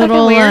 Isn't that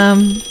little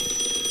fucking weird?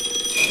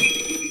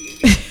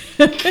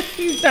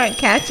 He's not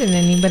catching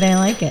any, but I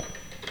like it.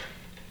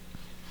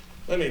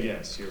 Let me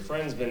guess. Your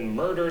friend's been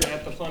murdered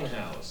at the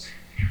Funhouse.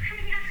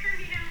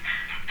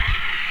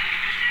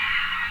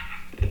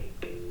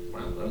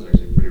 Wow, that was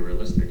actually pretty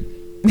realistic.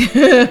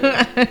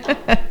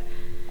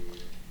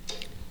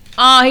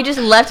 Oh, he just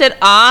left it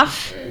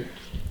off.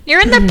 You're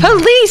in the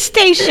police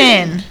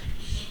station.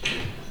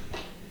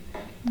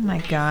 Oh my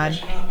God.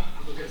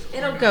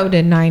 It'll go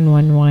to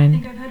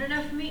 911. I've had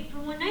enough meat for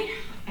one night.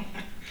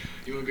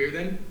 You want beer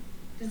then?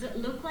 Does it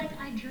look like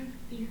I drink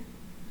beer?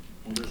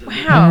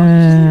 Wow.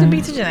 Doesn't to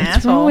be such an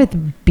What's wrong asshole.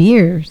 with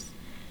beers?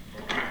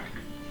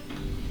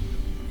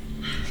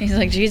 He's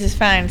like, Jesus,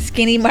 fine.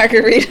 Skinny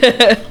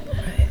margarita.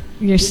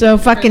 You're so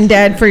fucking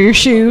dead for your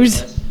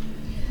shoes.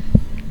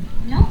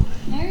 No,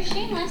 very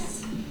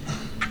shameless.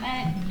 But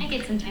I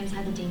get sometimes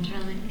how the danger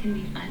element can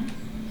be fun.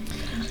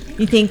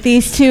 You think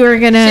these two are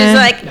gonna? She's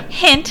like,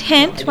 hint,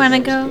 hint. Wanna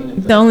go?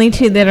 The only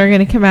two that are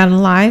gonna come out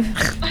alive.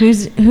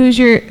 Who's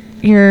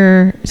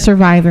your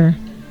survivor?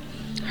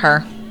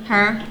 Her.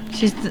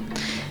 She's the,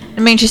 I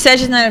mean, she said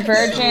she's not a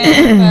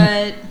virgin,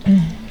 but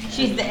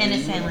she's the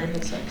innocent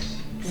one.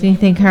 So you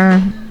think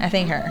her? I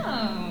think her.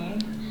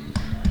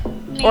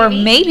 Or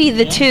maybe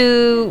the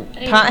two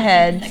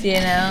potheads, you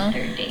know?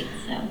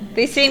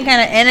 They seem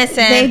kind of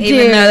innocent, They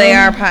even do. though they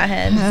are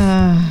potheads.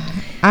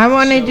 I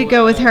wanted to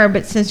go with her,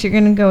 but since you're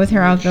gonna go with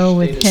her, I'll go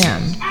with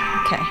him.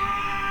 Okay.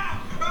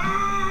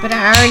 But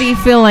I already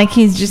feel like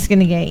he's just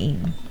gonna get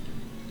eaten.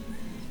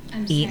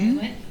 Eaten?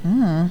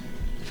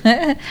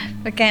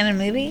 What kind of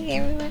movie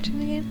are we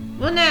watching again?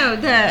 Well, no,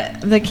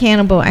 the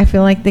cannibal. I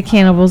feel like the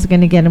cannibal's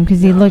gonna get him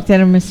because he looked at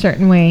him a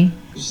certain way.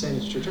 You saying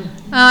it's your turn?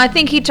 I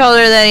think he told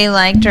her that he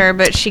liked her,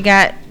 but she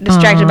got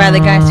distracted by the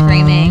guy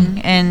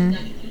screaming, and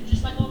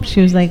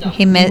She was like,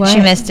 she "What?"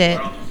 missed it.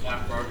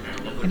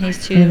 And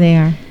he's Here too they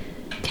are.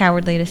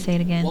 cowardly to say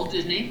it again. Walt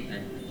Disney,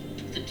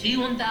 the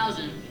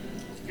T-1000,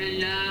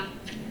 and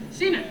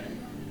Cena.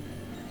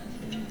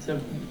 So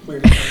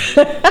weird.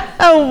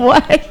 Oh,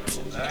 what?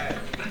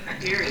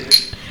 Here it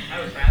is.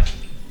 That was fast.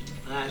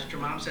 That's what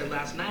your mom said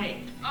last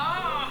night.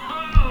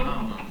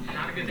 Oh,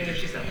 not a good thing if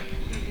she said it.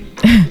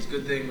 It's a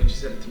good thing when she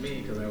said it to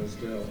me because I was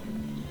still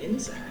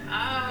inside.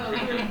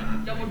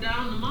 Oh, double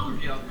down on the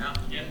mom's joke now.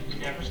 Yep, you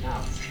never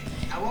stop.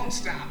 I won't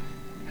stop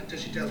until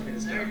she tells me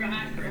to stop.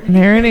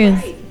 There it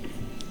is.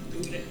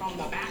 Moving it from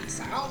the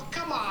backside. Oh,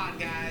 come on,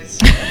 guys.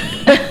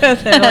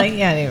 They're like,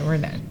 yeah, dude, we're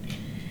done.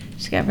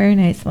 She's got very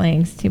nice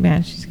legs. Too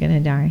bad she's gonna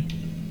die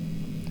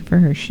for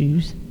her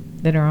shoes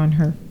that are on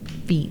her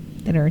feet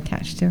that are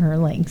attached to her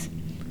legs.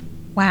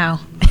 Wow.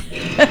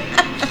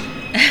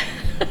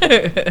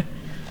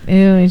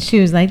 Ooh, and she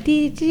was like,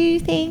 "Did you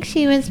think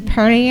she was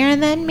prettier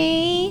than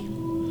me?"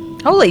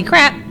 Holy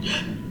crap.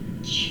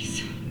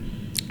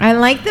 I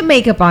like the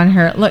makeup on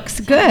her. It looks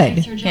good.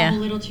 Takes her job a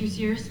little too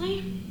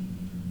seriously?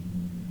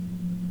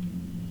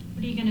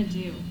 What are you gonna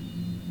do?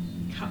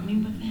 Cut me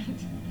with it?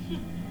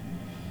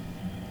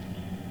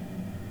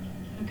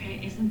 Okay,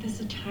 isn't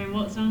this a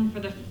timeout zone for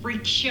the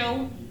freak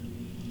show?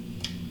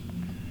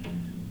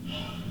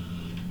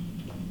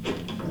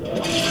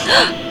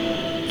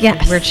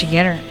 Yes. Where'd she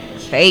get her?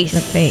 Face.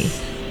 The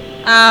face.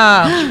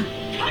 Oh.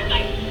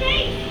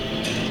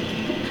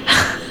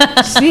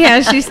 See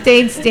how she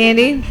stayed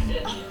standing?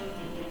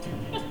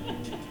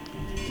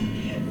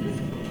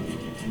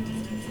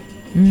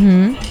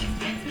 Mm-hmm.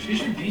 She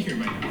should be here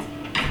by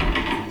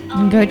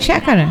now. Go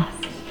check on her.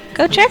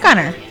 Go check on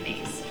her.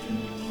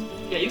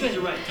 Yeah, you guys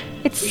are right.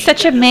 It's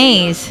such a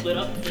maze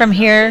from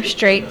here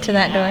straight to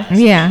that door.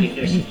 Yeah.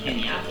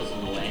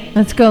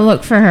 Let's go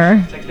look for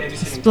her.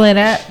 Split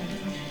up.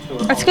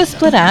 Let's go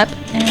split up.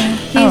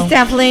 He's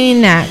definitely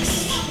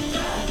next.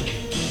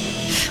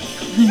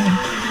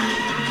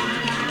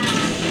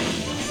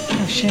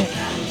 Oh shit.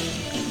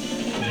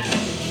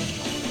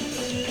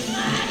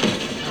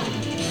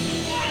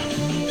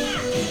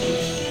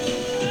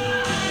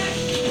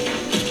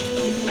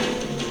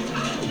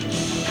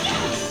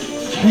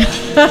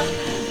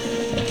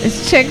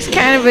 This chick's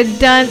kind of a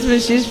dunce,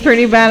 but she's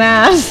pretty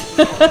badass.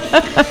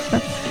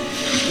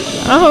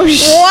 Oh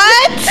shit.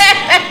 What?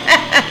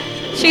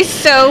 She's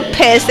so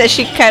pissed that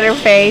she cut her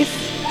face.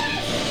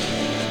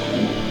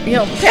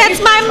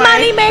 That's my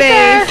money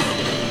maker.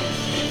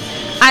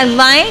 I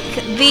like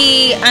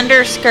the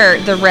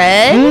underskirt, the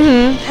red.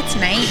 Mm-hmm. That's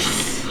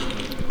nice.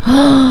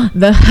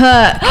 The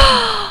hook.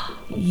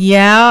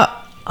 Yeah.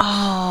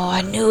 Oh,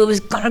 I knew it was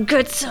gonna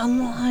get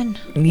someone.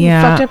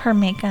 Yeah. Who fucked up her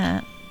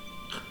makeup.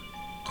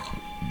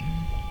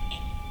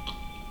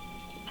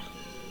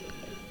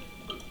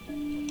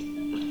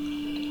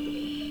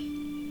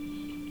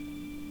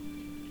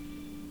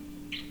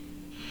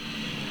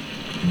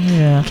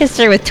 Yeah. Kissed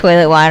her with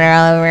toilet water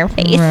all over her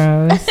face.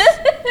 Gross.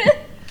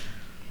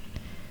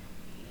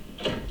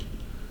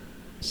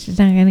 She's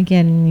not gonna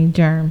get any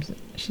germs.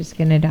 She's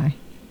gonna die.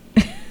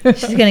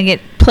 She's gonna get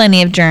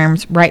plenty of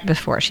germs right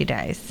before she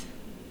dies.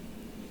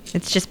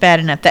 It's just bad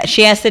enough that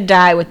she has to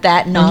die with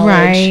that knowledge.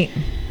 Right.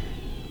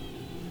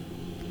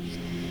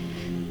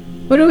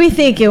 What are we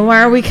thinking?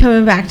 Why are we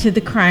coming back to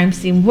the crime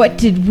scene? What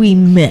did we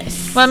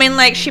miss? Well, I mean,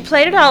 like, she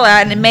played it all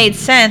out and it made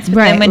sense. But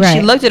then when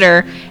she looked at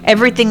her,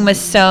 everything was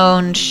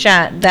sewn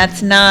shut.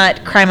 That's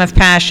not crime of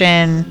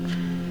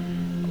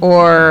passion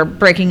or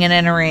breaking and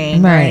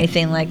entering or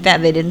anything like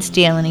that. They didn't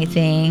steal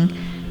anything.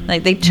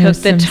 Like, they took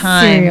the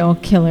time. Serial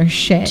killer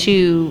shit.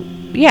 To,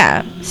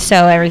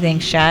 sew everything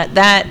shut.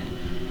 That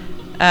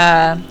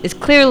is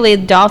clearly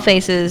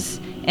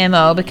Dollface's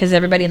MO, because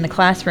everybody in the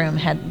classroom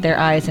had their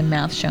eyes and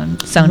mouth sewn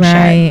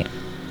shut.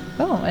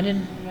 Oh, I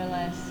didn't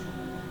realize.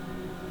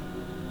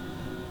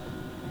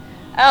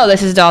 Oh,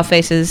 this is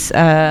Dollface's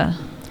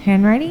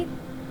handwriting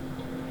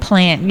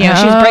plan. You know,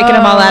 she was breaking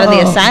them all out of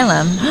the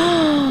asylum.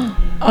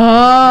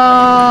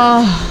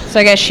 So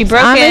I guess she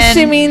broke in. I'm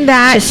assuming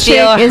that to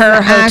steal chick is her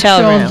the hotel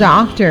actual room.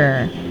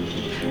 doctor.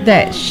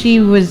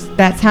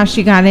 That's how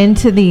she got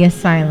into the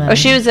asylum. Oh,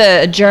 she was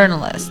a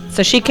journalist.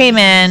 So she came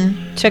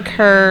in, took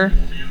her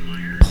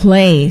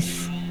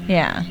place.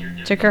 Yeah.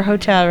 Took her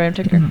hotel room,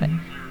 took her place.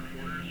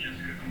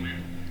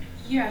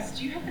 Yes,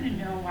 do you happen to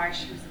know why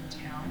she was in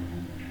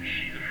town?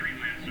 She's a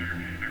freelancer.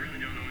 I really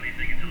don't know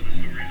anything until the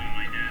story's on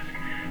my desk.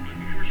 But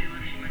before she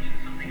left, she mentioned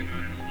something about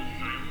an old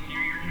asylum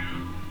near your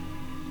town.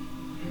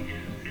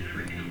 Is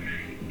everything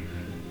okay?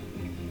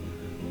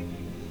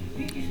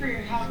 Thank you for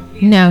your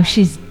help. No,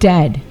 she's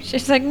dead.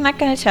 She's like, I'm not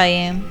going to tell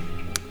you.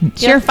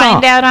 It's You'll your find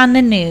fault. out on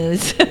the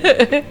news.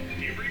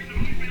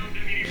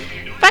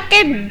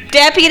 Fucking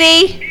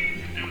deputy.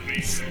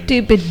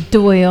 Stupid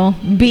Doyle.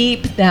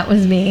 Beep. That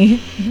was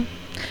me.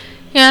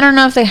 Yeah, I don't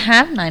know if they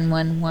have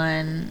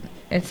 911.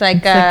 It's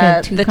like,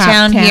 a the two-cop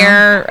town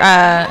here,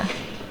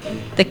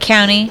 the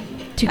county.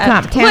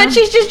 Two-cop town? But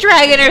she's just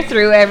dragging her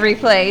through every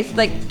place,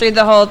 like through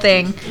the whole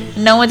thing.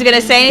 No one's going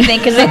to say anything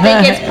because they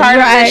think it's part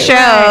of the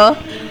show.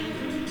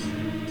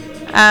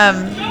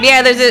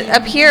 Yeah, there's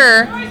up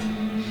here.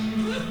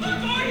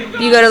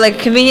 You go to like a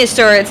convenience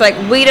store, it's like,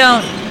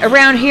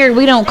 around here,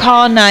 we don't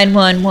call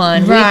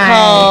 911. We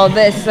call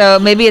this. So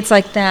maybe it's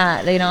like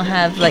that. They don't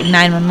have like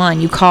 911.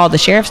 You call the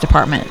sheriff's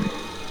department.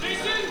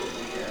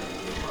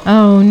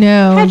 Oh,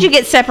 no. How'd you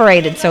get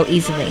separated so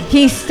easily?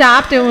 He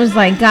stopped and was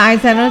like,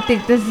 guys, I don't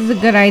think this is a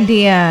good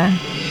idea.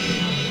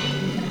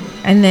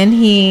 And then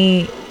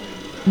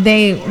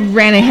they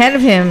ran ahead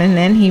of him, and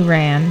then he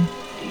ran.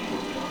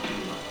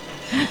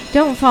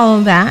 Don't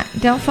follow that.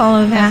 Don't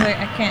follow that.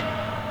 I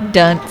can't.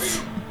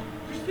 Dunce.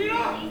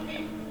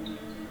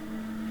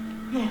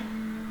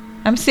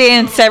 I'm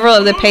seeing several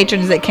of the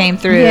patrons that came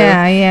through.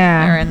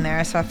 Yeah. Are in there.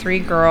 I saw 3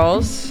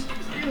 girls.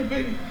 Christina,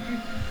 baby.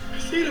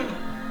 Christina.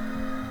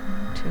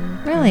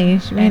 Really?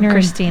 She made her.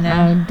 Christina.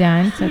 Oh,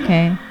 Dunce.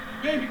 Okay.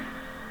 Baby.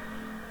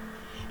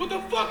 What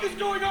the fuck is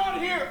going on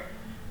here?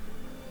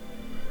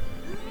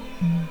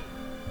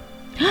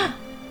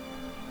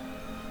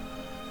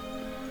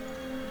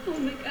 Oh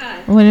my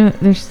god. What?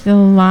 They're still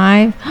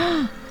alive.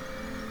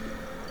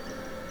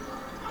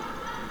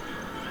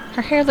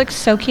 Her hair looks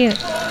so cute.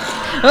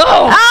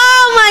 Oh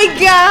my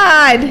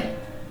god!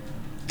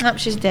 Oh,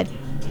 she's dead.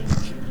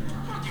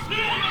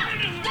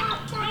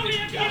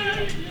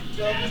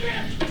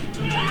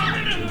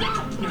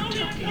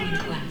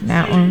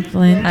 That one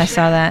flinched. I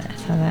saw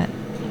that.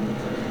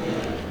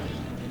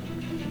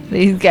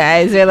 These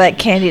guys are like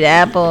candied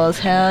apples.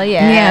 Hell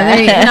yeah. Yeah,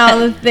 they're eating all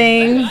the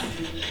things.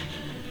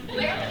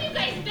 Where have you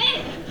guys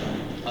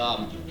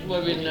been?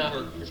 Well, we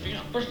never.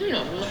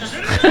 Christina.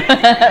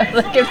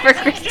 Looking for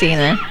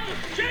Christina.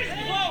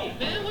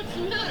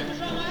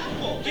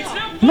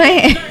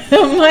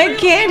 My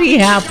candy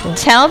apple.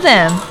 Tell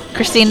them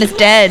Christina's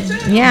dead.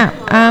 Yeah.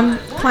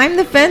 Climb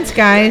the fence,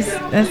 guys.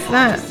 That's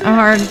not a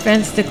hard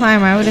fence to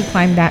climb. I would have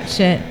climbed that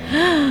shit.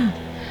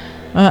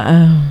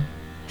 Uh-oh.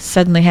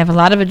 Suddenly have a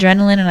lot of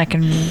adrenaline and I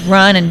can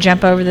run and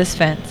jump over this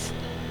fence.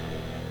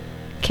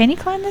 Can you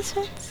climb this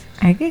fence?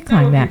 I could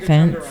climb that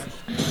fence.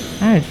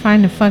 I would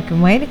find a fucking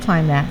way to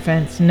climb that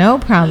fence. No I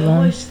problem.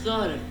 always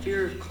thought a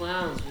fear of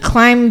clowns was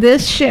Climb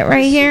this shit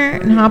right here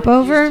and hop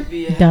over. used to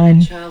be a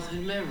Done. happy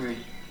childhood memory.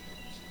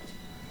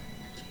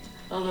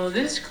 Although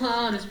this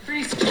clown is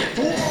pretty scary.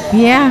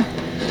 Yeah.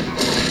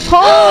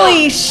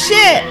 Holy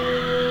shit!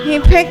 He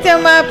picked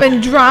him up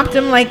and dropped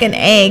him like an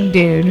egg,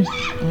 dude.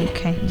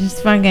 Okay.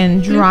 Just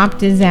fucking dropped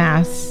his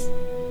ass.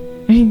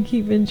 Are you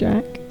keeping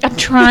track? I'm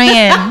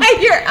trying.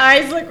 Your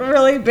eyes look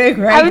really big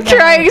right I'm now.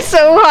 trying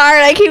so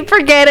hard. I keep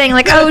forgetting.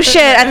 Like, oh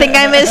shit, I think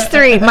I missed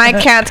 3. My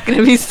count's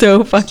gonna be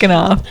so fucking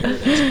off.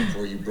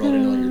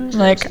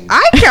 Like,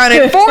 I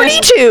counted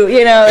 42.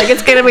 You know, like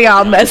it's gonna be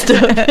all messed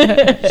up.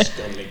 It's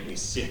gonna make me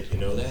sick, you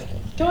know that?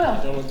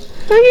 Doyle.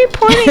 Who are you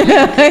pointing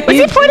at? Was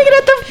he pointing it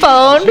at the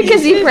phone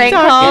because he prank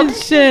called?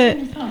 Shit.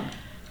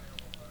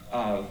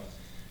 Had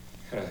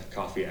a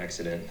coffee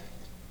accident.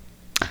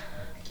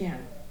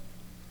 Again.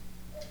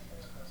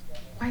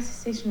 Why is the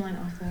station line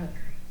off the hook?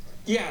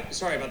 Yeah,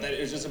 sorry about that. It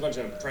was just a bunch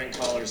of prank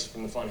callers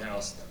from the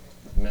Funhouse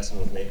messing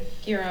with me.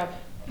 Gear up.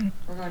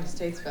 We're going to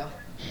Statesville.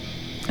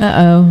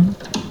 Uh-oh.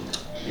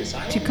 The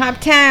asylum? To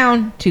Cop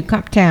Town. To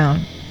Cop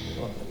Town.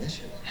 Well, the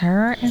mission.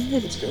 Her and the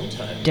It's go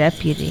time.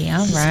 deputy.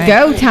 All right.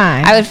 Go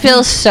time. I would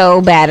feel so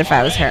bad if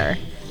I was her.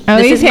 Oh,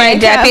 This he's is my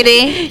handcuffed.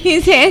 deputy.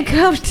 He's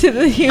handcuffed to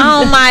the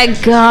Oh my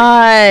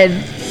god.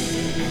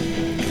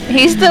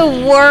 He's the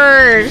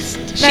worst.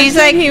 She's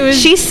what like, he was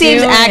she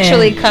seems doing.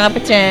 actually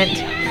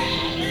competent.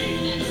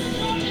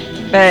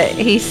 But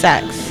he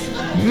sucks.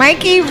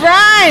 Mikey, run!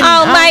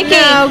 Oh, Mikey.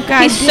 No,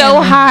 God He's damn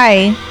so it.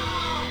 high.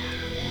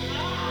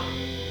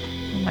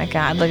 Oh my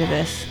god, look at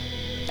this.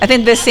 I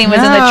think this scene was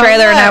in the No,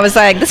 trailer and I look. was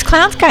like, this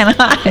clown's kind of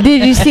hot.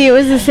 Did you see it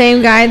was the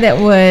same guy that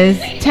was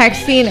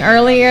texting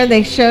earlier?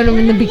 They showed him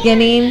in the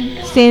beginning,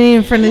 standing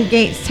in front of the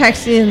gates,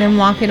 texting and then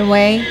walking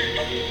away.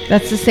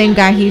 That's the same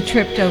guy he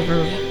tripped over.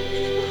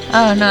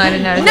 Oh no, I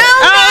didn't notice. No,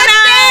 Oh,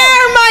 not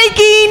there,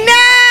 Mikey! No!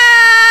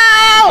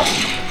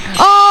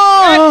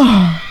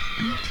 Oh!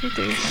 1, 2,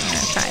 3, 4,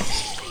 5.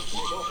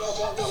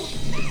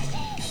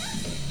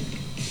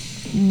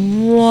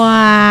 Wow.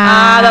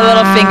 Ah, the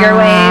little finger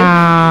wave.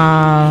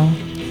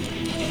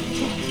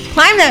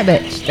 Climb that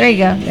bitch. There you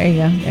go. There you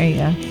go. There you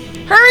go.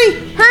 Hurry!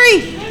 Hurry!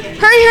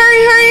 Hurry!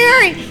 Hurry! Hurry!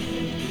 Hurry!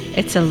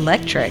 It's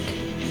electric.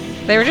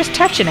 They were just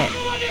touching it.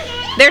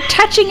 They're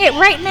touching it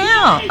right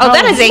now. Oh,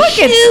 that is a look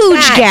at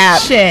huge that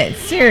gap. Shit,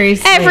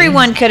 seriously.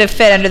 Everyone could have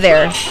fit under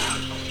there.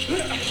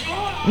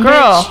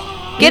 Girl,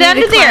 get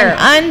under there.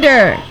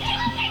 Under.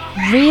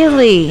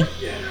 Really?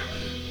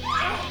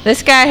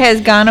 This guy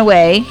has gone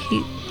away.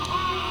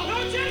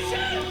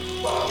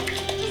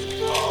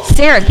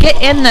 Sarah,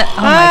 get in the.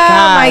 Oh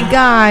my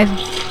god.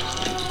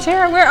 God.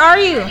 Sarah, where are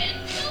you?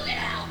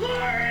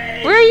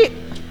 Where are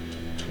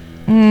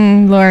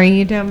you? Lori,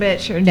 you dumb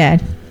bitch. You're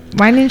dead.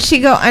 Why didn't she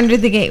go under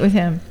the gate with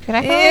him? Could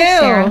I follow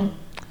Sarah?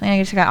 I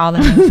just got all the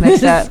names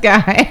mixed This up.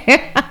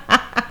 guy.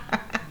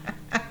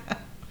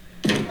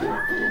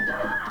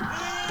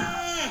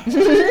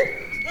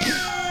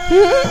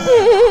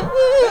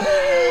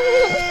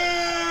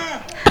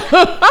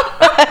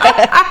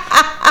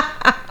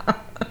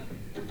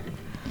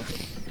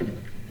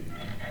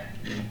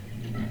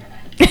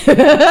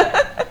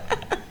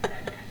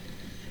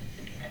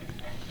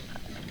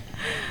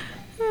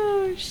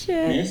 Oh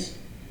shit. Miss,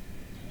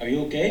 are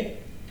you okay?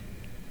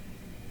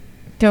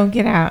 Don't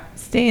get out.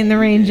 Stay in the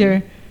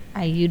Ranger.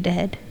 Are you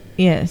dead?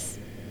 Yes.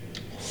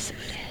 So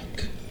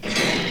dead.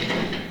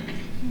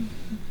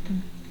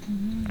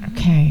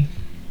 Okay.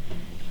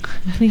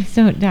 Please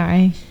don't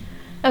die.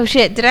 Oh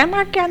shit, did I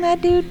mark down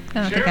that dude?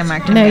 I don't think I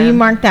marked him No, down. you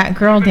marked that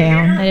girl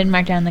down. I didn't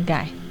mark down the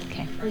guy.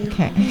 Okay.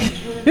 Okay.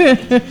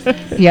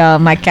 Yeah,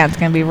 my count's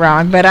gonna be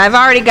wrong, but I've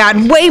already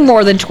gotten way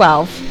more than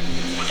 12.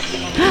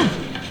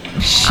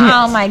 Shit.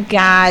 Oh my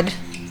god.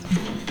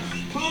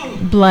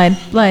 Blood,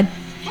 blood,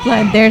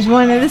 blood. There's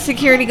one of the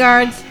security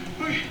guards.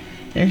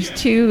 There's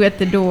two at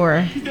the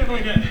door. He's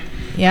definitely dead.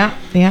 Yeah,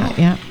 yeah,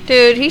 yeah.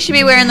 Dude, he should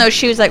be wearing those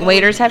shoes like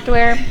waiters have to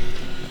wear.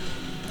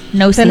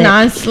 No The slip.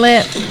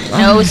 non-slip.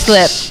 No Oh,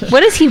 slip.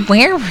 What is he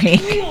wearing?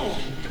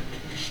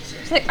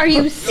 It's like, are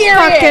you serious?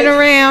 Fucking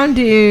around,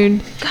 dude.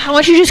 God, why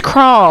don't you just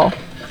crawl?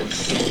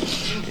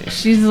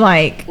 She's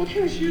like, What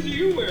kind of shoes are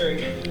you wearing?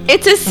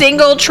 It's a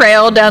single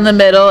trail down the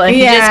middle, and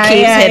he just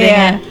keeps hitting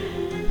it.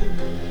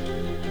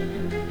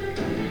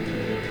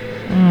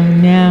 Oh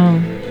no.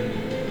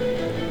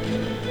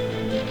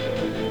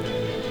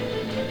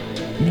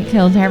 They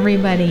killed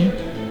everybody.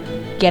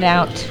 Get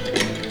out.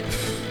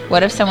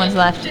 What if someone's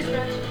left?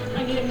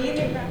 I need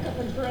immediate backup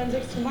and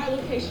forensics to my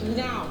location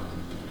now.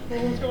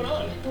 Well, what's going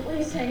on? What were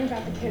you saying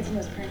about the kids in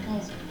those prank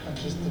calls?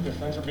 Just that their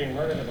friends are being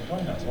murdered at the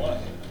Funhouse. What?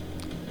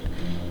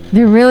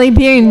 They're really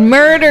being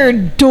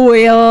murdered,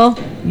 Doyle.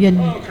 You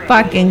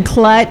fucking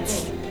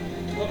klutz.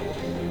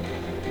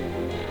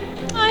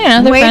 Oh, you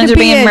know, their Way friends to are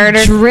be being a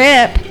murdered.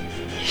 drip.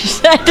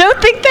 I don't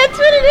think that's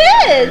what it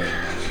is.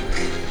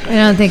 I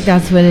don't think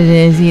that's what it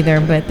is either,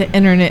 but the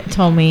internet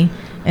told me,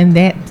 and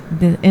that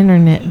the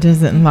internet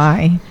doesn't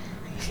lie.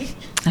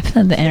 I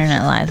feel like the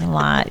internet lies a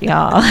lot,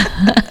 y'all.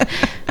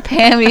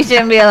 Pam, you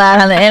shouldn't be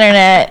allowed on the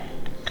internet.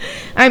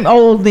 I'm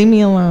old, leave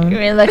me alone. Let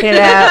me look it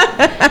up.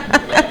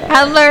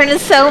 I'm learning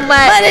so much.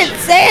 But it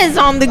says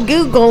on the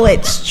Google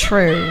it's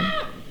true.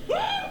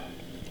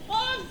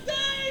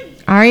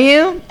 Are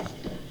you?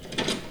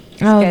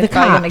 Oh, guy's the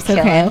probably cops.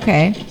 gonna kill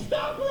Okay, him.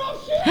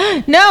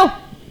 okay. No!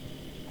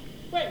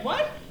 Wait,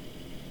 what?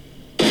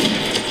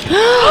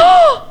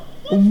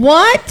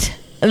 What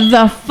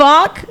the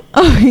fuck?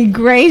 Oh, he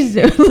grazed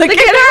him. Look Look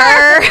at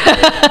her.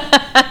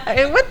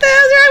 What the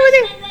hell's wrong with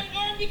you?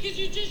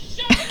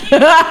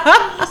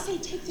 I say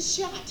take the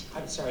shot.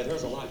 I'm sorry, there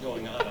was a lot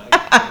going on.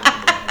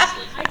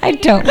 I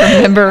don't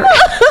remember.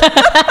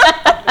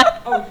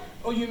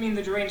 Oh, you mean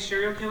the deranged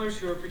serial killers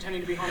who are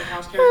pretending to be haunted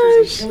house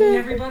characters and killing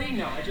everybody?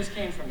 No, I just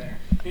came from there.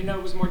 Didn't know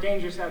it was more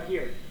dangerous out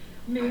here.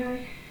 May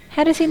I?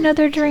 How does he know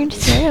they're deranged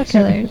serial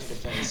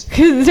killers?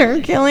 Because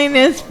they're killing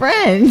his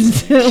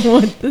friends.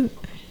 What the?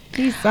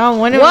 He saw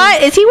one of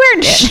What? Is he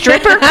wearing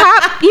stripper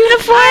cop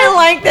uniform? I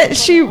like that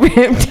she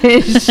ripped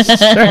his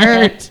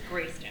shirt.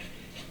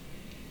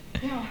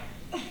 Now,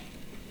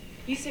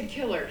 you said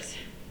killers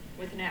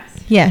with an S.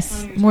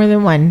 Yes, more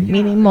than one,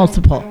 meaning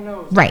multiple.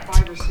 Right,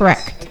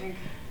 correct.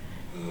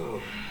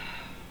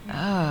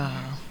 Oh.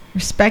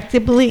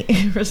 Respectably,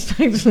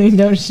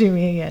 don't shoot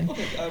me again.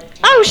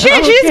 Oh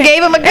shit! She just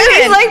gave him a gun.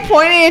 And he's like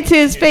pointing it to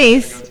his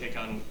face. Go take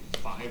on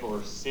 5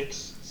 or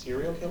 6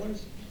 serial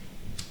killers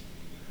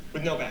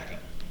with no backup.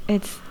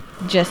 It's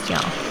just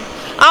y'all.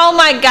 Oh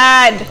my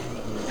god!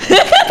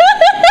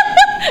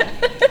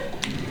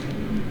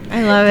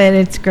 I love it.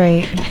 It's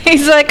great.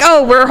 He's like,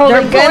 oh, we're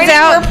holding They're guns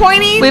out. We're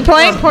pointing. We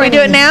point. We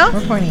do it now.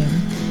 We're pointing.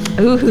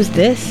 Ooh, who's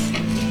this?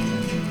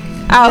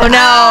 Oh no!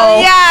 Oh,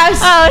 yes.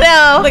 Oh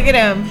no! Look at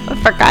him. I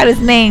forgot his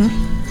name.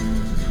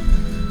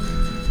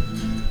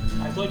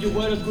 I thought you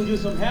brothers could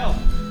use some help.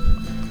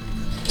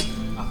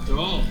 After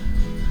all,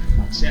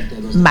 Machete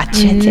was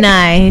Machete.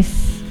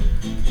 Nice.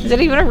 Is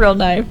that even a real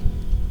knife?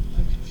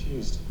 I'm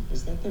confused.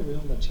 Is that the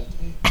real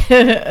machete?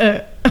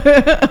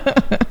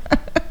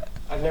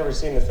 I've never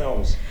seen the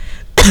films.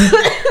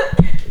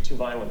 They're too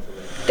violent for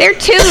me. They're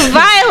too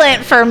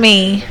violent for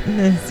me.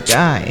 This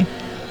guy.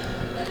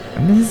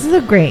 This is a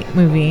great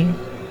movie.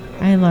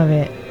 I love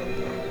it.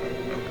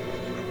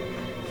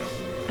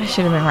 I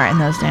should have been writing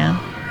those down.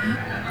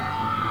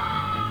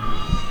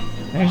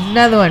 There's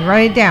another one.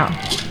 Write it down.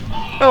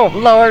 Oh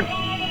Lord.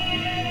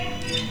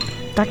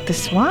 Dr.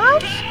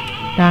 Suave?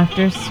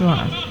 Dr.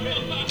 Suave.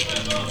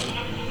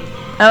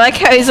 I like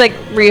how he's like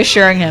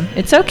reassuring him.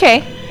 It's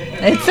okay.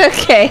 It's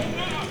okay.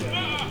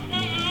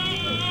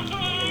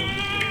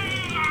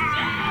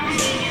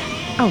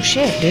 Oh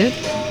shit, dude.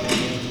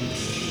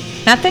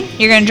 Nothing?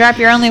 You're gonna drop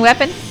your only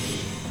weapon?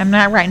 I'm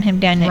not writing him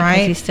down yet because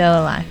Right. he's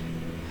still alive.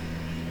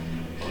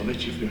 I'll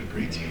bet you've got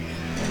great teeth.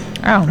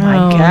 Oh my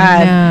Oh,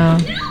 god. no.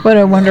 What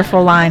a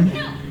wonderful line.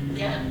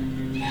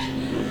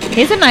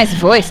 He has a nice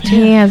voice too.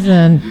 He has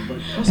a.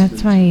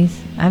 That's why he's.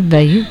 I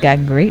bet you've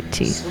got great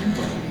teeth.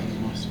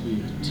 Must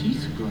be a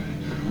teeth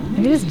grinder. Look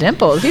at his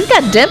dimples. He's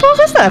got dimples?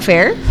 That's not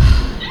fair.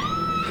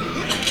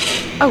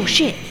 Oh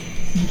shit.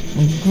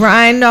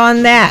 Grind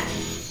on that.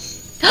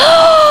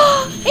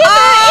 Oh!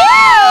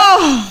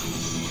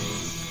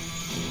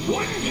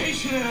 One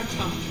patient at a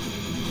time.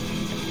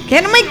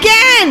 Get him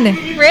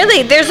again.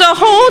 Really? There's a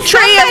whole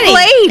tray of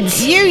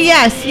blades.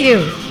 Yes,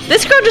 you.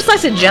 This girl just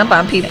likes to jump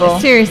on people.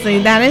 Seriously,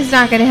 that is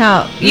not going to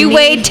help. You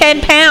weighed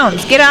 10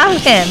 pounds. Get off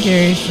of him.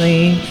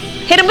 Seriously.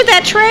 Hit him with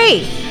that tray.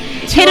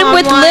 Hit him on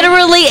with one.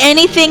 literally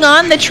anything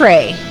on the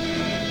tray.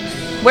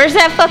 Where's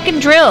that fucking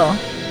drill?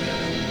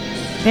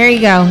 There you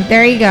go.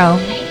 There you go.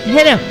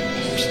 Hit him.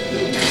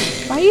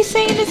 Why are you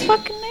saying his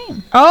fucking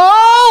name?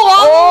 Oh,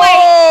 all the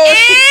way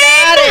she in.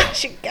 got it.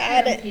 She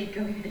got it.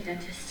 Going to the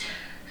dentist.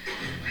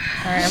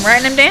 All right, I'm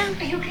writing him down.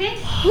 Are you okay?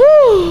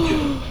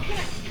 Whew.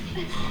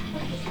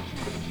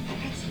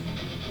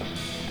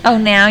 Oh,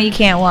 now you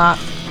can't walk.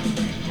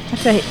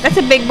 That's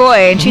a big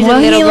boy, and she's Well,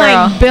 a little he girl.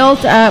 like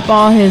built up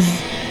all his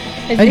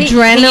He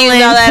adrenaline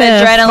used all that to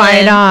adrenaline.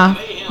 fight off.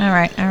 All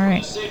right, all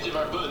right.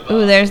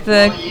 Ooh, there's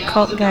the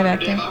cult guy back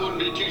there. I wouldn't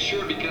be too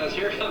sure because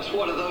here comes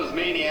one of those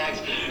maniacs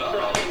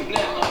right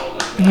now.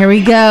 Here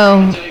we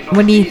go.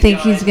 What do you think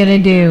he's gonna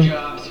do?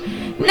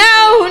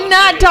 No,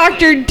 not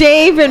Dr.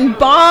 Dave and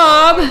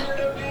Bob.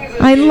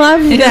 I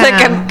love He's that.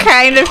 like, I'm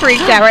kind of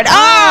freaked out right.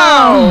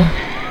 Oh!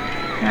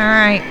 All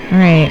right. All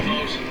right.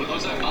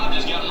 Looks like Bob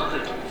just got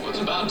murdered. Well, it's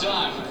about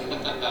time.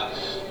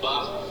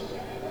 Bob.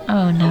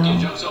 Oh, no. Okay,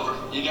 jump's over.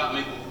 You got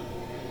me.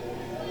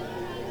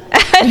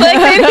 I like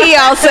that he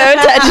also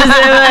touches him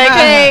like,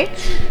 hey.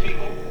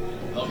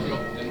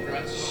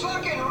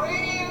 Fucking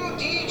radio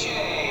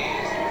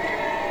DJs.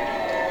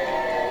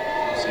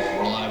 Let's see if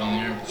we're live on the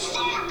air.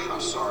 Fuck.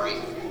 I'm sorry.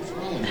 What's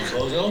wrong with you,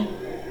 Bozo?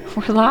 We're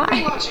Pretty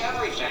live. much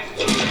everything.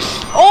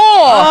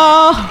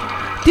 Oh,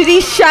 did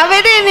he shove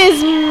it in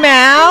his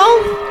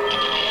mouth?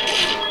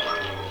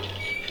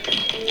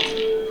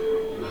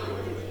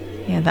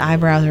 Yeah, the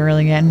eyebrows are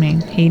really getting me.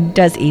 He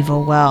does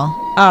evil well.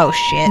 Oh,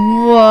 shit.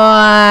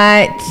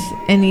 What?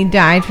 And he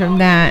died from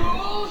that.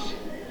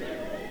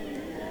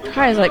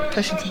 Probably like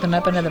pushing something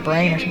up into the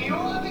brain or something.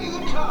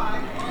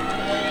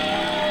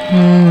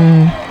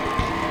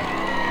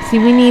 See,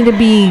 we need to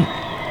be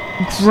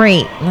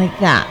great like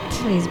that.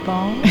 These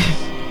balls.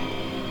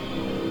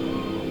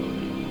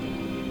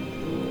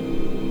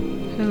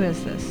 Who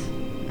is this?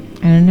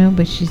 I don't know,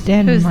 but she's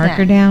dead. Who's Mark that?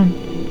 her down.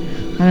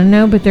 I don't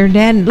know, but they're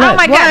dead. Look, Oh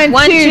my God.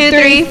 1, 2,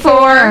 3,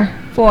 4.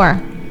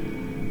 4.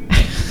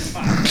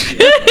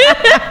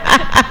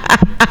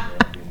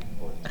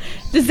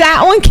 Does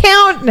that one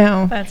count?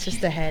 No. That's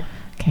just the head.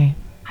 Okay.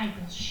 I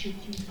will shoot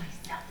you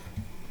myself.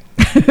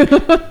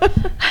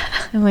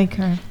 I like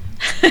her.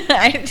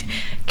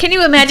 Can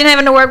you imagine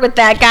having to work with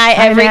that guy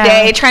every know.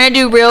 day, trying to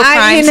do real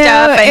crime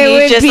stuff, it and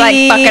he's would just like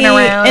be fucking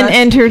around? An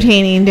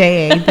entertaining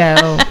day,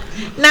 though.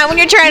 Not when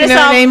you're trying to You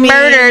know solve what I mean?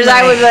 murders.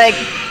 I would like,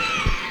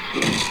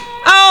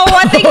 oh,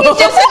 I think he's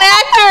just an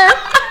actor.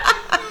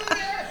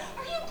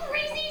 Are you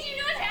crazy? Do you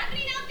know what's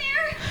happening out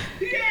there?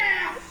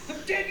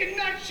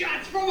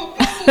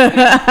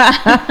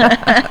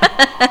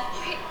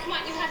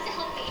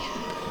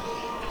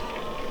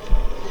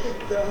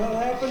 What the hell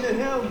happened to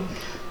him?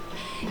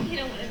 You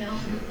don't want to know.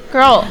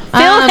 Girl,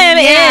 fill him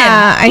in.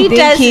 Yeah, I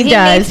think he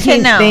does. Needs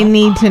to know. They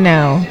need to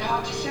know.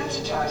 How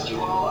desensitized you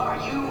all are.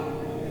 You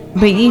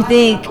But you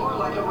think are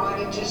like a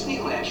ride in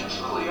Disneyland. You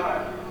truly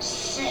are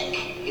sick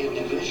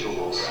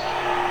individuals.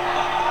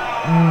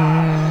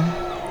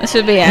 This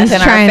would be he's us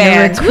and our trying to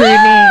fans. recruit him?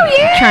 Woo,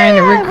 yeah, Trying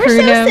to recruit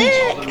we're so him? sick.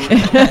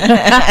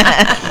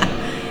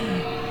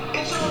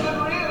 It's all been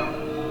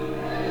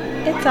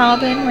real. It's all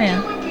been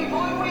real. People,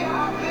 and we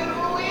have been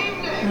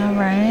believed it. All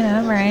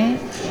right.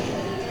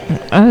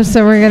 Oh,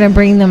 so we're gonna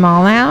bring them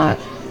all out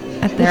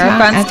at the They're up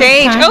top- on at the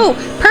stage. time? Oh,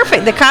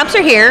 perfect. The cops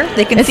are here.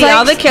 They can It's see like-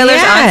 all the killers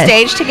yes. on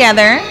stage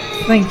together.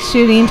 It's like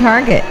shooting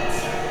targets.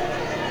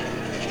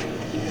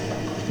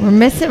 We're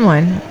missing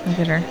one Look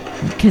at her.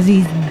 because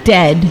he's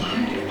dead.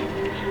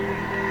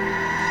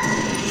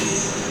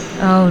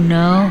 Oh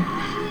no.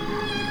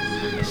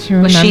 She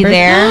Was she remembers-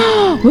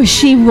 there? Was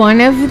she one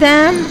of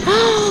them?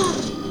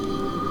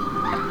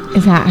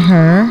 Is that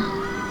her?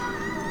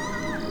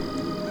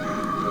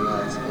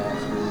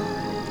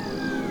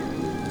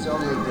 It's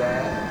only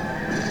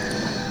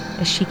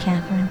Dad. Is she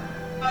Catherine?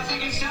 I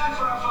think it's time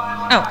for our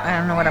final. Oh, I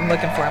don't know what I'm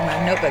looking for.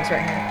 My notebook's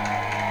right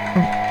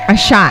here. A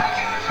shot.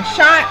 A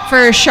shot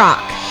for a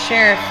shock.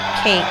 Sheriff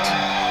Kate.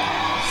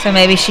 So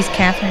maybe she's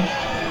Catherine.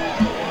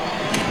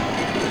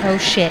 Oh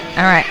shit.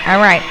 All right.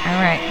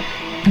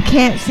 I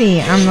can't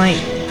see. I'm like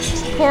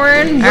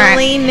pouring All right.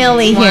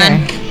 willy-nilly here.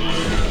 One.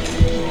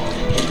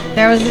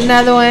 There was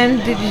another one.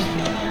 Did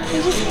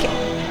you just get...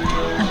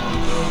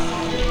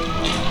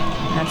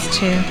 That's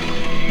two.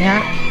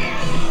 Yeah.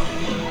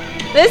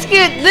 This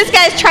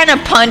guy's trying to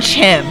punch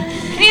him.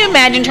 Can you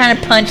imagine trying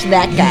to punch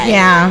that guy?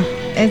 Yeah.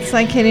 It's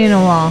like hitting a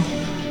wall.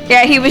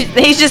 Yeah,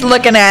 he's just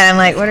looking at him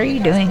like, what are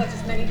you doing?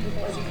 As many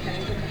people as you can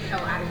and get the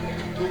hell out of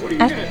here. What are you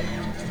doing?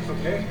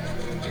 Okay.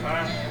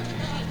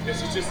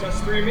 Guess it's just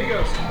us three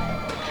amigos.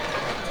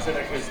 So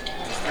that was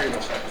just three of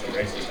us after the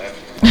races.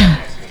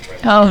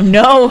 Oh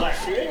no.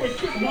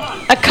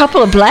 A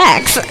couple of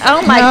blacks.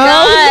 Oh my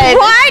god.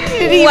 What?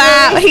 Did he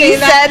Wow, really he say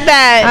that? said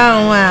that.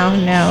 Oh, wow.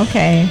 No,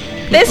 okay.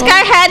 This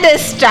guy had to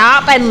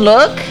stop and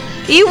look.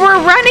 You were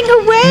running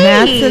away.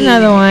 That's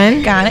another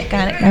one. Got it.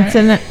 That's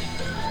another.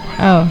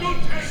 Oh,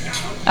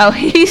 Oh,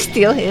 he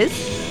steal his?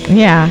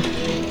 yeah.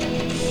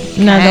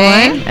 Another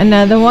Okay. one.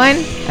 Another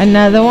one.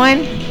 Another one.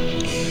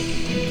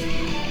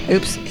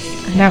 Oops.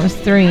 That was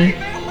 3.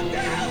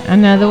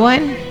 Another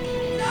one.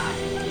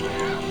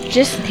 He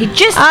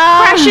just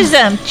crushes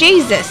him.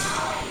 Jesus.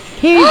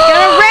 He's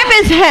gonna rip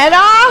his head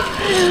off.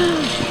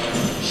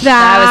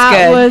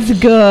 That was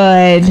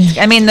good.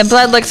 I mean, the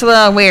blood looks a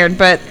little weird,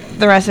 but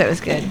the rest of it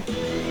was good.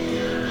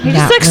 He just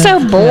That looks so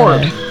was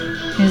bored. good.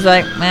 He's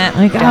like, man.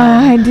 Like,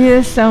 I do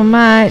this so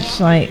much.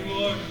 Like,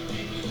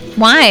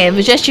 Why? It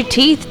was just your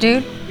teeth,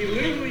 dude. He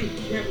literally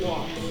can't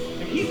walk.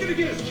 And he's gonna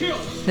get us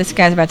killed. This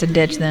guy's about to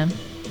ditch them.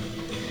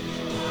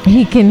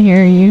 he can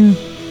hear you.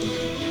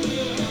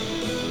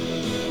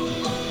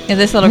 Yeah,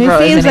 this little He girl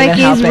seems isn't like even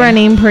he's helping.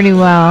 running pretty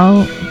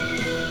well.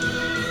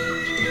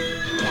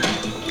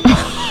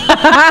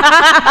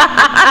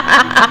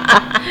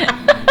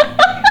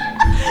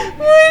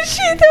 Would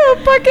she throw a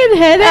fucking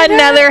head at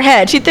Another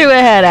head. She threw a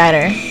head at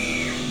her.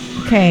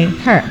 her? Okay,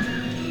 her.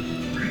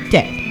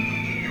 Dead.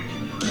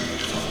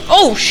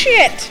 Oh,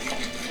 shit.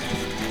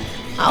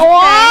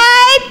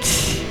 What?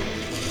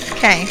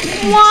 Okay.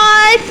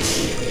 What?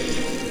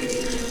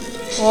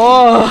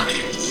 Oh.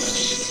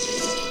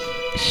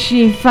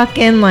 She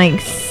fucking like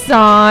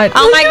saw it.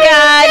 Oh my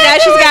god. Now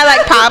she's got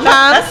like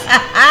pom-poms.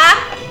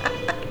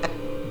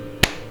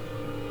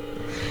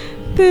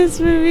 This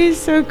movie is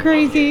so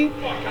crazy.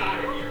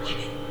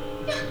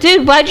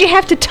 Dude, why'd you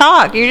have to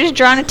talk? You're just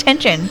drawing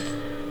attention.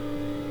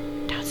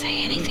 Don't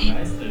say anything.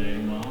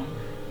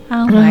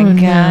 Oh my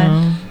god.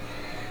 No.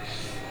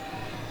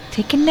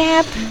 Take a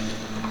nap.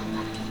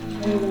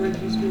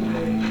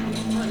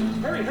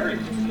 Hurry.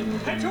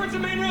 Head towards the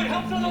main road.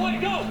 Help's on the way.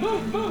 Go.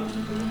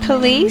 Move.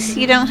 Police?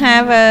 You don't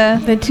have a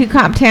The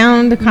 2-cop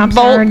town. The cops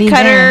are bolt already there.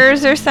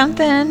 cutters or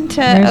something to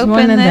There's open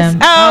one of this? them.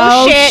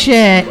 Oh,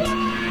 shit.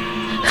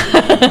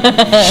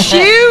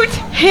 Shoot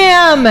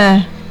him!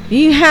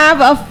 You have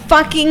a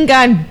fucking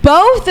gun.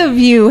 Both of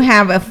you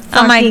have a fucking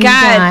Oh my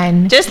god.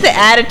 gun. Just the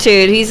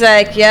attitude. He's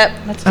like, yep,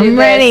 let's do I'm this.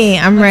 ready.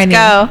 I'm ready.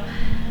 Go.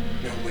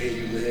 No way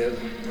you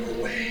live.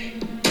 No way.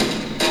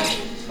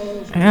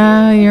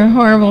 Oh, you're a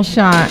horrible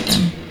shot.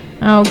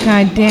 Oh,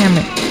 god damn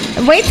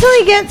it. Wait till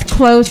he gets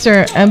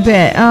closer a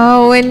bit.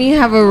 Oh, and you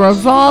have a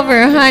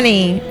revolver,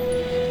 honey.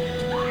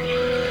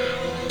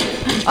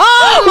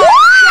 Oh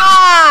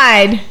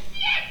my god!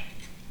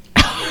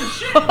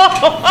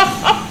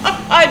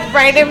 I'd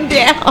write him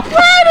down.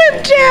 Write him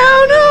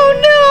down. Oh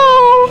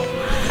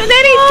no. And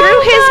then he threw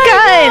his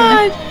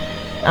gun.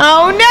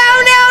 Oh no.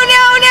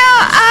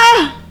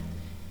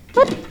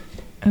 What?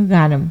 Oh,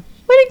 got him.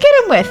 What did he get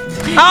him with?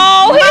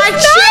 Oh,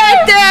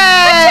 Machete!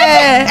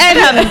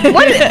 and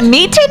what is it?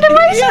 Meat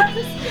tenderizer?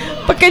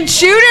 Fucking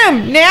shoot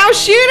him! Now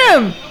shoot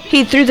him!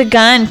 He threw the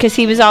gun because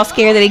he was all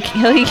scared that he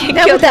killed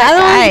No, but the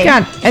other one's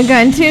got a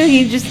gun too.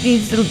 He just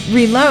needs to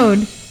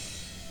reload.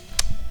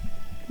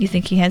 You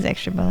think he has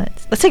extra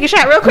bullets? Let's take a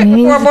shot real quick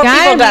before more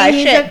people die.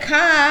 He's Shit. a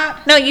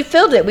cop. No, you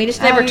filled it. We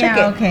just never took it.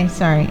 Okay,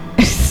 sorry.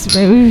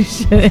 Maybe we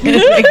should have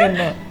taken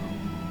it.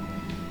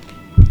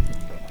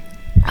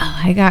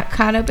 Oh, I got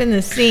caught up in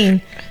the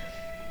scene.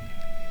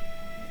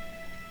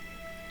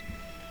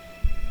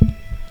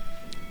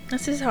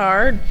 This is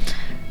hard.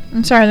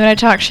 I'm sorry that I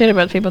talk shit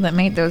about people that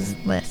made those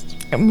lists.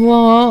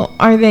 Well,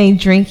 are they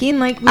drinking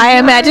like we I are?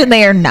 imagine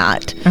they are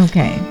not.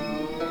 Okay.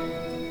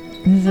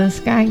 Does this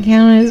guy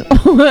count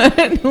as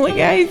one? Look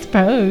at his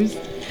pose.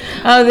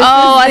 Oh, this is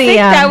I think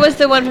that was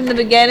the one from the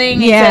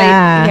beginning.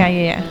 Yeah.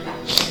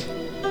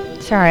 Yeah.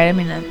 Sorry, I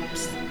didn't mean to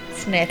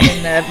sniff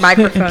in the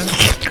microphone.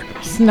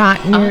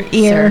 Snot in your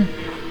ear.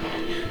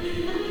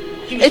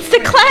 It's the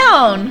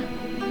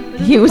clown.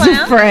 He was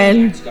a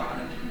friend.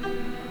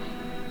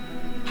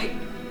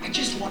 I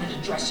just wanted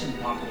to dress him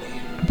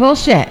properly.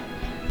 Bullshit.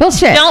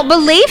 Bullshit. Don't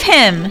believe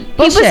him.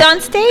 Bullshit. He was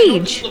on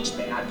stage. Looks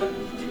bad, but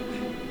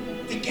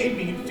they gave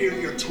me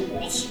inferior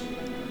tools.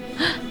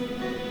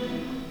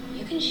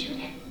 You can shoot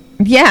him.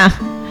 Yeah.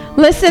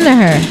 Listen to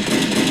her.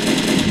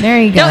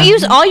 There you go. Don't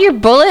use all your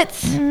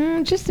bullets.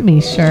 Just to be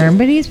sure,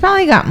 but he's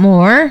probably got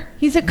more.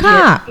 He's a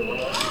cop.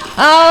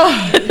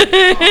 Oh.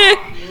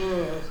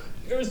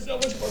 There was so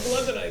much more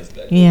blood than I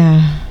expected.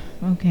 Yeah.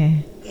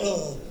 Okay.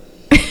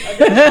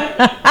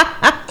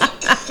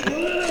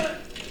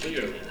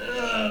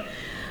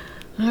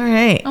 All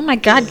right. Oh my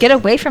God, get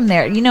away from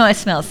there. You know it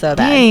smells so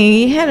bad.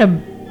 Hey, he had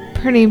a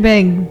pretty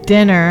big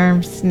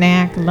dinner,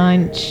 snack,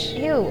 lunch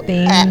Ew.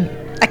 thing.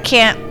 I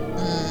can't.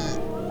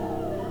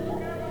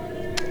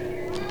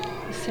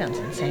 Sounds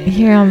insane. You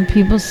hear all the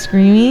people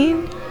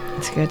screaming?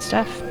 It's good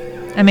stuff.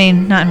 I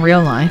mean, not in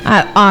real life.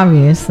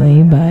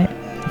 Obviously, but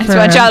That's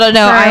what y'all don't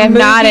know. I am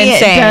not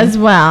insane. It does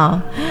well.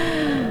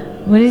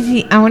 What is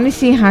he? I want to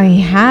see how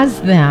he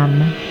has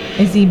them.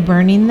 Is he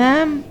burning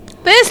them?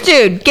 This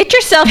dude, get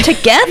yourself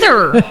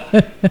together. I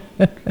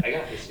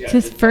got this. Yeah. It's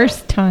his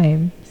first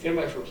time. Stand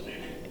by for a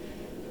plan.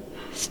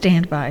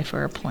 Stand by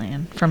for a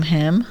plan from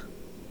him.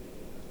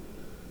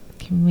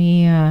 Can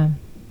we,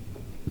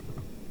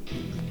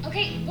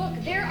 Okay, look,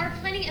 there are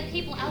plenty of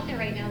people out there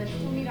right now that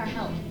still need our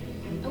help.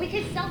 And we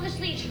could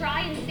selfishly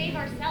try and save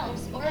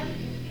ourselves, or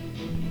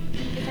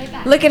fight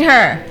back. Look at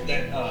her.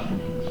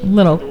 That,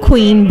 Little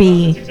queen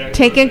bee.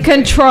 Taking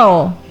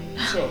control.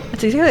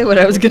 That's exactly what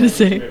I was going to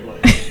say.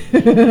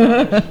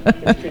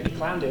 Creepy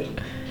clown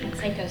did.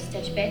 Psycho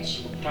Stitch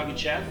bitch. Tommy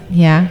Chef.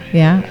 Yeah,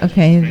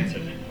 okay.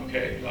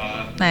 Okay.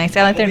 Nice.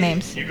 I like their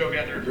names. You go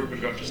gather a group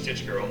and go after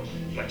Stitch Girl.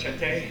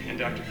 Machete and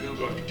Dr. Who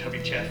go after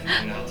Tubby Chef.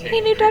 And I'll take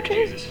He knew Dr.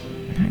 Who. Jesus.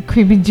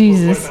 Creepy What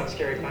Jesus. about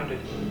Scary Clown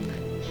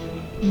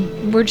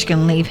did? We're just going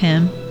to leave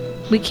him.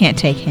 We can't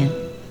take him.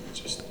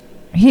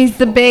 He's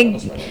the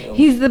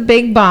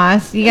big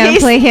boss. You gotta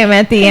play him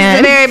at the end.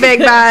 He's the very big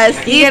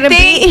boss. You gotta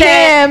beat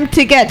him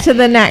to get to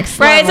the next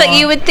Right, level. it's like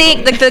you would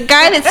think, like the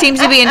guy that seems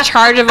to be in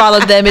charge of all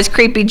of them is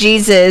Creepy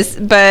Jesus,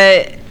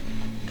 but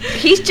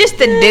he's just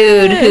the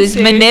dude who's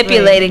Seriously.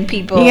 manipulating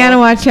people. You gotta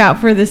watch out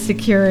for the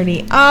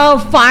security. Oh,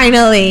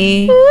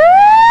 finally.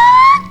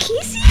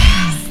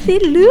 Kisses. They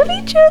love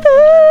each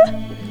other.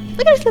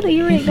 Look at his little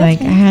earring. He's like,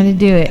 I had to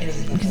do it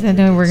because I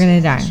know we're gonna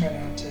die.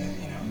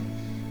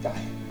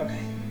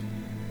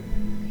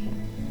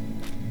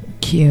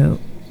 Cute.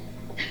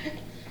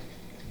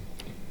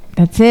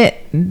 That's it.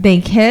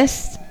 They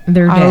kissed.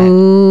 They're dead.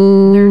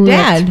 Oh, They're dead.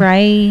 that's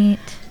right.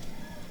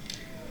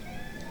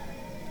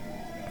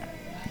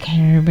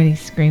 Okay,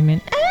 everybody's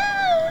screaming.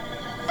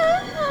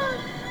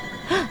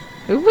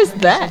 Who was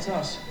that?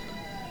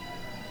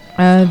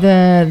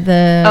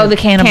 The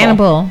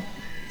cannibal.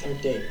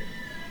 Third date.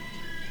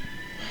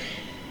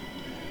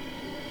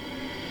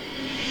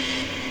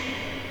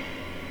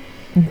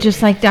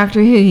 Just like Doctor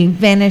Who, he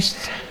vanished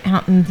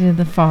out into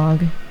the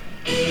fog.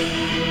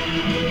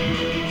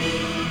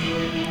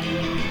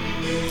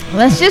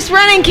 Let's just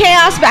run in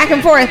chaos back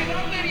and forth.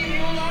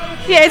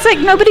 Yeah, it's like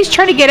nobody's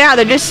trying to get out.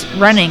 They're just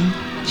running.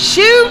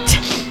 Shoot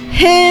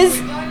his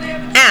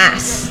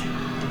ass.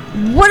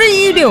 What are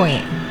you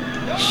doing?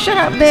 Shut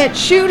up, bitch.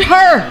 Shoot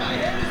her.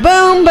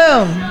 Boom,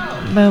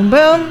 boom. Boom,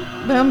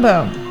 boom. Boom,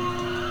 boom.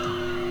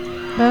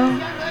 Boom.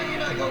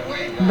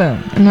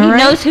 Boom. Am I He right?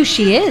 knows who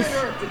she is.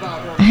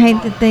 I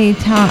hate that they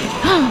talk.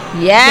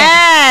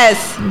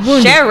 Yes!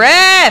 Wounded.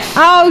 Sheriff!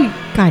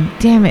 Oh, god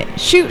damn it.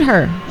 Shoot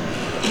her.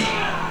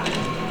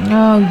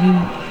 Oh,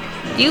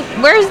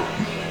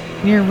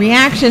 Where's... your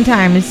reaction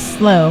time is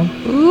slow.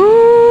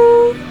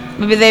 Ooh.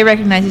 Maybe they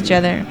recognize each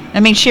other. I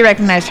mean, she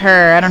recognized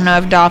her. I don't know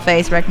if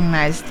Dollface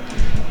recognized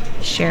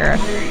Sheriff.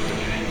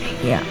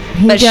 Yeah.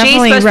 But she's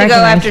supposed to go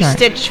after her.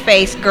 Stitch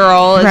Face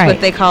Girl is Right.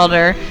 what they called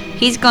her.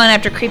 He's going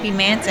after Creepy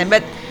Manson.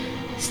 But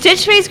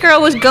Stitch Face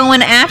Girl was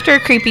going after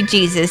Creepy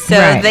Jesus, so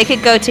Right. they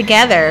could go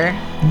together.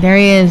 There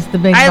he is, the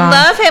big I boss.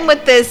 love him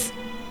with this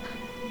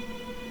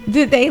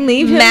Did they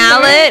leave him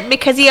mallet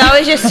because he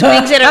always just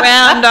swings it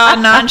around all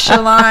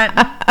nonchalant.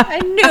 I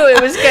knew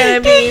it was going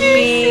to be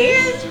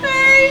me.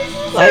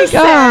 Like,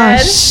 sad.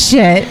 oh,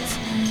 shit.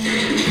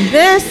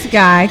 This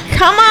guy.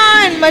 Come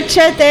on,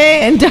 Machete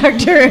and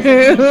Doctor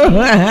Who.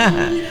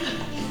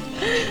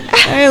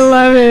 I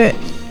love it.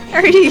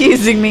 Are you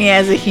using me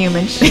as a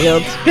human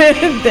shield?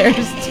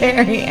 There's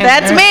Terry. And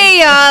That's her. me,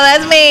 y'all.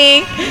 That's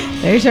me.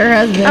 There's her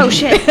husband. Oh,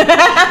 shit.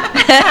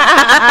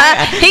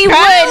 He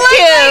would,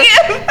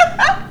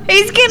 too.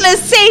 He's gonna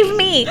save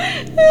me.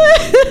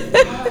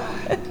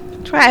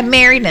 That's why I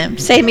married him.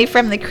 Save me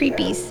from the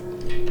creepies.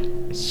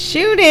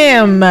 Shoot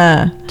him.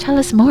 Tell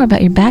us more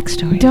about your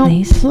backstory, Don't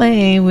please.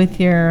 play with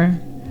your...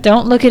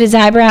 Don't look at his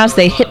eyebrows.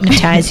 They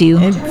hypnotize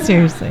you.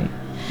 Seriously.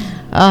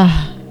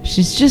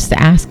 She's just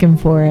asking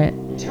for it.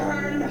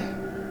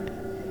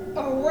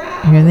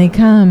 Here they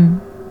come.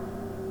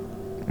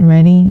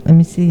 Ready? Let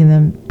me see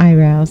them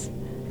eyebrows.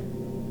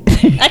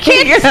 I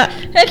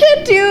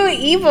can't do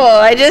evil.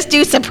 I just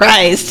do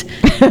surprised.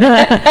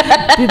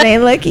 Do they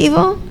look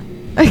evil?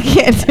 I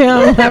can't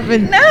tell what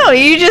happened. No,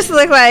 you just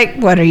look like,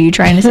 what are you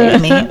trying to say to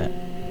me?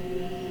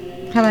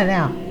 How about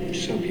now?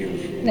 So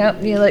beautiful.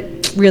 Nope, you look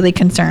really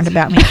concerned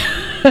about me.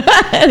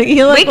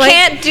 You look We like,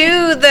 can't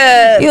do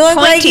the You look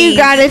like you pointies.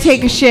 gotta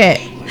take a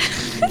shit.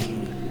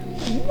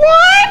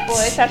 What? Boy,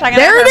 stop talking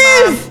There about it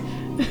her is.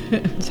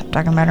 mom. Stop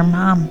talking about her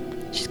mom.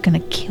 She's gonna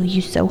kill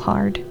you so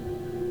hard.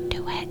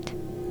 Do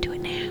it. Do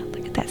it now.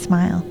 Look at that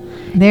smile.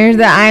 There's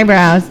the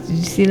eyebrows. Did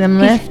you see them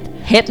lift?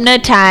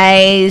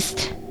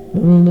 Hypnotized.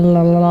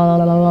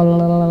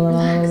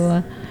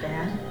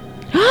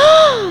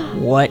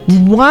 What?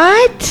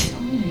 What?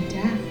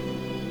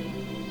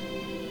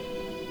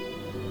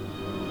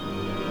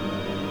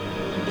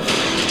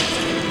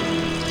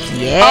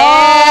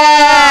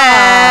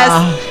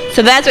 Yes.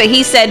 So that's what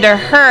he said to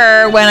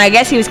her when I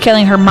guess he was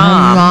killing her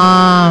mom.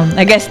 Mom.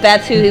 I guess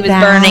that's who he was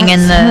burning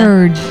in the.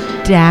 her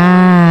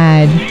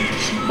dad.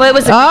 Well, it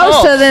was a Oh,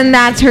 cult. so then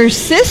that's her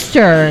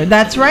sister.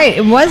 That's right.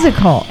 It was a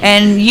cult.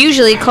 And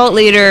usually cult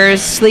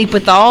leaders sleep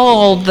with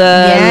all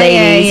the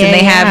ladies and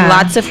they have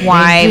lots of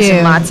wives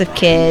and lots of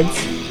kids.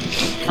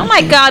 Oh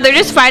my God, they're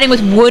just fighting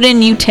with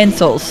wooden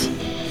utensils.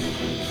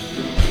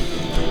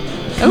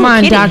 Come Ooh,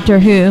 on, kitty. Doctor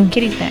Who.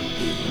 Kitty's back.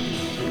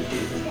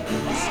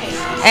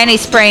 And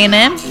he's spraying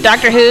him.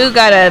 Doctor Who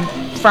got a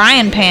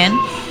frying pan.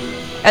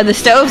 The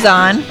stove's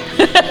on.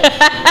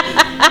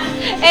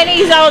 And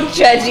he's all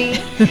judgy.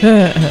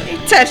 He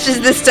touches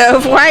the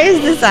stove. Why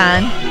is this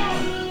on?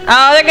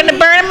 Oh, they're gonna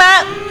burn him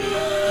up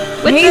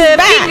with He's the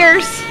back.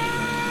 fingers.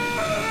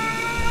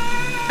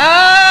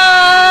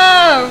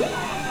 Oh,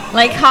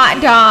 like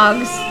hot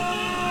dogs.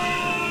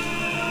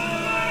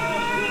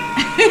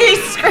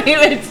 He's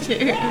screaming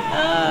too.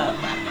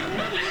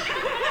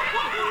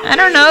 I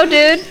don't know,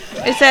 dude.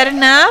 Is that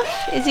enough?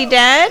 Is he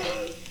dead?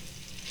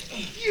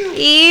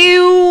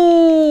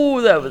 Ew,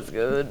 that was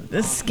good.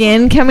 The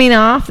skin coming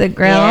off the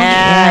grill.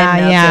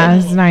 Yeah,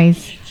 it's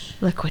nice.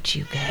 Look what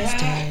you guys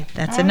did.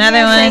 That's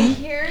another one.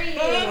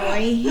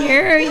 I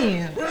hear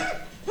you.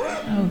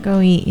 Oh, go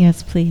eat.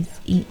 Yes, please.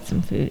 Eat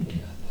some food.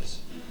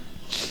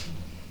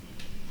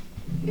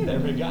 Hey there,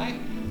 big guy.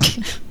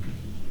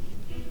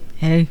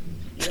 Hey.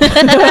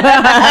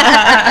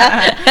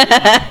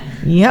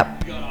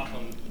 Yep. Got off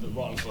on the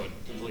wrong foot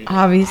completely.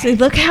 Obviously,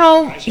 look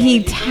how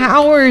he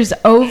towers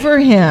over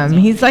him.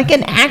 He's like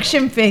an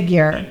action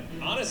figure.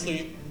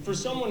 Honestly, for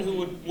someone who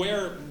would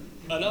wear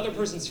another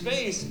person's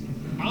face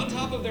on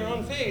top of their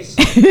own face,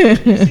 you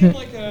seem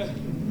like a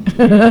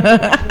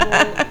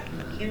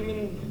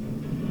human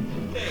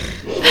thing.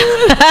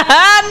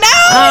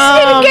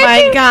 Oh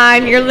my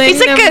God! You're letting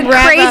He's like him a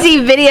wrap crazy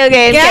up. video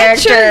game Get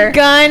character. your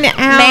gun out.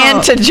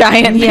 Man to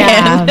giant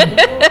man.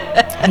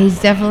 He's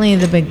definitely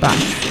the big boss.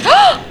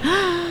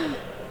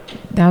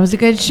 That was a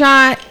good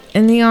shot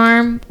in the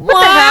arm. What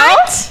the hell?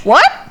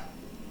 What?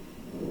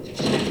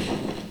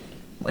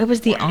 It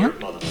was the arm?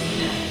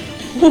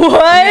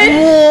 What?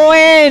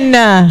 When?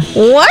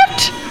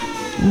 What?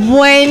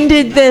 When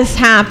did this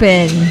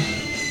happen?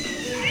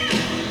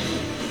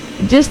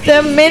 Just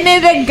a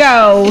minute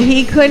ago,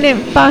 he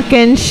couldn't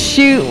fucking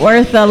shoot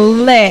worth a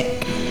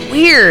lick.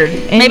 Weird.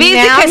 And Maybe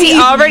it's now because he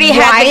he's already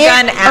had the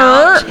gun Wyatt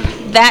out. Earp.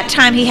 That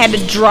time he had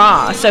to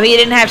draw, so he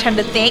didn't have time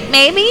to think,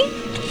 maybe?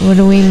 What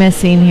are we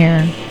missing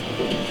here?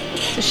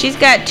 So she's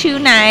got 2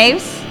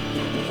 knives.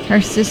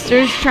 Her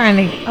sister's trying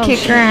to kick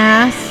shit. her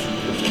ass.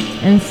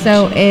 And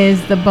so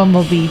is the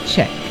bumblebee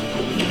chick.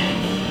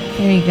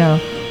 There you go.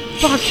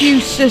 Fuck you,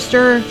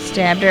 sister.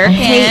 Stabbed her I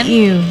again. hate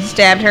you.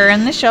 Stabbed her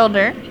in the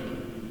shoulder.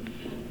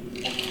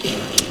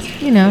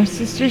 You know,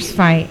 sisters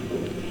fight.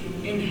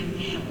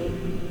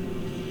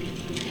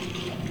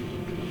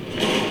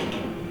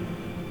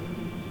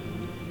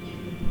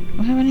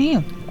 What happened to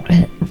you?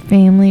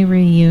 Family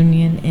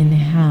reunion in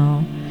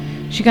hell.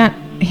 She got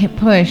hit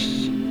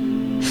pushed.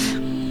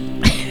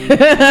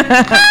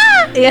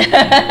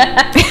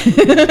 Yeah.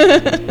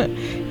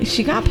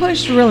 She got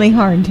pushed really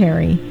hard,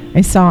 Terry.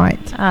 I saw it.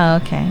 Oh,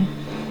 okay.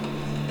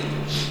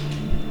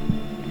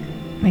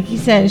 Like you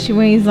said, she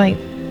weighs like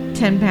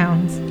 10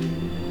 pounds.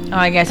 Oh,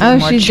 I guess it's Oh,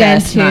 more she's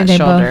chest, dead too. not They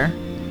shoulder.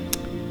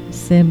 both.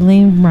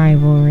 Sibling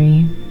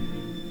rivalry.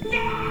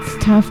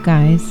 It's tough,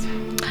 guys.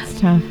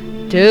 tough.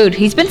 Dude,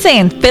 he's been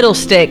saying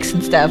fiddlesticks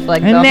and stuff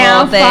like And the now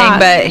whole thing, fuck.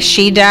 but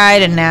she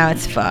died and now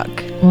it's fuck.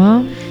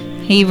 Well,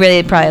 He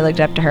really probably looked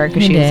up to her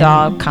because He she was did.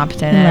 all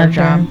competent he at her loved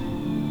her. job.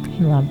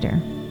 He loved her.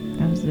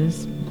 That was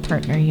his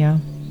partner, yo.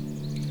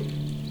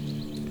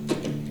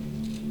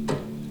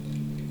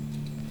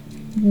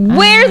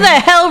 Where the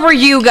hell were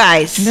you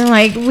guys? They're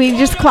like, we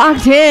just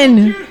clocked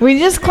in. We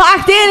just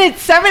clocked in.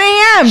 It's 7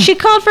 a.m. She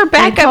called for They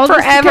backup told us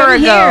to forever come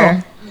ago.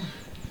 here.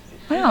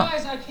 Wow.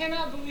 Guys, I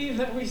cannot believe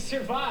that we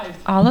survived.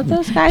 All of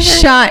those guys are...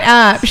 Shut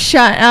up.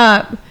 Shut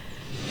up.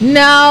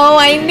 No,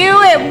 I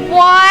knew it.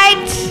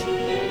 What?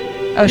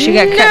 Oh, she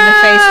got cut in the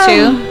face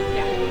too?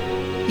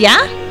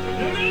 Yeah?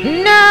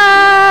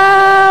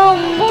 No,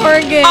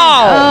 Morgan.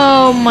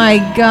 Oh my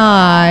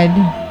God.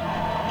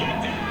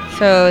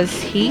 So is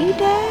he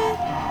dead?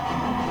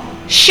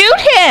 Shoot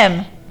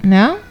him!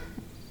 No?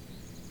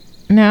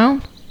 No?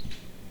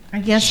 I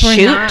guess we're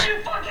Shoot? not.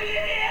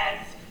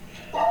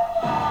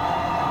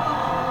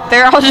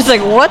 They're all just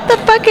like, what the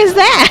fuck is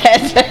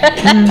that?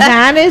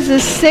 That is a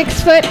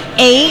 6'8"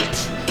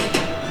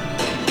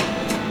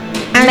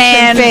 action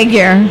Man.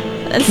 figure.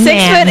 A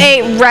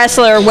 6'8"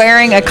 wrestler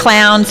wearing a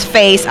clown's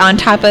face on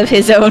top of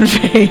his own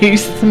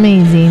face. It's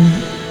amazing.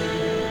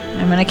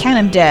 I'm gonna count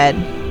him dead.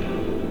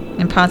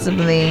 And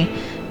possibly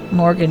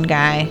Morgan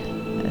guy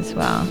as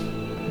well.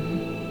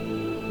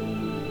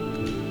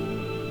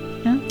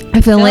 I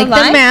feel Still like the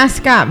alive?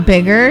 mask got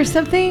bigger or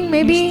something,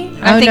 maybe?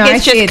 I think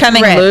it's see just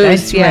coming ripped.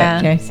 loose. It's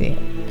Yeah. ripped. I see it.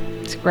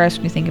 It's gross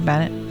when you think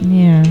about it.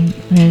 Yeah.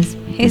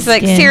 He's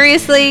like,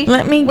 seriously?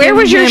 Let me Where give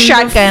was your him the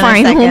shotgun a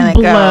final second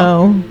ago?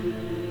 blow.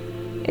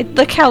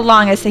 Look how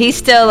long it's. He's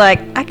still like,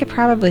 I could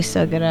probably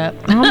still get up.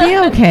 I'll be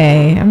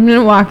okay. I'm going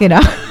to walk it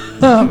up.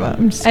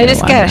 I'm just I gonna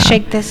just walk gotta it up.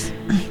 shake this.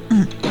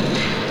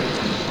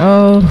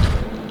 Oh.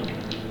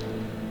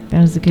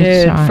 That was a good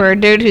Dude, shot. for a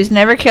dude who's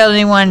never killed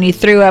anyone, he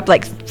threw up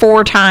like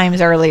 4 times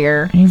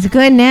earlier. He's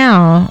good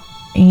now.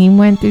 He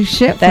went through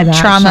shit for That that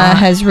trauma shot.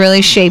 has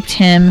really shaped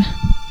him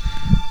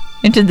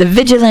into the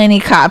vigilante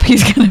cop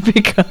he's gonna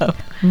become.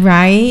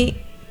 Right?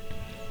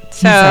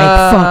 So, He's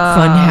like, fuck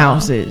fun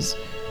houses.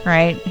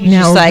 Right? He's Now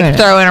just we're like gonna-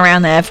 throwing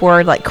around the F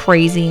word like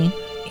crazy.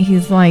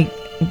 He's like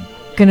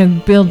gonna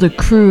build a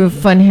crew of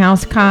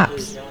funhouse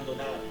cops.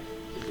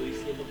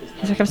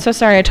 He's like, I'm so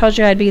sorry. I told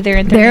you I'd be there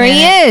in 30 There he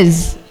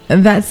minutes. is.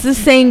 That's the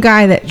same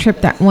guy that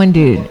tripped that one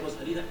dude.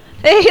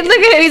 Hey, look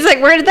at him. He's like,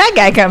 where did that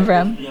guy come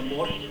from?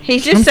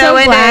 He's just I'm so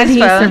into glad his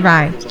he phone.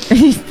 survived.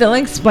 He's still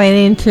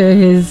explaining to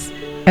his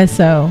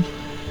SO.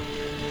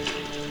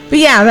 But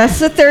yeah, that's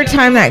the 3rd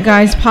time that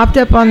guy's popped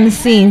up on the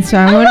scene, so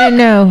I want to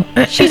know.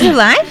 She's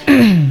alive?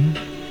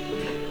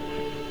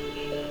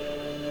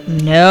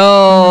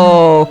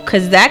 No,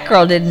 because that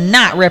girl did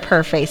not rip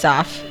her face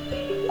off.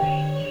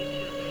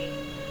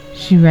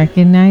 She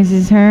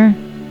recognizes her?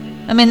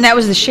 I mean, that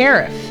was the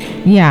sheriff.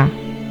 Yeah.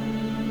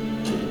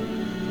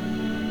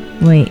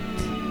 Wait.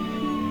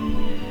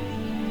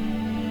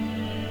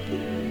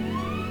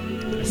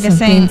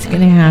 Something's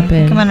gonna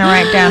happen. I'm gonna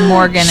write down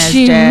Morgan as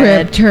She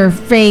dead. ripped her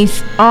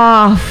face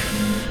off.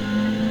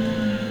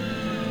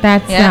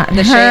 That's Yeah, not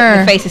the her.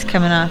 the face is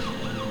coming off.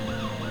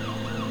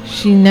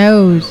 She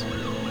knows.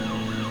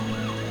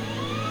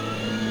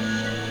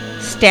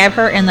 Stab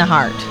her in the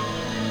heart.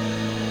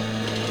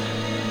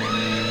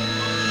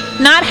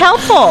 Not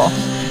helpful.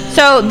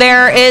 So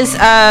there is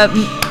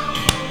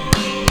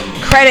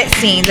credit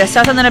scenes. I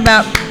saw something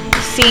about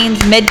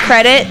scenes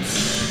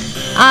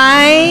mid-credits.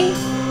 I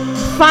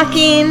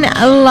fucking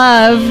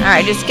love All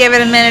right, just give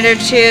it a minute or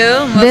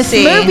two. We'll this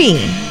see. movie.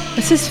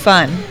 This is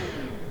fun.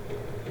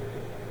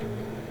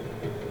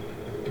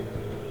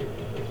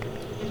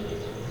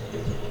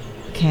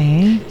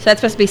 Okay. So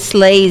that's supposed to be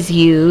slays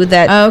you,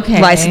 that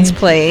Okay. license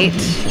plate,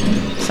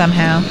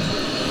 somehow.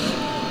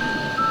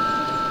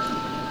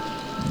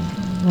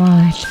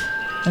 What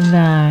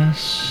the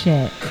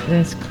shit?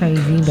 This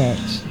crazy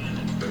bitch.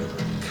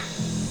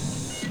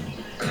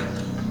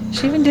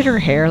 She even did her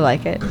hair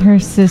like it. Her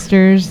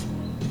sister's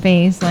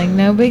face, like,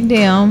 no big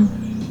deal.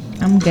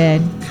 I'm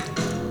good.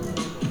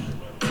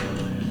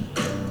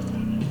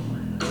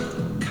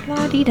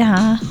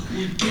 La-di-da.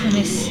 Let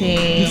me see.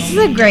 This is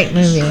a great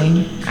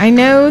movie. I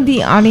know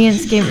the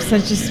audience gave it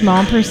such a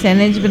small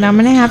percentage, but I'm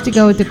gonna have to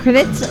go with the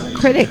critics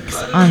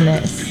on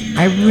this.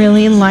 I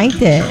really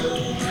liked it.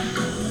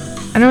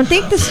 I don't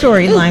think the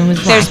storyline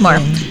was. There's more.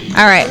 lacking.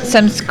 All right, so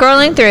I'm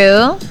scrolling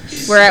through.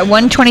 We're at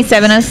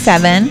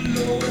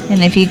 127.07,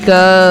 and if you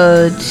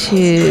go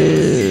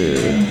to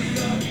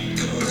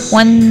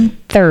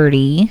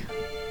 130,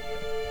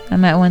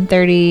 I'm at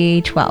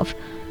 130.12.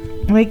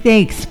 Like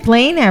they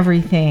explain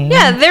everything.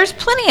 Yeah, there's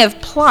plenty of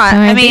plot. So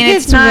I think mean,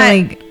 it's not.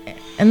 really,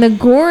 and the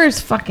gore is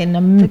fucking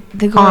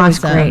The gore awesome. was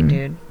great,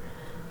 dude.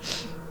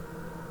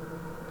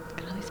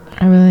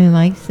 I really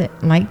liked it.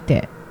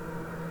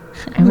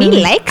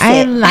 Me likes I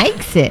it.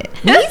 likes it.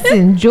 Lisa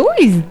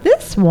enjoys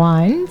this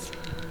one.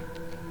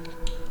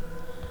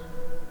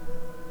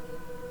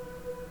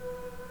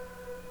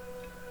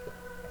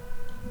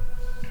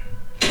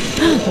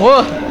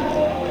 Whoa.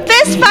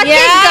 this fucking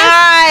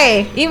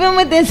guy. Even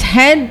with his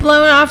head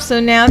blown off, so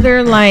now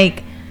they're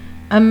like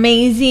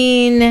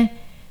amazing,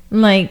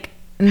 like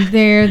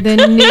they're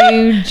the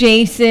new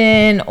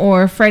Jason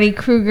or Freddy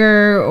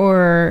Krueger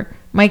or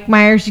Mike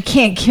Myers. You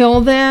can't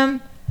kill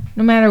them.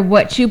 No matter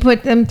what you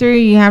put them through,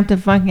 you have to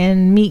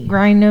fucking meat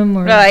grind them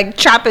or like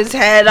chop his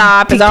head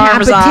off, his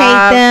arms decapitate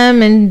off.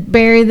 them and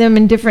bury them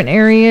in different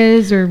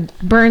areas or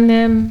burn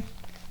them.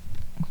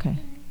 Okay.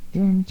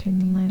 You want me to turn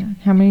the light on?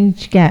 How many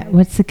did you get?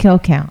 What's the kill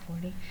count?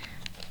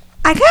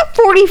 I got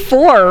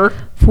 44.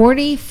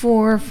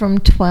 44 from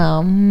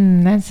 12.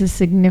 That's a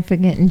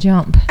significant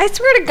jump. I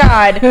swear to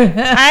God.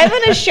 I'm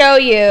going to show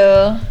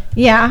you.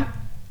 Yeah.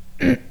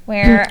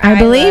 Where I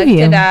believe looked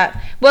you. It up.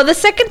 Well, the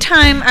second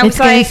time I was It's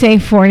going like, to say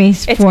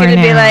 44 it's going to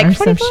be now like or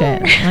some 44.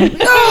 shit. Like,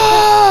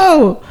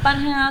 no!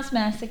 Funhouse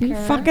Massacre. You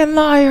fucking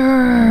liar.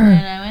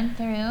 And I went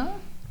through.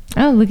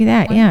 Oh, look at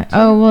that. 1, Yeah. 2,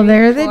 Oh, well, 3,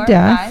 they're the 4,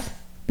 deaths. 5.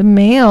 The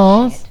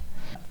males.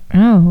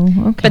 Oh,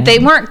 okay. But they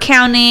weren't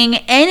counting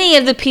any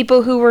of the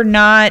people who were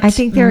not. I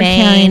think they were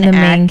main counting the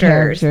main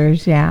actors.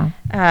 characters. Yeah.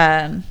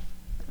 Yeah,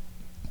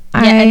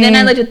 and then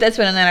I looked at this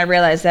one, and then I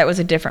realized that was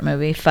a different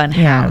movie,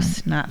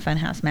 Funhouse, not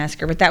Funhouse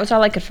Massacre. But that was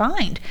all I could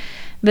find.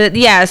 But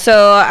yeah,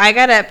 so I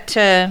got up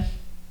to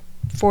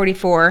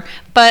 44.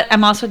 But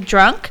I'm also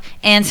drunk,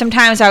 and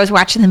sometimes I was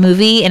watching the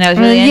movie, and I was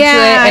really into it,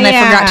 and I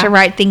forgot to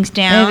write things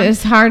down.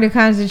 It's hard to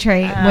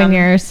concentrate when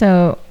you're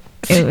so.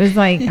 It was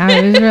like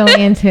I was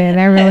really into it.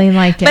 I really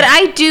liked it. But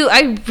I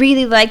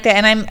really liked that,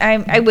 and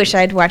I wish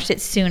I'd watched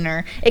it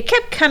sooner. It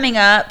kept coming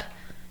up,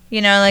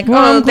 like,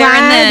 Well, they're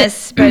in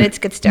this, but it's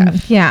good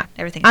stuff. Yeah,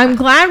 everything. I'm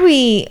glad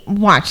we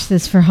watched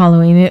this for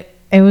Halloween.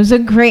 It was a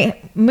great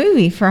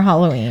movie for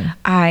Halloween.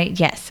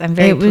 Yes, I'm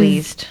very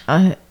pleased.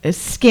 It's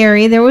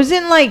scary. There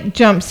wasn't like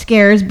jump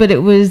scares, but it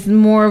was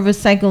more of a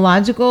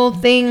psychological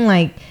thing.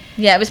 Like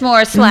it was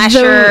more a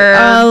slasher. Where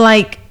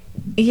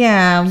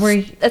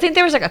I think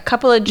there was like a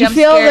couple of jump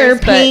you feel scares, their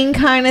pain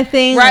kind of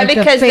thing, right? like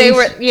Because they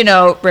were,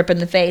 ripping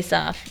the face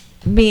off,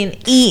 being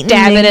eaten,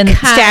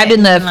 stabbed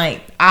in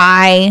the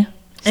eye,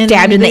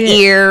 stabbed in the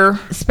ear.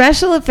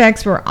 Special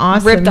effects were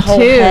awesome. Ripped the whole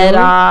head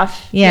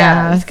off.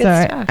 Yeah, it was good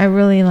so stuff. I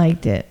really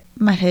liked it.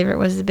 My favorite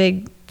was the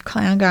big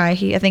clown guy.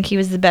 I think he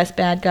was the best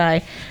bad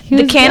guy. He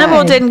The was cannibal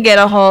good. didn't get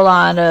a whole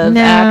lot of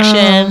No.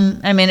 action.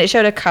 I mean, it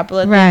showed a couple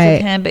of things Right.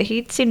 of him, but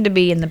he seemed to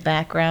be in the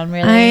background,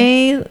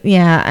 really.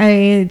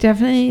 I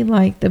definitely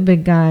liked the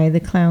big guy,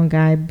 the clown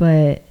guy,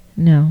 but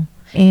no.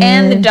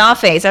 And the doll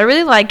face, I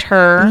really liked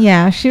her.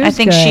 Yeah, she was. I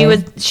think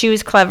good. she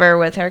was clever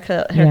with her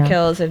Yeah.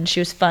 kills, and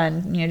she was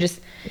fun. Just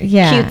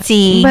Yeah,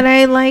 cutesy. but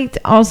I liked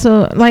all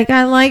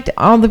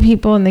the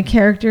people and the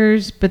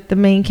characters, but the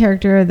main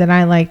character that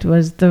I liked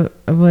was the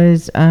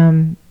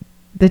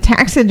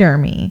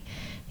taxidermy.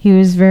 He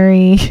was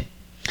very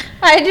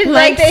I did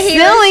like that he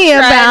silly was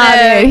about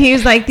trying it. He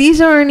was like,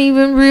 "These aren't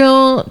even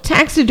real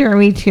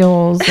taxidermy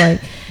tools."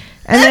 Like,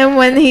 and then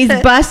when he's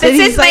busted, This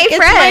he's is like,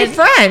 my "It's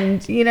my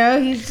friend."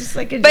 He's just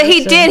like a. But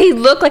he jokester. did. He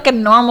looked like a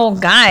normal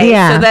guy.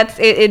 Yeah. So that's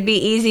it'd be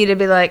easy to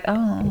be like,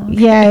 oh.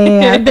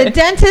 Okay. Yeah. The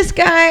dentist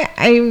guy,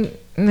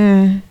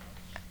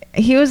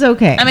 he was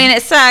okay. I mean,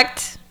 it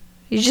sucked.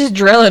 He's just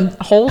drilling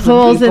holes in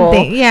and people.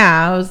 things.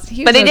 Yeah,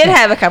 But he did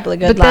have a couple of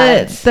good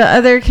lines. The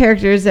other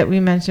characters that we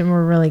mentioned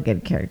were really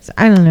good characters.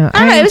 I don't know. I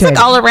don't know. It was like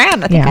enjoyed all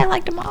around. I think I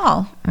liked them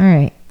all. All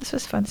right. This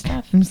was fun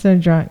stuff. I'm so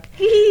drunk.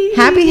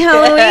 Happy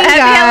Halloween, guys.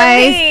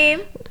 Happy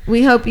Halloween.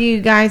 We hope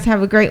you guys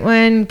have a great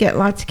one. Get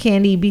lots of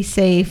candy. Be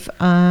safe.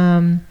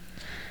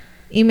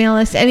 Email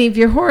us any of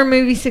your horror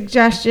movie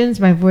suggestions.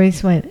 My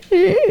voice went,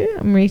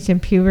 I'm reaching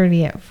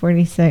puberty at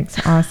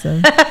 46.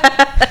 Awesome.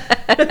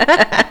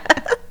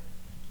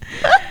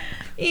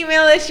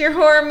 Email us your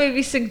horror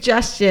movie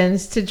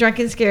suggestions to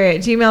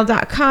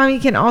drunkenscary@gmail.com. You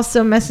can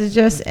also message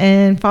us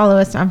and follow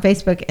us on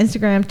Facebook,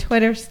 Instagram,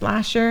 Twitter,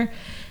 Slasher.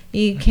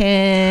 You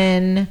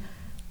can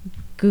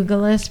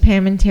Google us,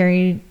 Pam and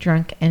Terry,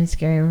 Drunk and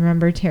Scary.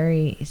 Remember,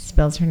 Terry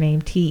spells her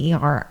name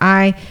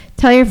Teri.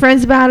 Tell your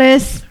friends about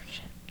us.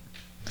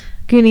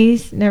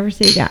 Goonies, never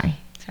say die.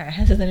 Sorry, I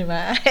have something in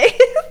my eye.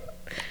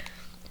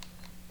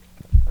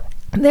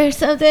 There's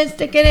something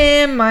sticking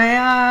in my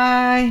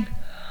eye.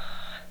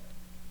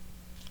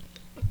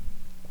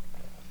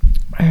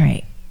 All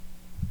right.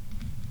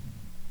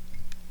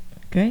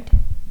 Good?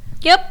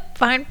 Yep,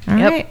 fine. All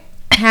right.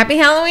 Happy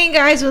Halloween,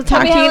 guys. We'll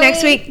talk Happy to you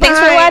next Halloween. week. Thanks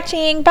for Bye.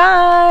 watching.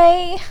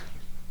 Bye.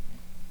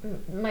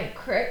 My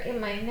crick in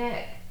my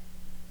neck.